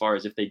for as far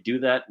as if they do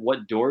that,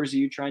 what doors are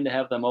you trying to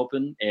have them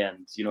open?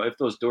 And, if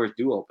those doors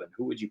do open,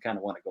 who would you kind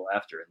of want to go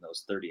after in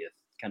those 30th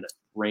kind of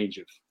range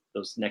of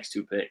those next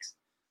two picks?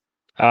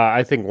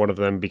 I think one of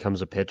them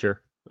becomes a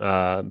pitcher.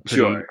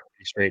 Pretty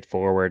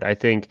straightforward. I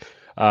think,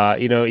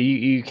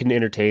 you can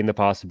entertain the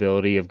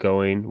possibility of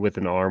going with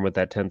an arm with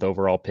that 10th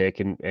overall pick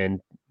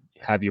and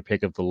have your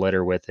pick of the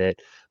litter with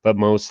it. But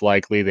most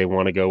likely they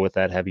want to go with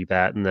that heavy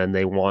bat, and then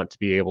they want to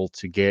be able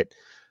to get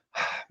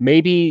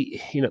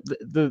maybe,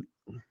 the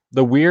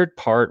weird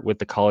part with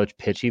the college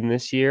pitching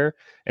this year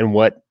and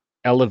what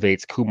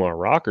elevates Kumar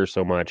Rocker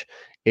so much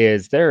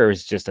is there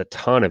is just a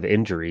ton of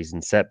injuries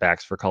and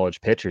setbacks for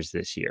college pitchers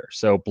this year.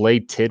 So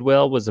Blade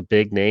Tidwell was a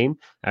big name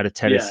out of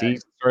Tennessee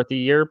to start the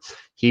year.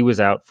 He was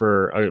out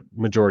for a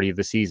majority of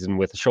the season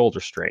with a shoulder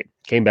strain.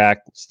 Came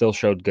back, still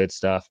showed good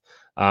stuff,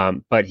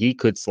 but he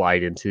could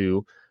slide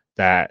into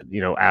that,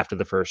 after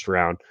the first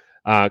round.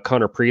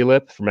 Connor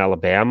Prelip from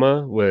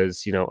Alabama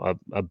was,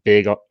 a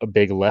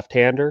big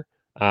left-hander.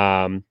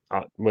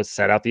 Was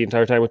set out the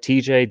entire time with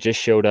TJ, just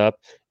showed up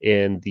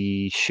in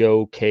the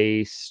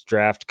showcase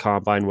draft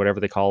combine, whatever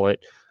they call it.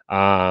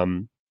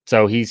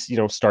 So he's,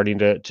 starting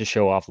to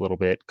show off a little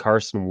bit.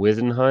 Carson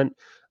Wisenhunt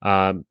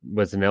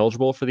was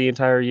ineligible for the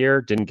entire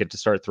year, didn't get to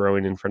start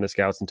throwing in front of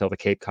scouts until the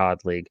Cape Cod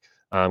League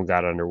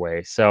got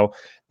underway. So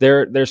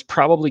there's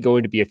probably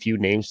going to be a few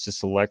names to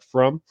select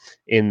from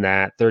in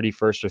that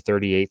 31st or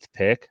 38th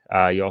pick.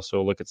 You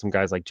also look at some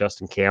guys like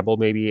Justin Campbell,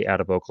 maybe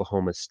out of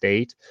Oklahoma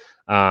State.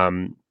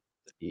 They'll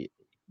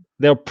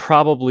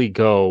probably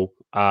go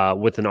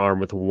with an arm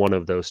with one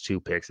of those two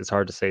picks. It's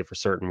hard to say for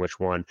certain which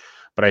one,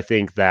 but I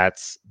think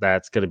that's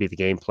going to be the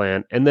game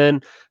plan. And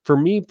then for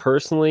me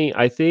personally,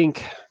 I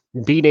think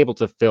being able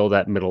to fill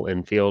that middle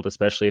infield,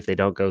 especially if they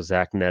don't go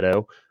Zach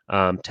Neto,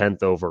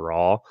 10th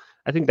overall,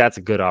 I think that's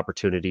a good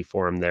opportunity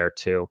for him there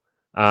too.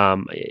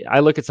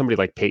 I look at somebody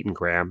like Peyton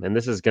Graham, and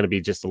this is going to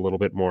be just a little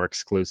bit more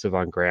exclusive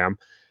on Graham.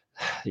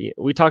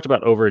 We talked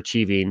about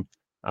overachieving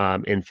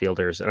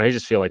infielders, and I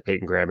just feel like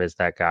Peyton Graham is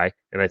that guy,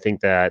 and I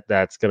think that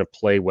that's going to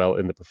play well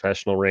in the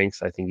professional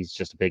ranks. I think he's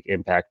just a big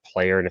impact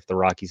player, and if the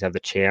Rockies have the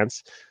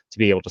chance to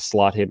be able to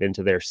slot him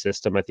into their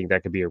system, I think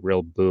that could be a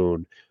real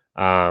boon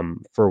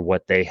for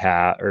what they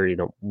have, or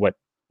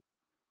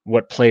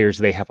what players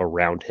they have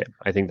around him.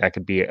 I think that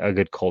could be a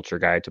good culture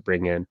guy to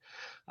bring in.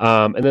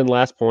 And then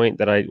last point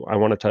that I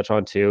want to touch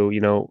on too,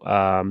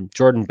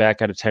 Jordan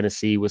Beck out of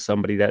Tennessee was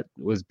somebody that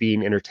was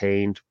being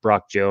entertained.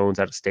 Brock Jones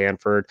out of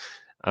Stanford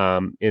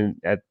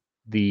at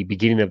the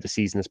beginning of the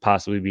season is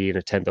possibly being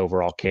a 10th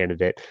overall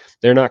candidate.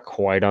 They're not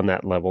quite on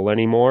that level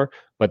anymore,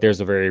 but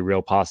there's a very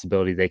real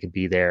possibility they could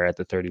be there at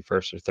the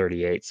 31st or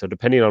 38th. So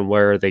depending on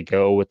where they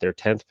go with their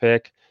 10th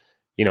pick,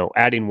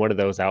 adding one of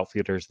those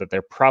outfielders that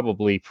they're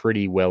probably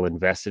pretty well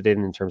invested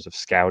in terms of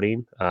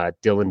scouting.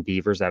 Dylan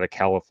Beavers out of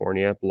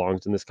California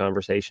belongs in this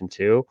conversation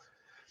too.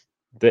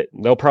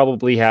 They'll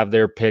probably have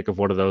their pick of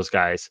one of those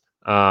guys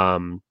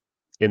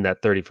in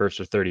that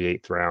 31st or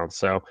 38th round.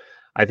 So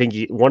I think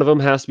one of them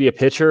has to be a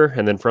pitcher,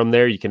 and then from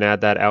there you can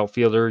add that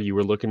outfielder you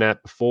were looking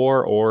at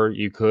before, or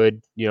you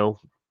could,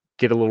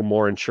 get a little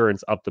more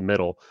insurance up the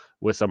middle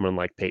with someone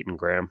like Peyton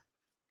Graham.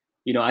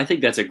 I think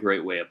that's a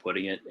great way of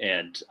putting it.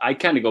 And I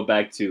kind of go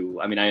back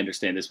to, I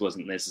understand this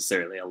wasn't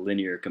necessarily a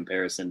linear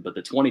comparison, but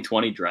the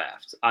 2020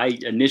 draft, I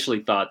initially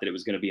thought that it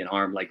was going to be an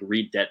arm like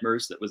Reed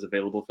Detmers that was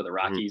available for the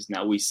Rockies. Mm-hmm.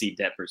 Now we see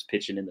Detmers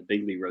pitching in the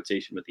big league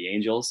rotation with the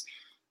Angels.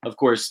 Of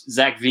course,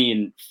 Zach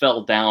Veen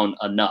fell down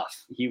enough.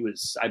 He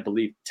was, I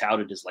believe,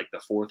 touted as like the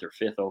 4th or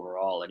 5th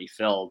overall, and he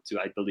fell to,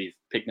 I believe,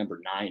 pick number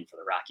 9 for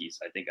the Rockies.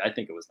 I think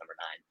it was number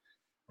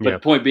 9. But The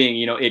point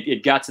being,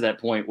 it got to that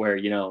point where,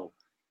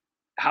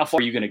 how far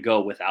are you going to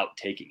go without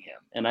taking him?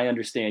 And I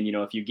understand,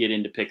 if you get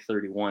into pick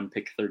 31,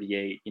 pick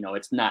 38,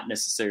 it's not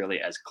necessarily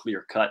as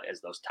clear cut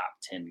as those top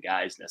 10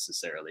 guys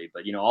necessarily.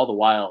 But, all the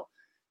while,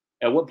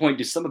 at what point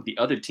do some of the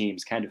other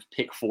teams kind of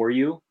pick for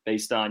you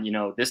based on,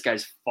 this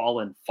guy's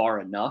fallen far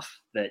enough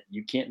that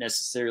you can't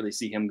necessarily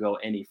see him go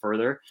any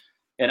further?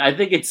 And I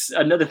think it's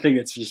another thing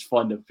that's just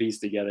fun to piece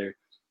together.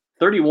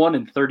 31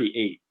 and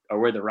 38 are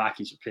where the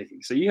Rockies are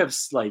picking. So you have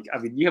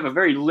you have a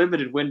very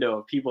limited window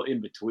of people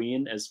in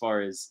between as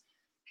far as,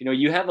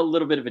 you have a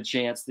little bit of a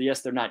chance.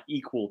 Yes, they're not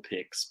equal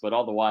picks, but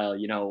all the while,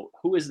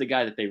 who is the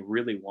guy that they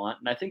really want?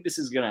 And I think this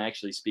is going to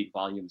actually speak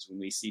volumes when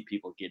we see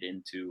people get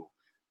into,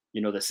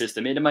 the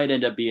system. It might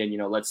end up being,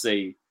 let's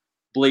say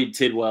Blade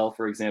Tidwell,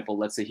 for example,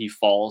 let's say he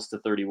falls to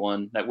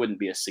 31. That wouldn't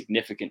be a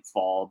significant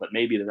fall, but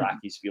maybe the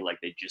Rockies feel like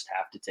they just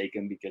have to take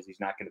him because he's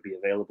not going to be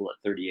available at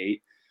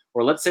 38.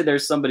 Or let's say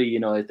there's somebody,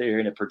 if they're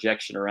in a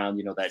projection around,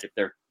 that if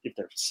they're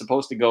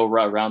supposed to go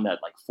around that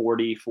like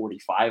 40,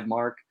 45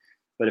 mark,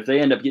 but if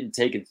they end up getting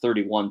taken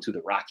 31 to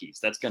the Rockies,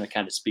 that's going to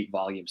kind of speak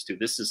volumes too.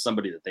 This is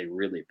somebody that they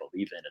really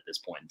believe in at this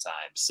point in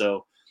time.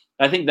 So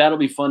I think that'll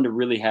be fun to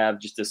really have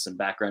just as some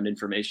background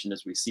information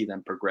as we see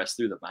them progress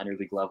through the minor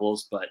league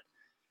levels. But,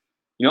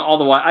 all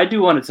the while, I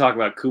do want to talk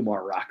about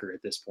Kumar Rocker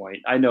at this point.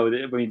 I know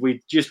that,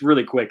 we just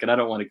really quick, and I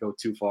don't want to go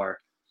too far.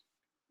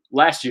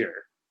 Last year,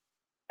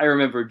 I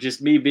remember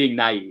just me being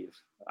naive.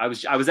 I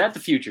was at the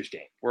Futures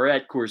game. We're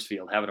at Coors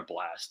Field having a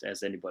blast,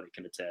 as anybody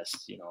can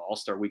attest.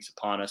 All-Star Week's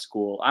upon us,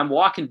 cool. I'm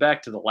walking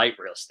back to the light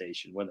rail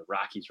station when the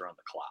Rockies are on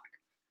the clock.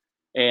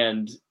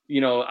 And,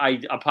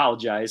 I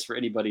apologize for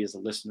anybody as a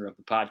listener of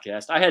the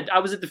podcast. I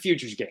was at the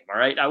Futures game, all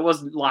right? I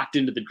wasn't locked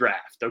into the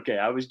draft. Okay.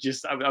 I was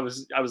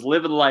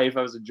living life.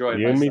 I was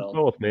enjoying myself. You and me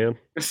both, man.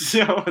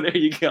 So there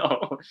you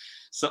go.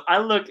 So I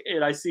look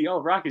and I see,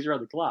 Rockies are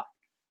on the clock.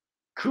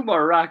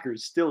 Kumar Rocker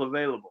is still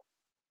available.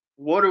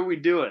 What are we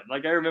doing?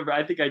 Like, I remember,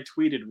 I think I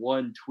tweeted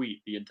one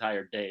tweet the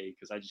entire day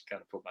because I just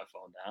kind of put my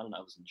phone down and I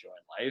was enjoying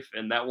life.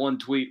 And that one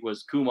tweet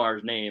was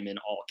Kumar's name in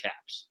all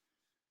caps.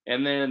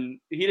 And then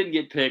he didn't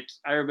get picked.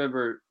 I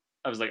remember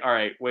I was like, all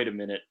right, wait a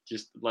minute.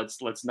 Just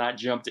let's not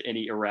jump to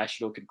any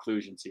irrational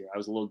conclusions here. I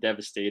was a little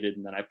devastated,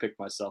 and then I picked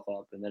myself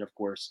up. And then, of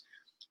course,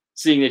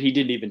 seeing that he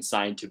didn't even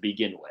sign to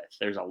begin with,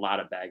 there's a lot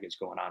of baggage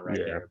going on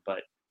there.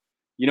 But,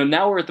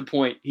 now we're at the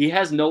point, he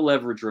has no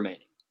leverage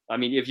remaining.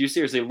 If you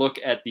seriously look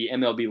at the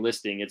MLB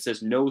listing, it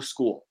says no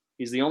school.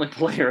 He's the only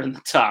player in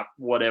the top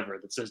whatever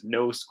that says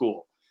no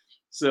school.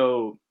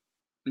 So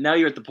now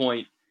you're at the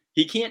point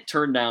he can't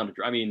turn down.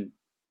 I mean,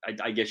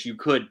 I guess you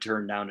could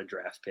turn down a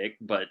draft pick,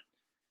 but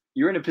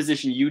you're in a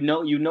position you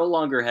no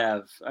longer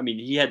have. I mean,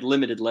 he had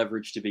limited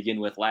leverage to begin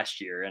with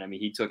last year, and I mean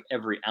he took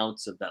every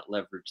ounce of that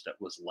leverage that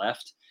was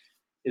left.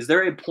 Is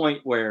there a point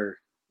where,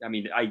 I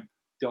mean, I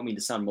don't mean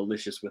to sound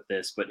malicious with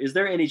this, but is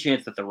there any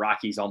chance that the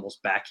Rockies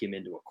almost back him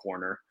into a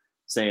corner,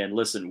 saying,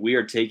 "Listen, we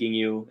are taking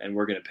you, and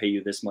we're going to pay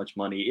you this much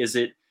money"? Is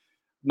it?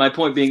 My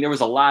point being, there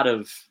was a lot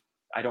of,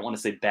 I don't want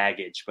to say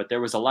baggage, but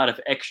there was a lot of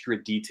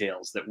extra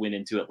details that went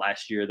into it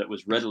last year that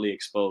was readily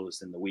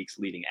exposed in the weeks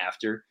leading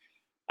after.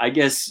 I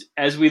guess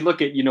as we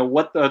look at,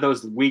 what are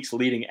those weeks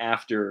leading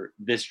after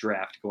this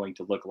draft going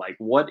to look like?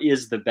 What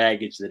is the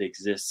baggage that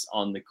exists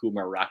on the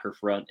Kumar Rocker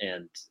front?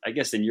 And I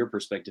guess in your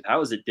perspective,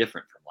 how is it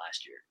different from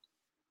last year?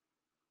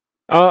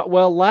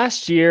 Well,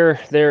 last year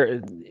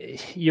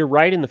you're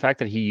right in the fact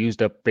that he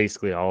used up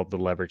basically all of the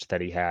leverage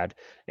that he had.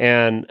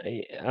 And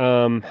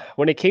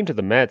when it came to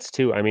the Mets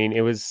too, I mean,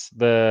 it was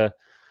the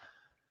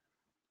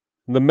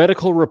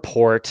medical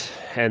report,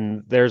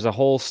 and there's a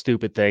whole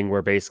stupid thing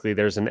where basically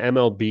there's an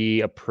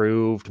MLB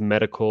approved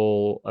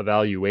medical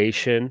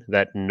evaluation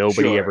that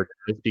nobody ever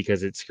does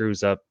because it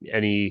screws up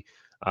any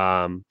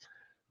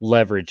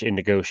leverage in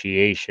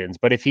negotiations.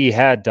 But if he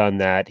had done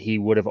that, he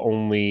would have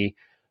only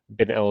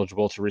been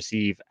eligible to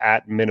receive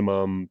at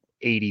minimum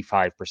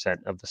 85%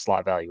 of the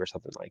slot value or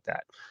something like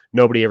that.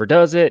 Nobody ever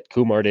does it.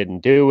 Kumar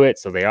didn't do it,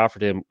 so they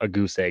offered him a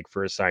goose egg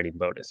for a signing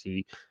bonus.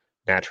 He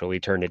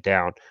naturally turned it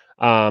down.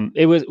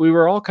 We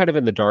were all kind of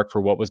in the dark for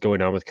what was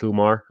going on with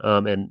Kumar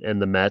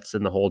and the Mets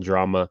and the whole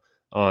drama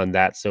on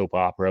that soap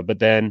opera. But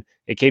then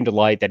it came to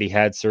light that he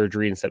had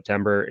surgery in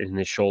September and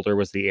his shoulder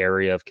was the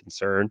area of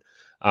concern.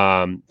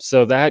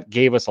 So that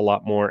gave us a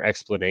lot more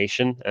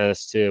explanation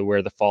as to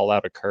where the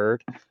fallout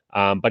occurred.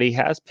 But he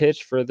has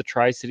pitched for the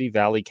Tri-City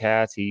Valley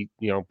Cats. He,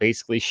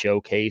 basically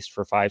showcased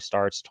for 5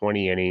 starts,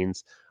 20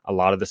 innings. A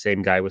lot of the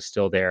same guy was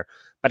still there.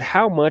 But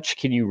how much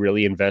can you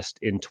really invest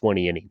in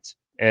 20 innings?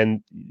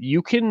 And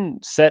you can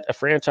set a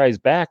franchise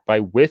back by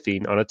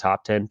whiffing on a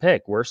top 10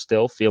 pick. We're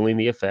still feeling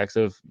the effects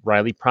of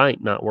Riley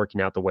Bryant not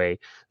working out the way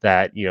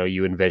that,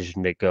 you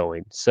envisioned it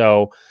going.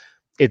 So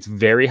it's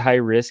very high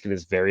risk and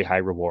it's very high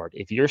reward.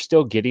 If you're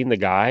still getting the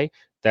guy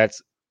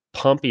that's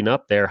pumping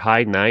up their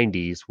high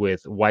 90s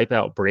with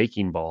wipeout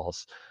breaking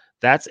balls,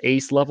 that's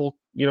ace level,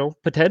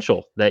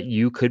 potential that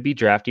you could be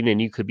drafting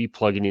and you could be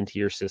plugging into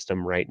your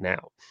system right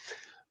now.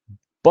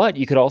 But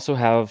you could also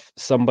have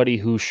somebody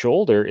whose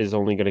shoulder is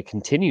only going to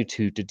continue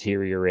to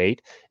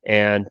deteriorate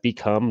and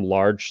become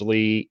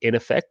largely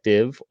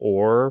ineffective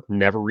or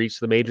never reach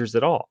the majors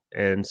at all.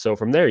 And so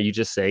from there, you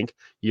just sank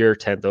your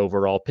 10th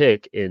overall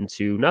pick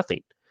into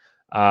nothing.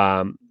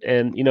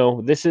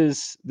 This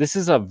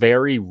is a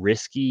very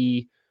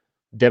risky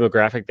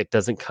demographic that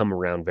doesn't come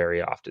around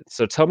very often.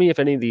 So tell me if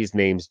any of these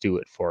names do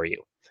it for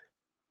you.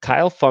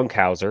 Kyle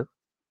Funkhauser,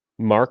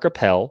 Mark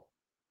Appel,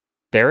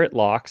 Barrett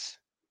Locks,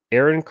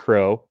 Aaron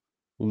Crow,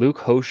 Luke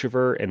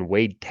Hochevar, and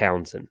Wade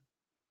Townsend.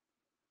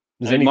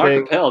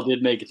 Mark Appel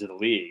did make it to the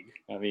league.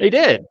 I mean, he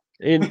did.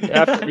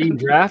 After being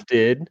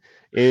drafted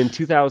in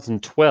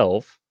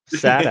 2012,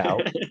 sat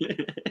out,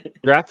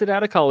 drafted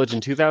out of college in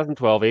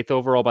 2012, 8th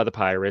overall by the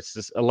Pirates,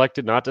 just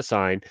elected not to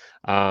sign,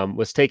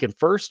 was taken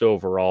 1st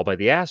overall by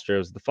the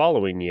Astros the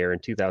following year in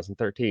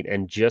 2013,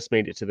 and just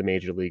made it to the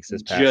major leagues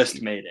this past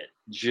season.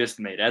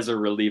 Just made it as a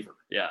reliever.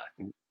 Yeah.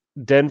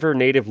 Denver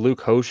native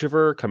Luke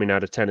Hochevar, coming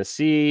out of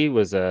Tennessee,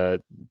 was a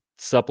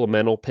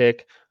supplemental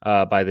pick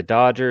by the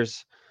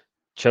Dodgers.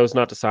 Chose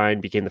not to sign,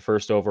 became the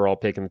 1st overall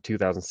pick in the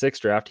 2006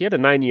 draft. He had a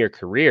 9-year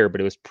career,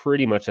 but it was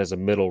pretty much as a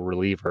middle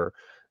reliever,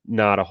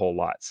 not a whole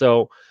lot.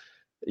 So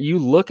you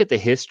look at the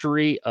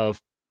history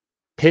of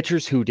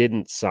pitchers who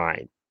didn't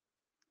sign,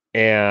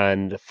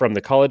 and from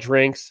the college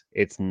ranks,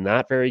 it's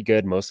not very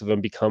good. Most of them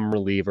become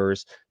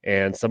relievers,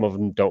 and some of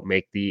them don't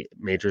make the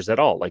majors at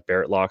all, like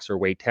Barrett Locks or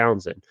Wade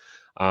Townsend.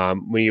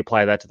 When you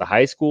apply that to the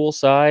high school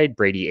side,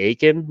 Brady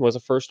Aiken was a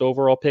 1st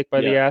overall pick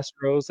by the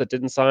Astros that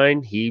didn't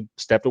sign. He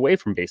stepped away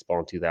from baseball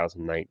in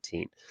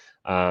 2019.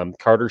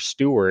 Carter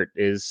Stewart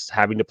is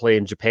having to play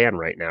in Japan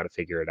right now to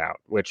figure it out,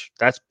 which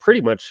that's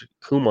pretty much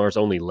Kumar's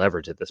only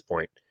leverage at this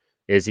point,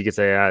 is he could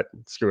say,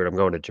 screw it, I'm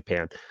going to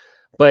Japan.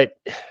 But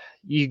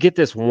you get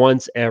this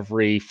once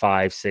every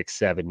 5, 6,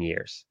 7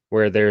 years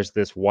where there's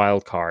this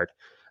wild card.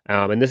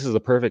 And this is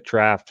the perfect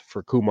draft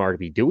for Kumar to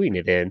be doing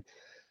it in.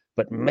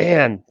 But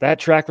man, that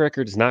track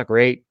record is not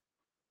great.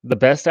 The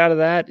best out of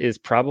that is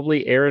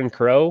probably Aaron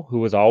Crow, who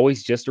was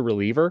always just a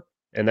reliever,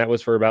 and that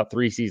was for about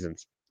 3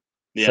 seasons.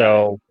 Yeah.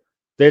 So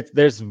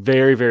there's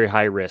very, very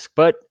high risk.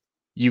 But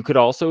you could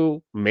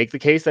also make the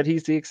case that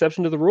he's the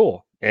exception to the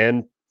rule,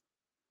 and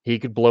he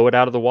could blow it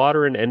out of the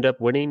water and end up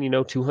winning,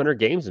 200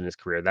 games in his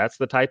career. That's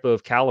the type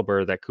of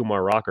caliber that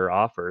Kumar Rocker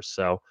offers.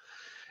 So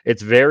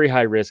it's very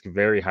high risk,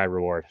 very high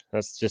reward.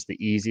 That's just the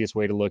easiest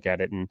way to look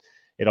at it. And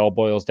it all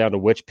boils down to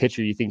which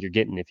pitcher you think you're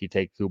getting if you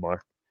take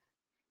Kumar.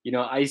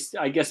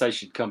 I guess I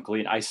should come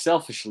clean. I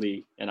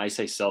selfishly, and I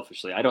say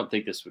selfishly, I don't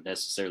think this would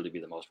necessarily be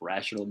the most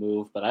rational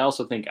move, but I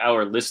also think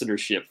our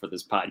listenership for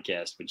this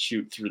podcast would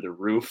shoot through the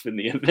roof in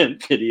the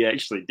event that he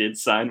actually did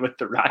sign with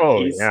the Oh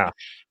Rockies. yeah.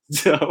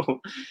 So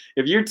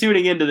if you're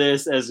tuning into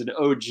this as an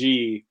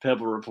OG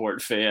Pebble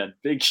Report fan,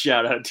 big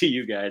shout out to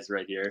you guys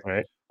right here.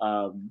 Right.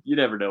 You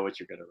never know what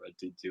you're going to run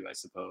into, I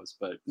suppose.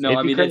 But no, It'd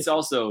I be mean, crazy. it's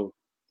also,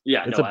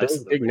 yeah, It's no, a big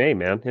absolutely. name,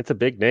 man. It's a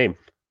big name.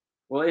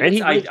 Well, And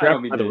he I was don't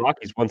drafted mean by the to,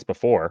 Rockies once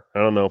before. I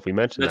don't know if we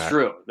mentioned that's that.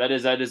 true. That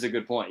is a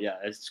good point. Yeah,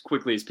 as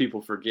quickly as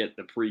people forget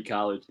the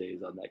pre-college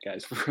days on that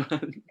guy's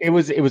front. It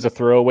was a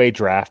throwaway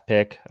draft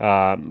pick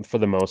for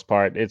the most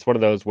part. It's one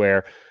of those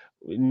where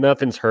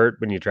nothing's hurt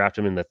when you draft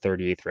him in the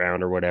 38th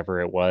round or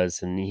whatever it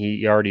was, and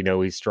you already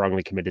know he's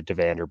strongly committed to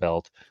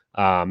Vanderbilt.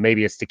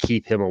 Maybe it's to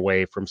keep him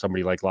away from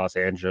somebody like Los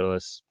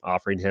Angeles,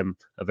 offering him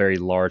a very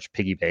large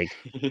piggy bank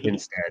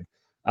instead.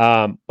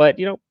 But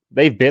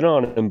they've been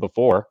on him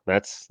before.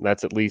 That's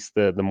at least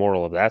the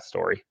moral of that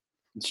story.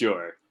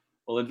 Sure.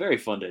 Well, and very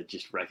fun to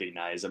just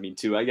recognize. I mean,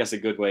 too, I guess a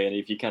good way, and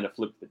if you kind of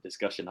flip the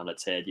discussion on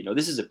its head,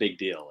 this is a big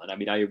deal. And I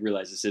mean, I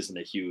realize this isn't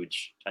a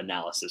huge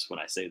analysis when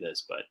I say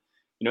this, but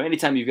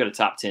anytime you've got a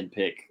top 10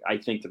 pick, I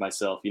think to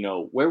myself,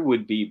 where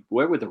would the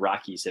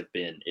Rockies have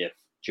been if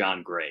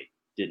John Gray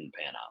didn't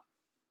pan out?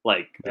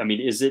 Like, I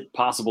mean, is it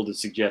possible to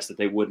suggest that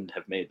they wouldn't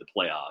have made the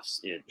playoffs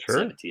in Sure.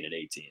 17 and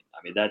 18? I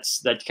mean,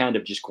 that kind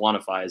of just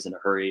quantifies in a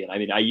hurry. And I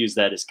mean, I use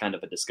that as kind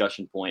of a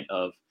discussion point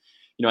of,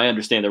 I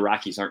understand the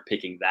Rockies aren't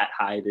picking that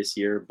high this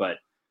year, but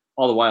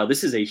all the while,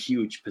 this is a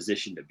huge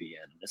position to be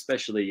in,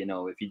 especially,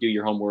 if you do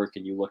your homework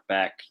and you look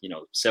back,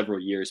 several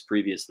years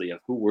previously of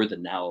who were the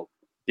now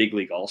big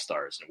league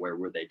all-stars and where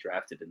were they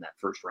drafted in that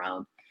first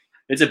round.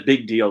 It's a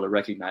big deal to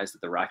recognize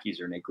that the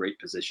Rockies are in a great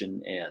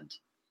position. And,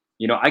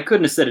 I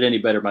couldn't have said it any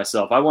better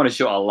myself. I want to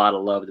show a lot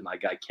of love to my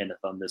guy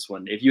Kenneth on this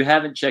one. If you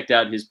haven't checked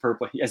out his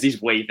purple, as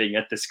he's waving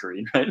at the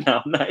screen right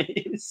now,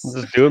 nice.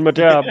 I'm just doing my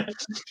job.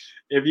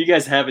 If you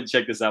guys haven't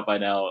checked this out by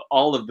now,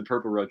 all of the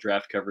Purple Row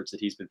draft coverage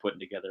that he's been putting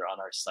together on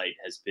our site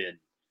has been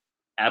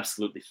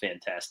absolutely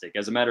fantastic.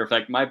 As a matter of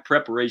fact, my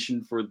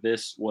preparation for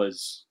this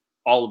was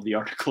all of the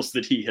articles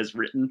that he has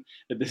written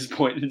at this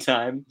point in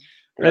time.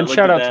 And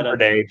shout out to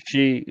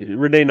Renee.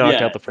 Renee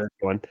knocked out the first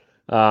one.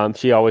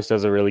 She always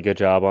does a really good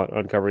job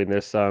on covering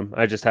this.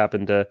 I just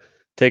happened to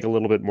take a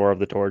little bit more of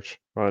the torch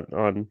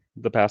on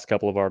the past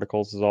couple of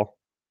articles is all.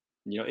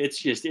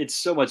 It's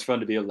so much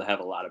fun to be able to have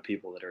a lot of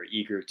people that are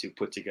eager to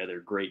put together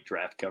great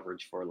draft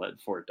coverage for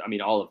I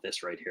mean, all of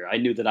this right here. I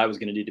knew that I was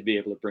going to need to be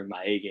able to bring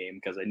my A game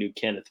because I knew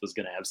Kenneth was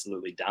going to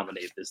absolutely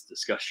dominate this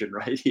discussion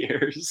right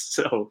here.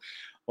 So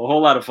a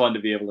whole lot of fun to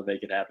be able to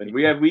make it happen.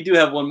 We do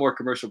have one more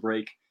commercial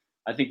break.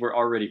 I think we're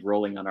already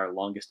rolling on our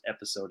longest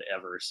episode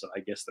ever, so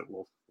I guess that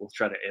we'll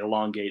try to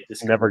elongate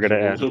this. Never going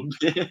to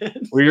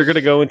end. We're going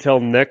to go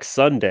until next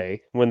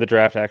Sunday when the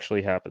draft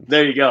actually happens.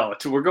 There you go.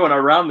 We're going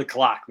around the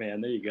clock,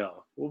 man. There you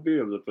go. We'll be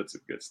able to put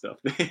some good stuff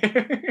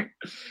there.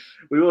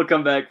 We will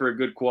come back for a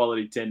good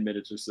quality 10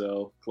 minutes or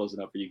so, closing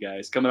up for you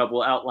guys. Coming up,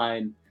 we'll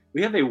outline.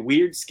 We have a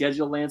weird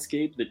schedule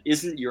landscape that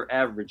isn't your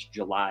average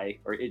July,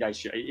 or it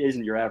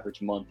isn't your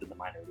average month in the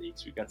minor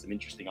leagues. We've got some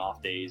interesting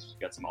off days. We've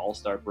got some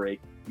all-star break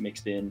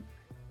mixed in.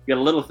 We've got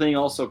a little thing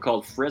also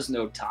called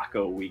Fresno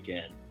Taco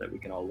Weekend that we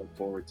can all look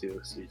forward to.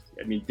 So,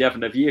 I mean,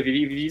 definitely, if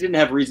you didn't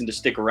have reason to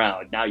stick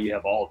around, now you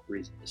have all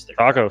reason to stick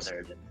around.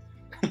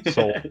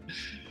 Tacos.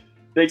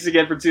 Thanks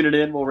again for tuning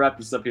in. We'll wrap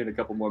this up here in a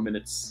couple more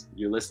minutes.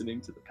 You're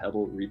listening to the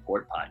Pebble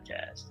Report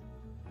Podcast.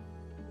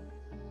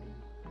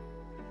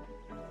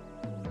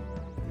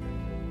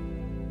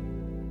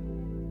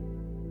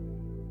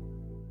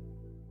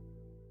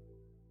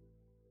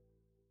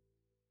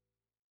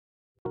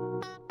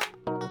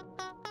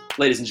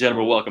 Ladies and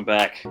gentlemen, welcome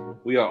back.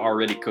 We are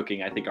already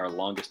cooking, I think, our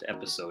longest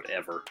episode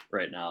ever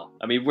right now.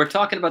 I mean, we're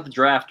talking about the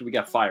draft. We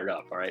got fired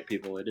up, all right,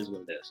 people? It is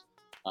what it is.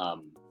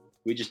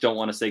 We just don't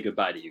want to say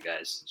goodbye to you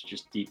guys. It's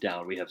just deep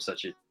down, we have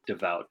such a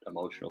devout,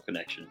 emotional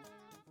connection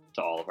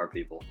to all of our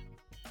people.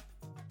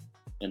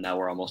 And now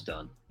we're almost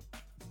done.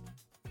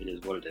 It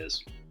is what it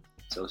is.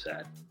 So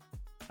sad.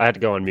 I had to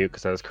go on mute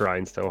because I was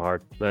crying so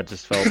hard. That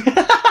just felt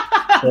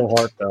so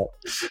heartfelt.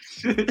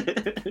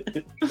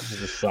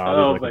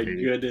 Oh my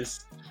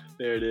goodness.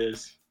 There it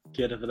is.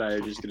 Kenneth and I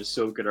are just going to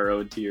soak in our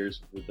own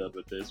tears when we're done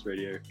with this right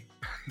here.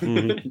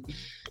 Mm-hmm.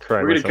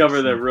 We're going to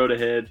cover the road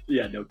ahead.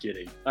 Yeah, no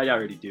kidding. I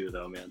already do,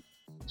 though, man.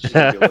 It's just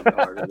a little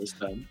harder this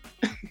time.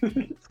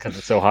 It's because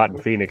it's so hot in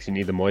Phoenix, you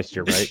need the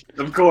moisture, right?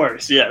 Of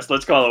course, yes.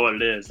 Let's call it what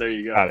it is. There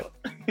you go.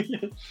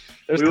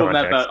 We will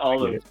map out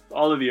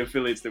all of the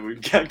affiliates that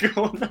we've got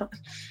going on.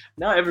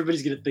 Now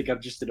everybody's going to think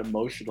I'm just an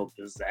emotional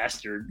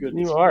disaster.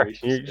 Goodness you are.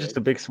 Gracious, You're just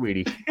a big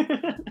sweetie.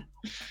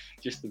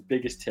 Just the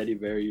biggest teddy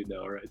bear you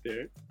know right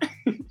there.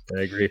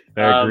 I agree.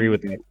 I agree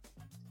with that.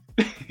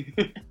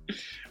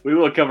 We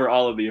will cover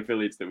all of the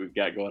affiliates that we've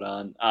got going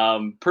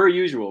on. Per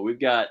usual, we've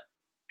got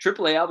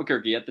AAA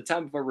Albuquerque. At the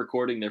time of our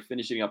recording, they're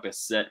finishing up a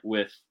set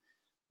with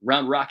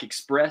Round Rock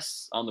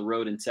Express on the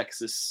road in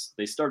Texas.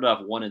 They started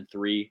off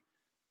 1-3.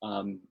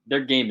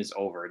 Their game is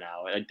over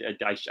now.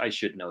 I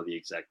should know the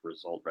exact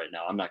result right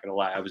now. I'm not gonna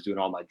lie. I was doing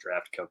all my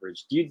draft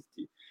coverage.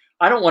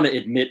 I don't want to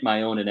admit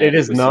my own It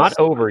is inadequacies. not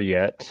over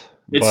yet.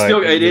 It's but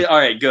still it is, all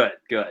right. Good.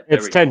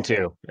 It's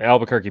 10-2.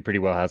 Albuquerque pretty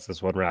well has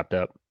this one wrapped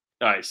up.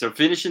 All right, so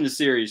finishing the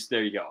series,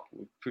 there you go.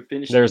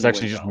 There's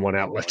actually just one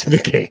out left in the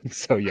game,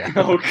 so yeah.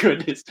 Oh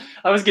goodness,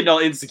 I was getting all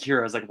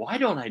insecure. I was like, why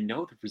don't I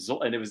know the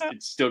result? And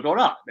it's still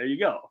going on. There you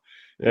go.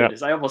 Yeah.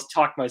 I almost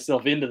talked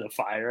myself into the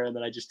fire, and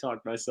then I just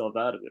talked myself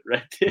out of it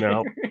right there.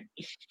 No,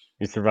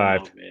 you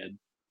survived. Oh,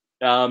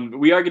 man.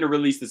 We are going to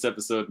release this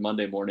episode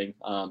Monday morning.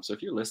 So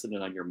if you're listening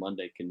on your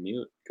Monday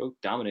commute, go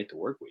dominate the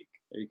work week.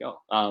 There you go.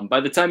 By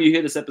the time you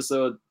hear this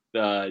episode,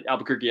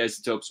 Albuquerque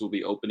Isotopes will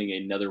be opening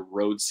another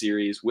road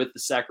series with the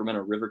Sacramento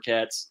River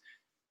Cats.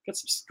 Got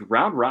some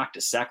Round Rock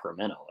to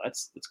Sacramento.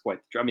 That's quite.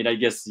 I mean, I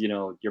guess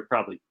you're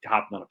probably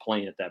hopping on a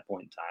plane at that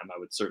point in time. I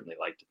would certainly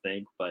like to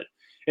think, but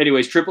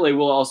anyways, AAA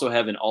will also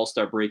have an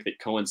All-Star break that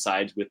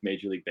coincides with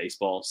Major League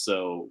Baseball,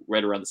 so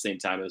right around the same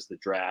time as the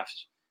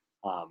draft.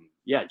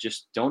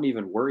 Just don't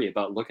even worry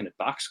about looking at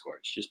box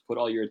scores. Just put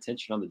all your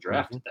attention on the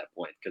draft at that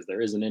point because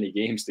there isn't any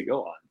games to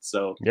go on.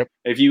 So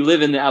if you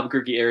live in the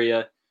Albuquerque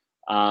area,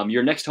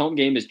 your next home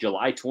game is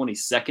July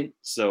 22nd.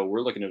 So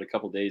we're looking at a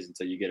couple days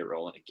until you get it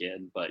rolling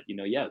again. But,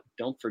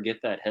 don't forget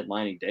that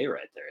headlining day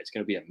right there. It's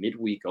going to be a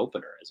midweek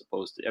opener as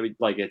opposed to,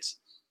 it's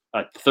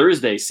a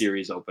Thursday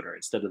series opener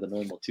instead of the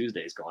normal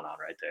Tuesdays going on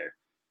right there.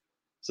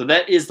 So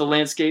that is the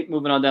landscape.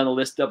 Moving on down the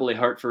list, AA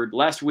Hartford.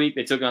 Last week,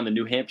 they took on the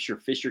New Hampshire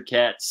Fisher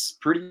Cats.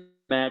 Pretty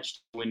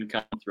matched win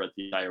count throughout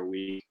the entire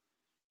week.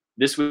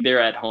 This week,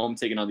 they're at home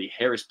taking on the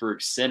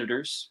Harrisburg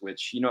Senators,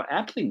 which,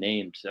 aptly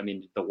named. I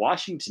mean, the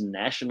Washington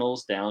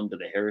Nationals down to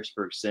the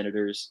Harrisburg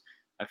Senators.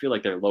 I feel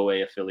like their low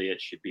A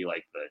affiliate should be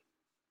like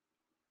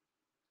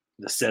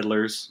the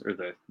Settlers or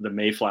the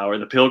Mayflower,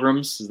 the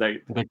Pilgrims. Is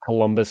that the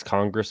Columbus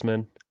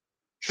Congressmen?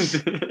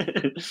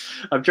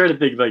 I'm trying to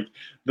think like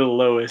the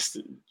lowest,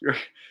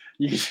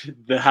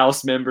 the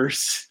House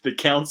members, the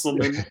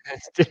councilmen.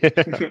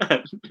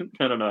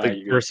 I don't know.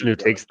 The person who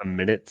takes the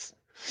minutes.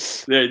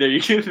 There you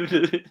go.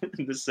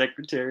 The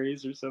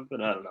secretaries or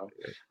something. I don't know.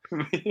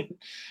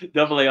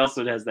 AA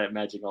also has that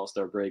magic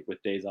All-Star break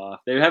with days off.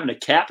 They're having a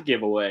cap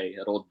giveaway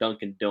at old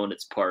Dunkin'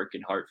 Donuts Park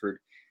in Hartford.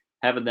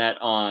 Having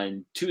that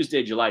on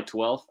Tuesday, July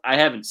 12th. I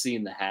haven't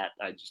seen the hat.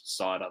 I just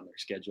saw it on their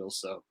schedule,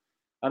 so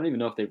I don't even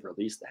know if they've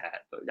released the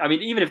hat. But I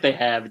mean, even if they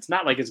have, it's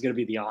not like it's going to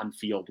be the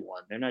on-field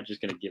one. They're not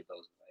just going to give those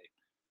away.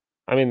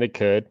 I mean, they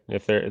could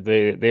if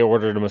they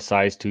ordered them a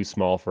size too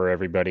small for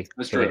everybody.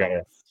 That's so true.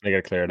 They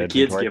gotta clear it. The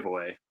kids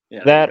giveaway.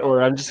 Yeah, that,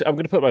 or I'm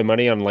gonna put my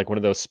money on like one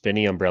of those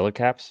spinny umbrella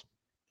caps.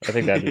 I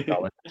think that'd be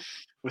solid.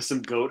 With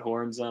some goat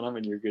horns on them,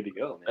 and you're good to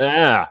go,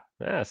 man.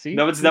 Yeah. See,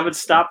 that would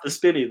stop the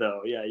spinny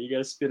though. Yeah, you got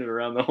to spin it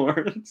around the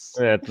horns.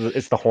 Yeah,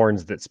 it's the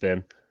horns that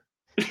spin.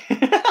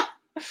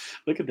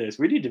 Look at this.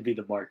 We need to be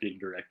the marketing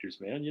directors,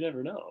 man. You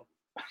never know.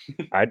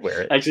 I'd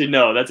wear it. Actually,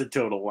 no, that's a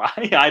total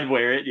lie. I'd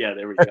wear it. Yeah,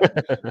 there we go.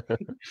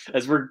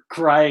 As we're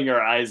crying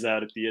our eyes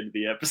out at the end of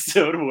the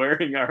episode,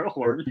 wearing our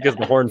horn. Because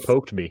the horn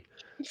poked me.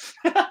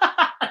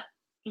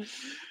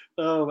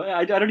 Oh,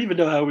 I don't even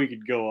know how we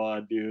could go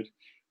on, dude.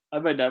 I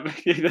might not. I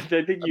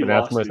think you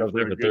lost me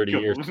for 30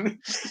 years.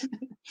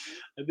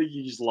 I think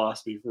you just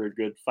lost me for a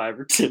good 5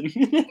 or 10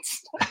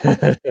 minutes.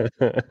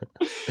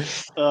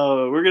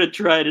 We're gonna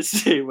try to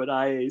say what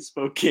IA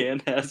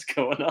Spokane has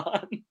going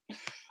on.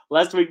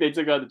 Last week they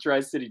took on the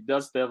Tri-City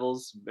Dust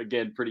Devils.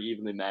 Again, pretty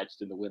evenly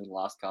matched in the win and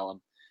loss column.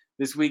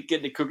 This week,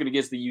 getting it cooking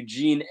against the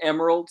Eugene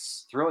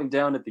Emeralds, throwing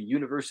down at the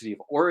University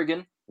of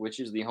Oregon, which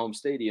is the home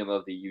stadium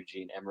of the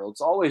Eugene Emeralds.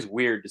 It's always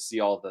weird to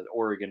see all the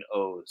Oregon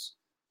O's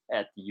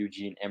at the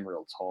Eugene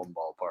Emeralds home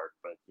ballpark,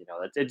 but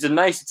it's a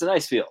nice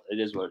field. It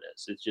is what it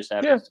is. It just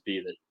happens to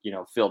be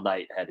that Phil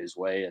Knight had his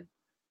way, and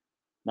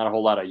not a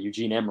whole lot of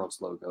Eugene Emeralds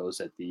logos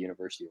at the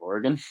University of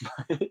Oregon.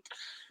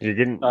 You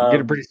get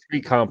a pretty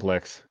sweet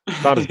complex.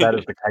 It's not as bad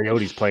as the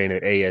Coyotes playing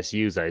at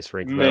ASU's ice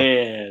rink.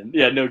 Man,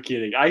 yeah, no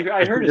kidding.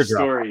 I heard a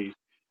story.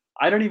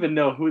 I don't even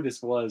know who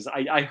this was.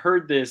 I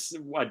heard this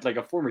like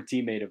a former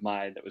teammate of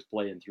mine that was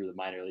playing through the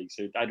minor leagues.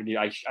 So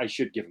I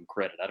should give him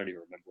credit. I don't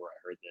even remember where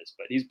I heard this,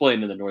 but he's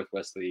playing in the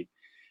Northwest League,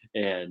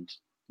 and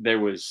there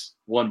was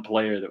one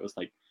player that was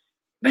like,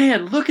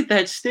 "Man, look at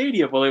that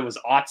stadium." Well, it was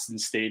Autzen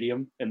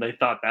Stadium, and they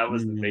thought that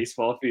was the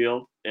baseball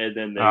field. And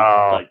then they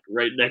like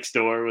right next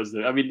door was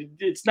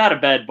it's not a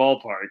bad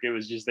ballpark. It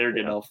was just they're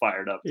getting all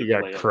fired up. You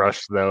got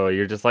crushed though.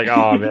 You're just like,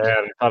 oh man,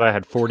 I thought I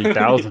had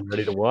 40,000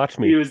 ready to watch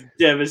me. He was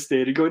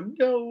devastated, going,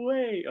 "No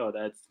way!" Oh,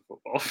 that's the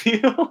football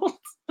field.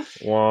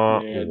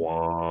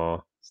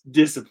 Wah.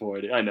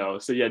 Disappointed, I know.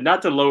 So yeah,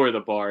 not to lower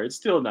the bar. It's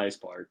still a nice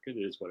park. It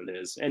is what it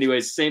is.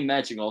 Anyways, same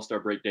matching All-Star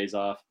break days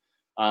off.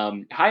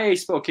 High A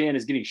Spokane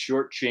is getting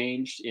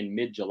shortchanged in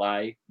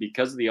mid-July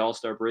because of the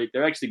All-Star break.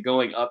 They're actually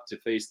going up to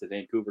face the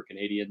Vancouver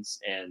Canadians,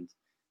 and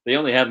they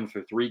only have them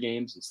for 3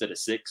 games instead of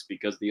 6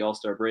 because of the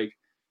All-Star break.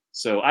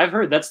 So I've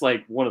heard that's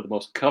like one of the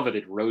most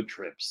coveted road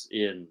trips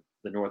in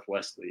the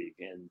Northwest League,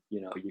 and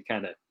you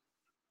kind of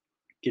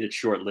get it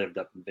short-lived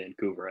up in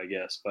Vancouver, I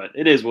guess. But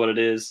it is what it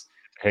is.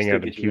 Hang Still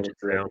out in get your little Puget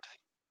drink. Sound.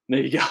 There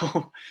you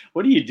go.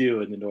 What do you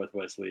do in the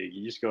Northwest League?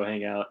 You just go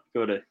hang out,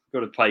 go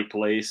to Pike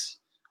Place,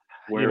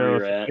 wherever you're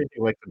If at.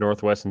 anything like the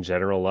Northwest in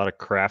general, a lot of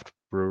craft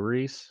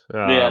breweries,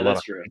 Yeah, a lot that's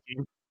of true.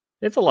 hiking.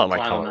 It's a lot like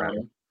Climb a Colorado,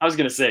 mountain. I was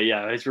gonna say,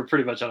 yeah, we're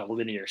pretty much on a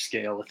linear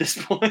scale at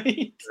this point.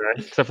 right?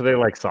 Except for they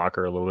like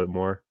soccer a little bit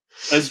more.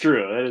 That's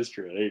true. That is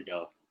true. There you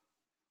go.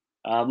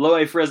 Low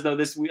A Fresno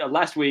this week.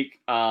 Last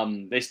week,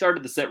 they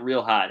started the set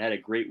real hot. Had a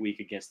great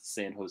week against the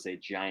San Jose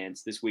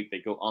Giants. This week they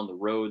go on the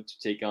road to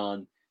take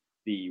on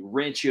the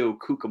Rancho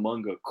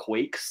Cucamonga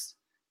Quakes.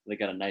 They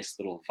got a nice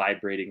little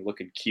vibrating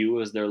looking Q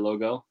as their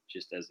logo,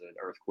 just as an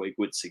earthquake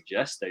would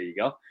suggest. There you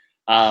go.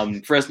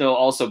 Fresno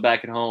also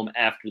back at home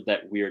after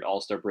that weird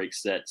All-Star break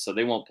set, so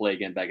they won't play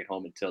again back at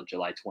home until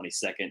July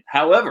 22nd.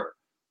 However,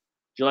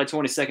 July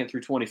 22nd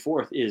through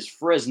 24th is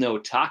Fresno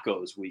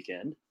Tacos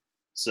weekend.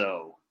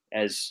 So,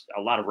 as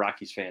a lot of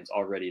Rockies fans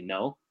already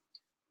know,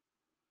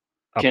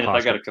 Kenneth,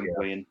 I got to come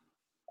clean.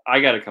 I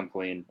got to come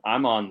clean.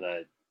 I'm on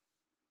the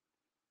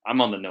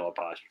no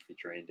apostrophe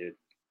train, dude.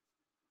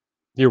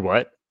 You're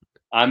what?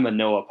 I'm a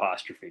no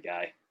apostrophe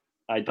guy.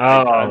 I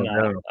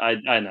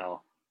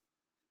know.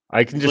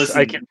 I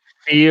can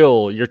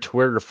feel your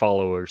Twitter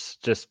followers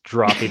just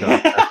dropping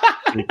off.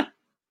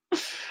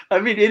 I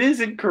mean, it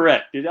isn't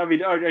correct. I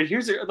mean, all right,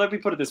 let me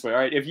put it this way. All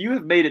right, if you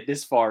have made it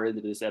this far into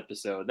this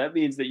episode, that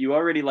means that you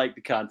already like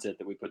the content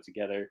that we put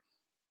together.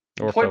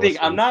 The point being,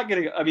 I'm not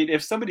going to, I mean,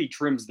 if somebody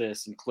trims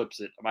this and clips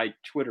it, my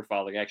Twitter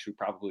following actually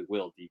probably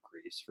will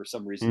decrease. For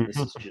some reason, this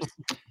is just,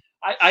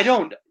 I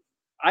don't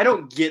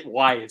get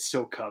why it's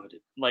so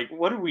coveted. Like,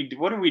 what are we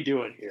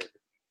doing here?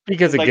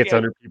 Because it gets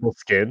under people's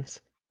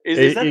skins.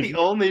 Is that the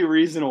only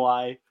reason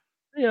why?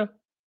 Yeah.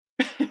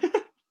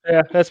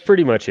 Yeah, that's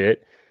pretty much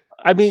it.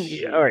 I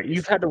mean, all right,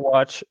 you've had to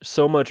watch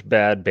so much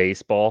bad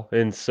baseball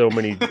and so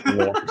many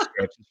long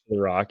stretches for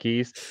the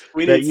Rockies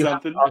that you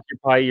have to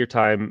occupy your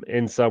time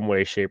in some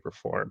way, shape, or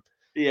form.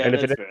 Yeah, and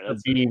if it ends up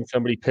being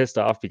somebody pissed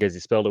off because he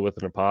spelled it with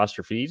an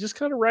apostrophe, you just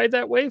kind of ride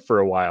that wave for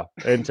a while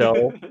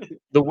until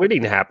the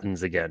winning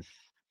happens again.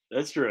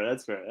 That's true.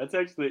 That's fair. That's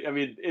actually, I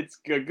mean, it's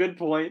a good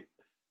point.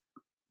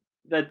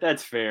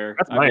 That's fair.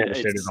 That's my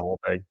understanding of the whole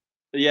thing.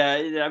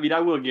 Yeah, I mean, I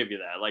will give you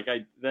that. Like,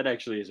 that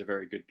actually is a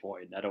very good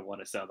point. I don't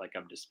want to sound like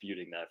I'm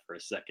disputing that for a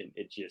second.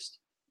 It just,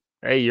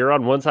 hey, you're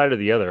on one side or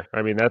the other.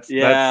 I mean, that's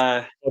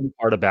one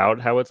part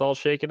about how it's all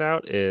shaken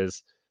out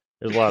is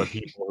there's a lot of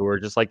people who are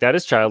just like, that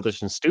is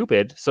childish and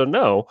stupid, so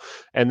no.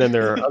 And then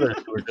there are others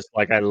who are just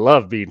like, I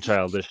love being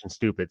childish and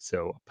stupid,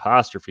 so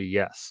apostrophe,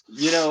 yes.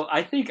 You know,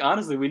 I think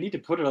honestly we need to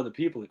put it on the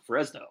people in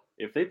Fresno.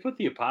 If they put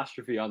the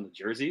apostrophe on the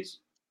jerseys,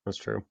 that's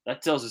true.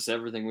 That tells us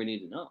everything we need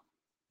to know.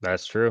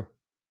 That's true.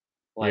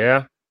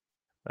 Yeah.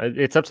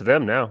 It's up to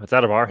them now. It's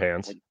out of our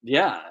hands.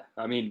 Yeah.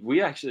 I mean,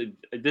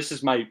 this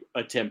is my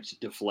attempt to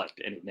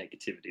deflect any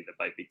negativity that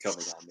might be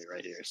coming on me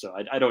right here. So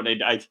I don't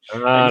need, I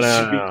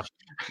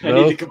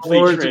need to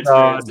complete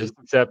transparency. Just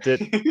accept it.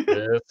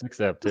 Just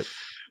accept it.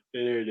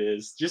 There it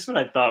is. Just when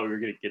I thought we were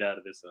going to get out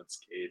of this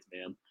unscathed,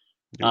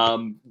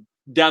 man.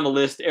 Down the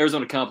list,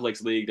 Arizona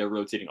Complex League, they're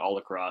rotating all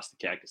across the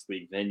Cactus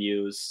League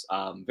venues.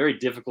 Very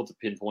difficult to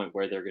pinpoint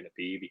where they're going to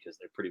be because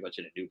they're pretty much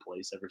in a new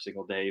place every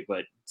single day,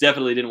 but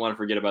definitely didn't want to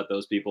forget about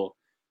those people.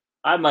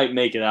 I might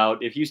make it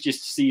out. If you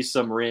just see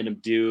some random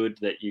dude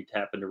that you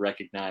happen to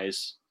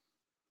recognize,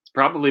 it's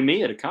probably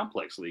me at a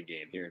Complex League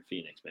game here in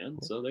Phoenix, man.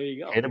 So there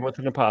you go. Hit him with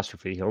an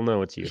apostrophe. He'll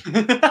know it's you.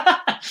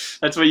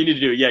 That's what you need to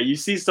do. Yeah, you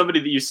see somebody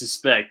that you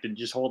suspect and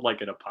just hold like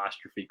an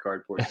apostrophe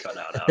cardboard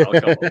cutout out. I'll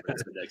come over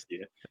to the next to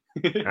you.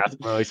 Ask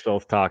him how he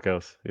spells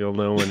tacos. You'll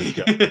know when it's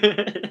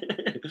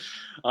going.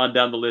 On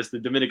down the list, the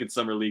Dominican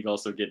Summer League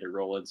also getting it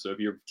rolling. So if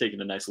you're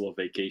taking a nice little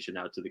vacation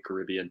out to the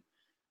Caribbean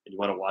and you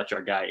want to watch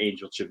our guy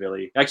Angel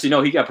Chivilli, actually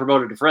no, he got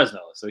promoted to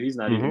Fresno, so he's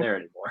not even there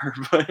anymore.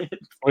 But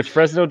which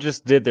Fresno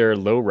just did their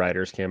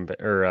lowriders campaign,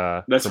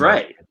 or that's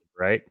right.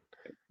 Right.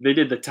 They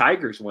did the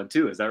Tigers one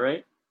too. Is that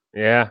right?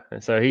 Yeah,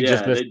 so he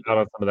just missed out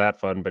on some of that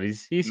fun, but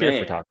he's here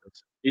for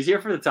tacos. He's here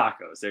for the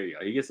tacos. There you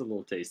go. He gets a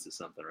little taste of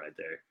something right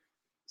there.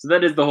 So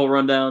that is the whole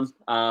rundown.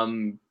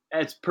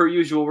 As per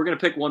usual, we're gonna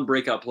pick one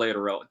breakout player to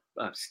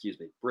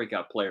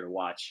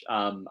watch.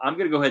 I'm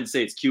gonna go ahead and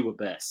say it's Cuba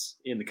Bess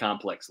in the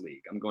Complex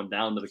League. I'm going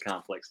down to the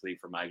Complex League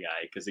for my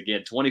guy because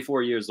again,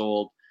 24 years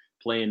old,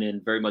 playing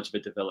in very much of a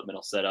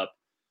developmental setup.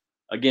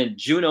 Again,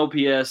 June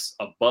OPS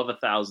above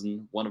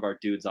 1,000, one of our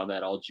dudes on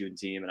that all-June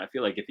team. And I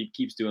feel like if he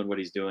keeps doing what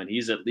he's doing,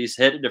 he's at least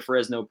headed to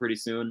Fresno pretty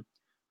soon.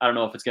 I don't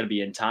know if it's going to be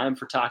in time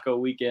for Taco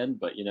Weekend,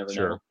 but you never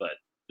know. But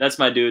that's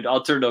my dude.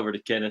 I'll turn it over to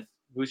Kenneth.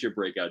 Who's your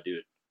breakout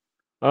dude?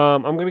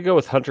 I'm going to go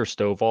with Hunter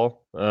Stovall.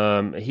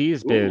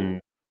 He's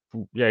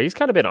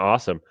kind of been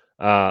awesome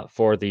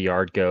for the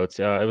Yard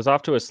Goats. It was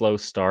off to a slow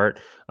start,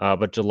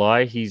 but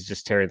July, he's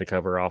just tearing the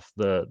cover off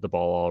the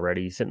ball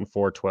already. He's hitting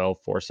 412,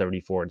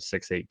 474, and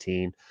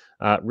 618.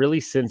 Really,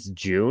 since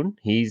June,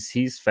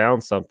 he's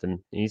found something.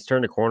 He's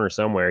turned a corner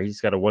somewhere. He's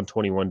got a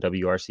 121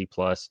 WRC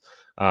plus,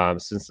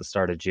 since the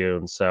start of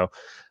June. So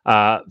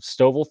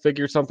Stovall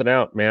figured something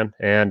out, man,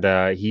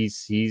 and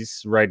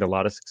he's riding a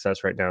lot of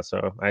success right now.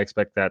 So I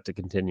expect that to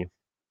continue.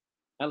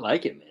 I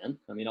like it, man.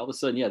 I mean, all of a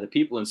sudden, yeah, the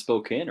people in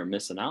Spokane are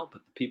missing out,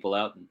 but the people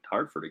out in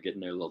Hartford are getting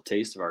their little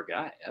taste of our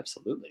guy.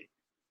 Absolutely.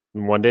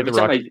 And one day Every the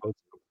time Rockies.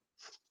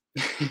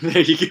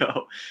 there you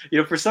go.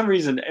 For some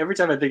reason, every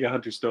time I think of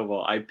Hunter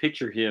Stovall, I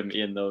picture him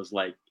in those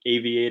like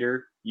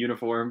aviator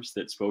uniforms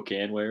that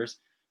Spokane wears,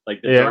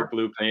 like the dark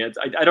blue pants.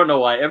 I don't know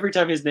why. Every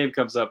time his name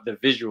comes up, the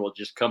visual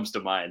just comes to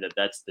mind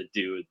that's the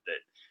dude that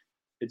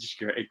it's just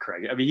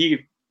great. I mean,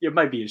 it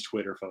might be his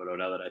Twitter photo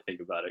now that I think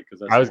about it.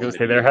 Because I was going to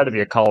say there had to be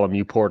a column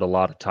you poured a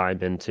lot of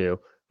time into,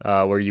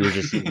 where you were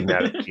just using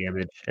that as the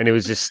image, and it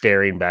was just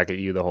staring back at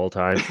you the whole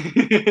time.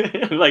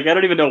 Like I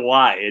don't even know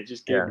why. It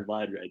just came to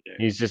mind right there.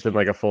 He's just in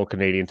like a full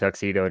Canadian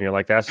tuxedo, and you're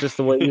like, that's just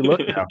the way you look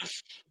now.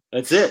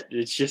 That's it.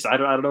 It's just I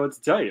don't know what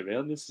to tell you,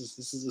 man. This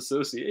is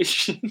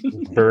association.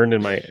 Burned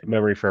in my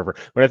memory forever.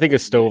 When I think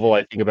of Stovall,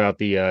 I think about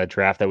the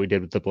draft that we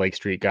did with the Blake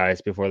Street guys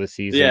before the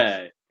season.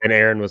 Yeah. And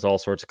Aaron was all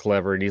sorts of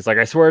clever, and he's like,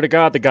 I swear to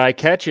God, the guy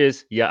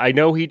catches. Yeah, I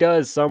know he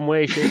does some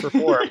way, shape, or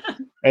form.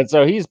 And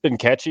so he's been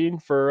catching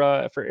for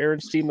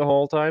Aaron's team the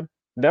whole time.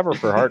 Never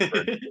for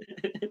Hartford.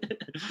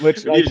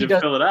 Which like, he does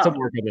fill it out. some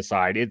work on the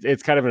side.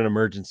 It's kind of an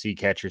emergency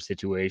catcher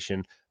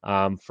situation,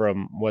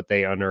 from what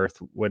they unearthed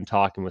when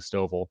talking with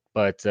Stovall.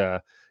 But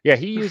yeah,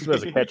 he used him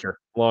as a catcher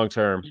long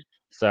term.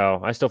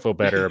 So I still feel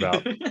better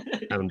about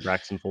having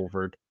Braxton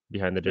Fulford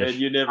behind the dish. Man,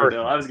 you never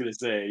know. I was gonna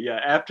say, yeah,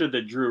 after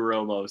the Drew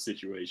Romo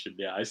situation,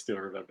 yeah, I still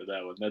remember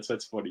that one.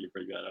 That's funny you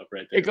bring that up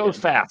right there. It goes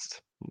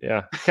fast.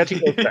 Yeah, catching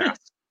goes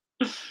fast.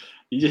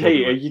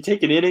 Hey, you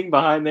take an inning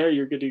behind there,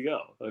 you're good to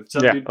go. I'm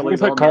gonna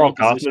put Carl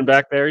Kaufman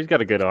back there. He's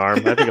got a good arm.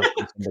 I think I'll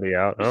put somebody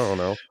out. I don't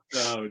know.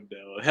 Oh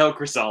no, hell,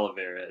 Chris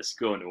Oliveras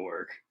going to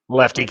work.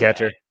 Lefty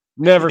catcher.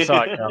 Never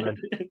saw it coming.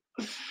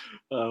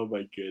 Oh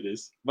my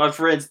goodness. My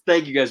friends,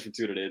 thank you guys for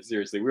tuning in.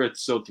 Seriously, we're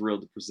so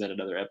thrilled to present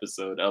another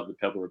episode of the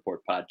Pebble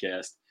Report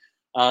podcast.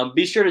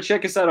 Be sure to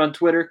check us out on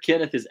Twitter.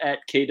 Kenneth is at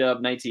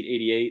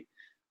KDub1988.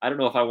 I don't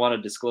know if I want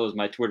to disclose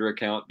my Twitter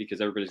account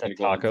because everybody's going to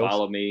go and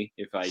follow me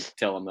if I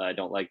tell them that I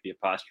don't like the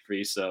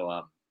apostrophe.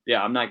 So,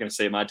 yeah, I'm not going to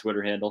say my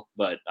Twitter handle,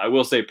 but I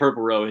will say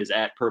Purple Row is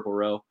at Purple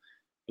Row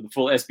for the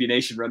full SB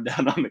Nation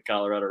rundown on the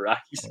Colorado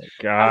Rockies. Oh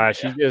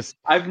gosh,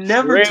 I've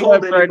never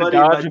told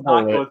anybody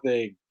my taco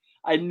thing.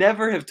 I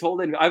never have told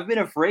anyone. I've been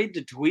afraid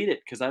to tweet it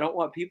because I don't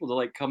want people to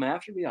like come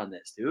after me on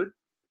this, dude.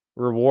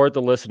 Reward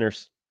the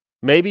listeners.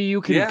 Maybe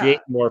you can gain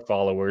more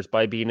followers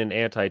by being an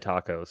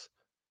anti-tacos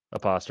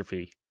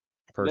apostrophe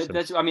person.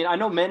 I mean, I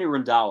know Manny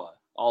Rendawa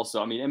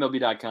also. I mean,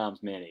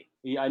 MLB.com's Manny.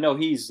 I know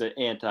he's an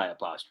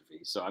anti-apostrophe.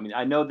 So, I mean,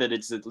 I know that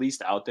it's at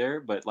least out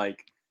there, but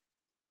like,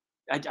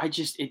 I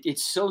just,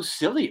 it's so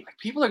silly. Like,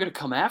 people are going to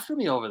come after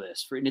me over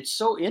this, and it's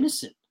so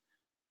innocent.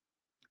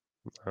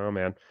 Oh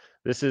man.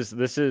 This is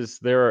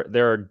there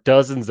are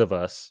dozens of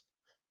us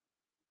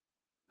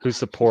who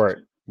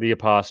support the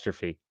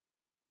apostrophe.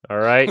 All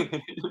right.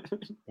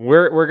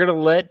 We're gonna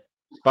let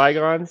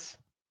bygones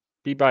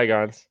be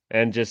bygones,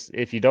 and just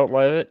if you don't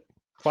love it,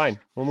 fine,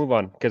 we'll move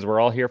on because we're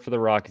all here for the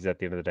Rockies at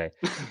the end of the day.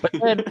 But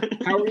then,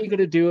 how are you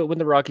gonna do it when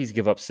the Rockies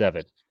give up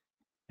 7?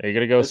 Are you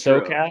gonna go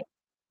SoCat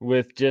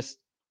with just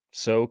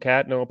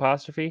SoCat no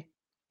apostrophe?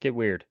 Get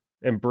weird.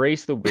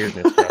 Embrace the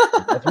weirdness.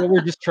 That's what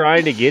we're just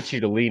trying to get you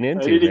to lean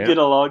into. I need to get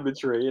along the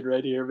train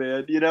right here,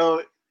 man.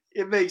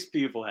 It makes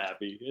people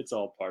happy. It's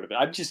all part of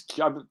it.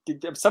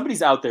 If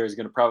somebody's out there is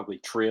going to probably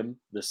trim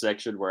the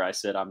section where I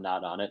said I'm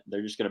not on it.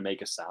 They're just going to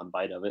make a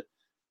soundbite of it.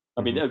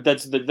 I mean,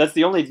 that's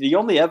the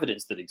only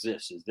evidence that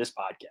exists is this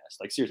podcast.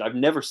 Like seriously, I've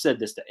never said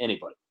this to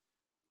anybody.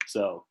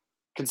 So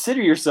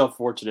consider yourself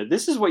fortunate.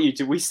 This is what you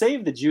do. We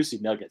save the juicy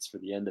nuggets for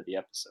the end of the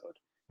episode.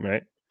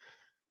 Right.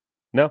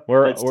 No,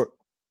 we're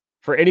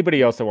for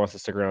anybody else that wants to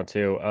stick around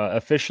too.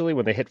 Officially,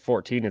 when they hit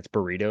 14, it's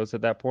burritos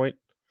at that point.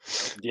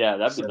 Yeah,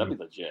 that'd be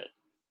legit.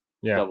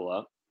 Yeah. Double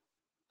up.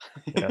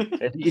 Yeah.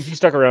 If you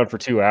stuck around for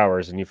 2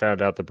 hours and you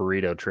found out the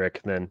burrito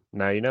trick, then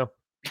now you know.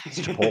 It's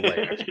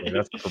Chipotle, actually.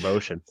 That's the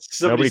promotion.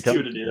 Somebody's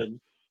tuning in.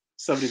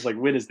 Somebody's like,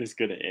 when is this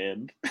going to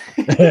end?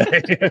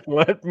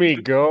 Let me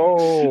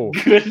go.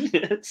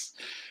 Goodness.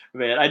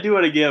 Man, I do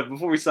want to give,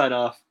 before we sign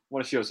off, I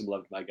want to show some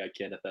love to my guy,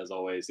 Kenneth, as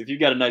always. If you've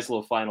got a nice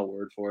little final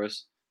word for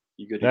us,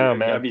 you good? No,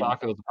 man. I mean,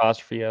 tacos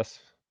apostrophe, yes.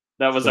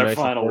 That was our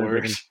final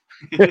word.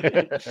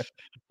 But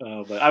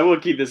I will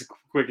keep this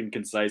quick and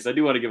concise. I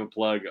do want to give a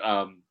plug.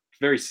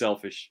 Very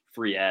selfish,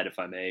 free ad, if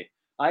I may.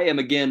 I am,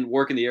 again,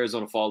 working the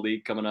Arizona Fall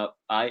League coming up.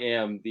 I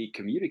am the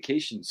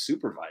communications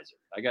supervisor.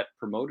 I got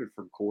promoted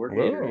from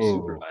coordinator to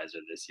supervisor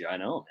this year. I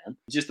know, man.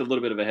 Just a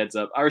little bit of a heads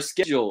up. Our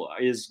schedule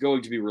is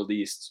going to be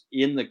released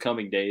in the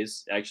coming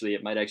days. Actually,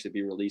 it might actually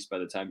be released by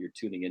the time you're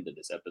tuning into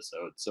this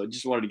episode. So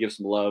just wanted to give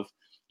some love.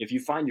 If you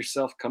find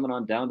yourself coming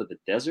on down to the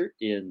desert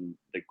in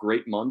the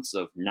great months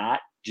of not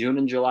June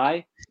and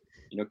July,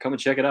 come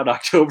and check it out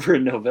October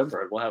and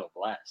November, and we'll have a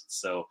blast.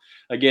 So,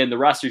 again, the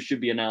roster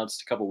should be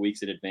announced a couple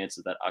weeks in advance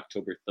of that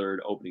October 3rd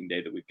opening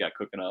day that we've got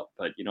cooking up.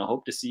 But,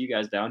 hope to see you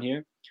guys down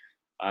here.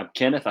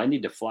 Kenneth, I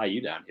need to fly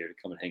you down here to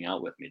come and hang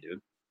out with me,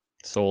 dude.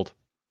 Sold.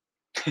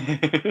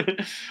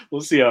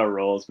 We'll see how it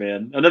rolls,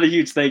 man. Another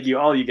huge thank you,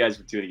 all you guys,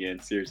 for tuning in.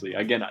 Seriously,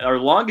 again, our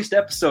longest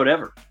episode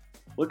ever.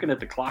 Looking at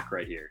the clock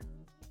right here.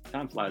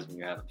 Time flies when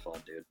you're having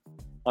fun, dude.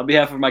 On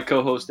behalf of my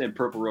co-host and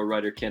Purple Row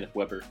writer, Kenneth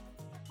Weber,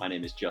 my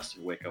name is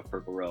Justin Wick of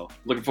Purple Row.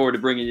 Looking forward to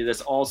bringing you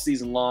this all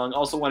season long.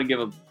 Also want to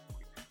give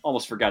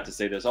almost forgot to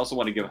say this. Also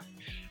want to give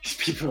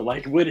people are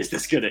like, when is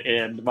this going to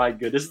end? My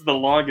goodness, this is the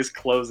longest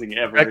closing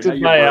ever.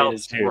 Affected by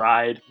altitude.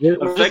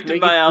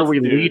 Affected by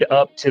altitude. We lead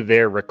up to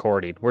their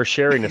recording. We're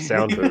sharing a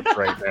sound booth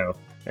right now.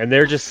 And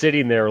they're just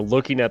sitting there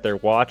looking at their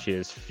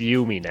watches,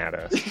 fuming at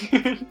us.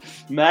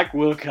 Mac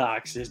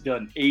Wilcox has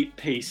done 8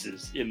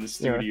 paces in the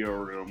studio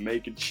room,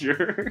 making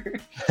sure.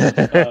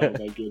 Oh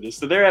my goodness!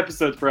 So their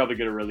episode's probably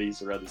going to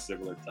release around a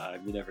similar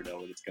time. You never know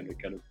when it's going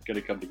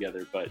to come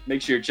together. But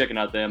make sure you're checking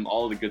out them,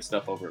 all of the good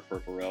stuff over at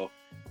Purple Row,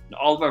 and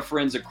all of our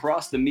friends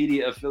across the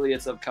media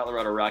affiliates of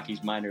Colorado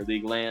Rockies minor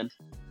league land.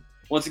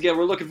 Once again,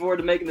 we're looking forward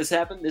to making this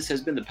happen. This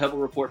has been the Pebble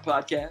Report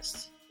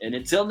podcast, and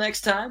until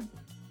next time,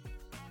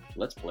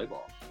 let's play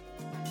ball.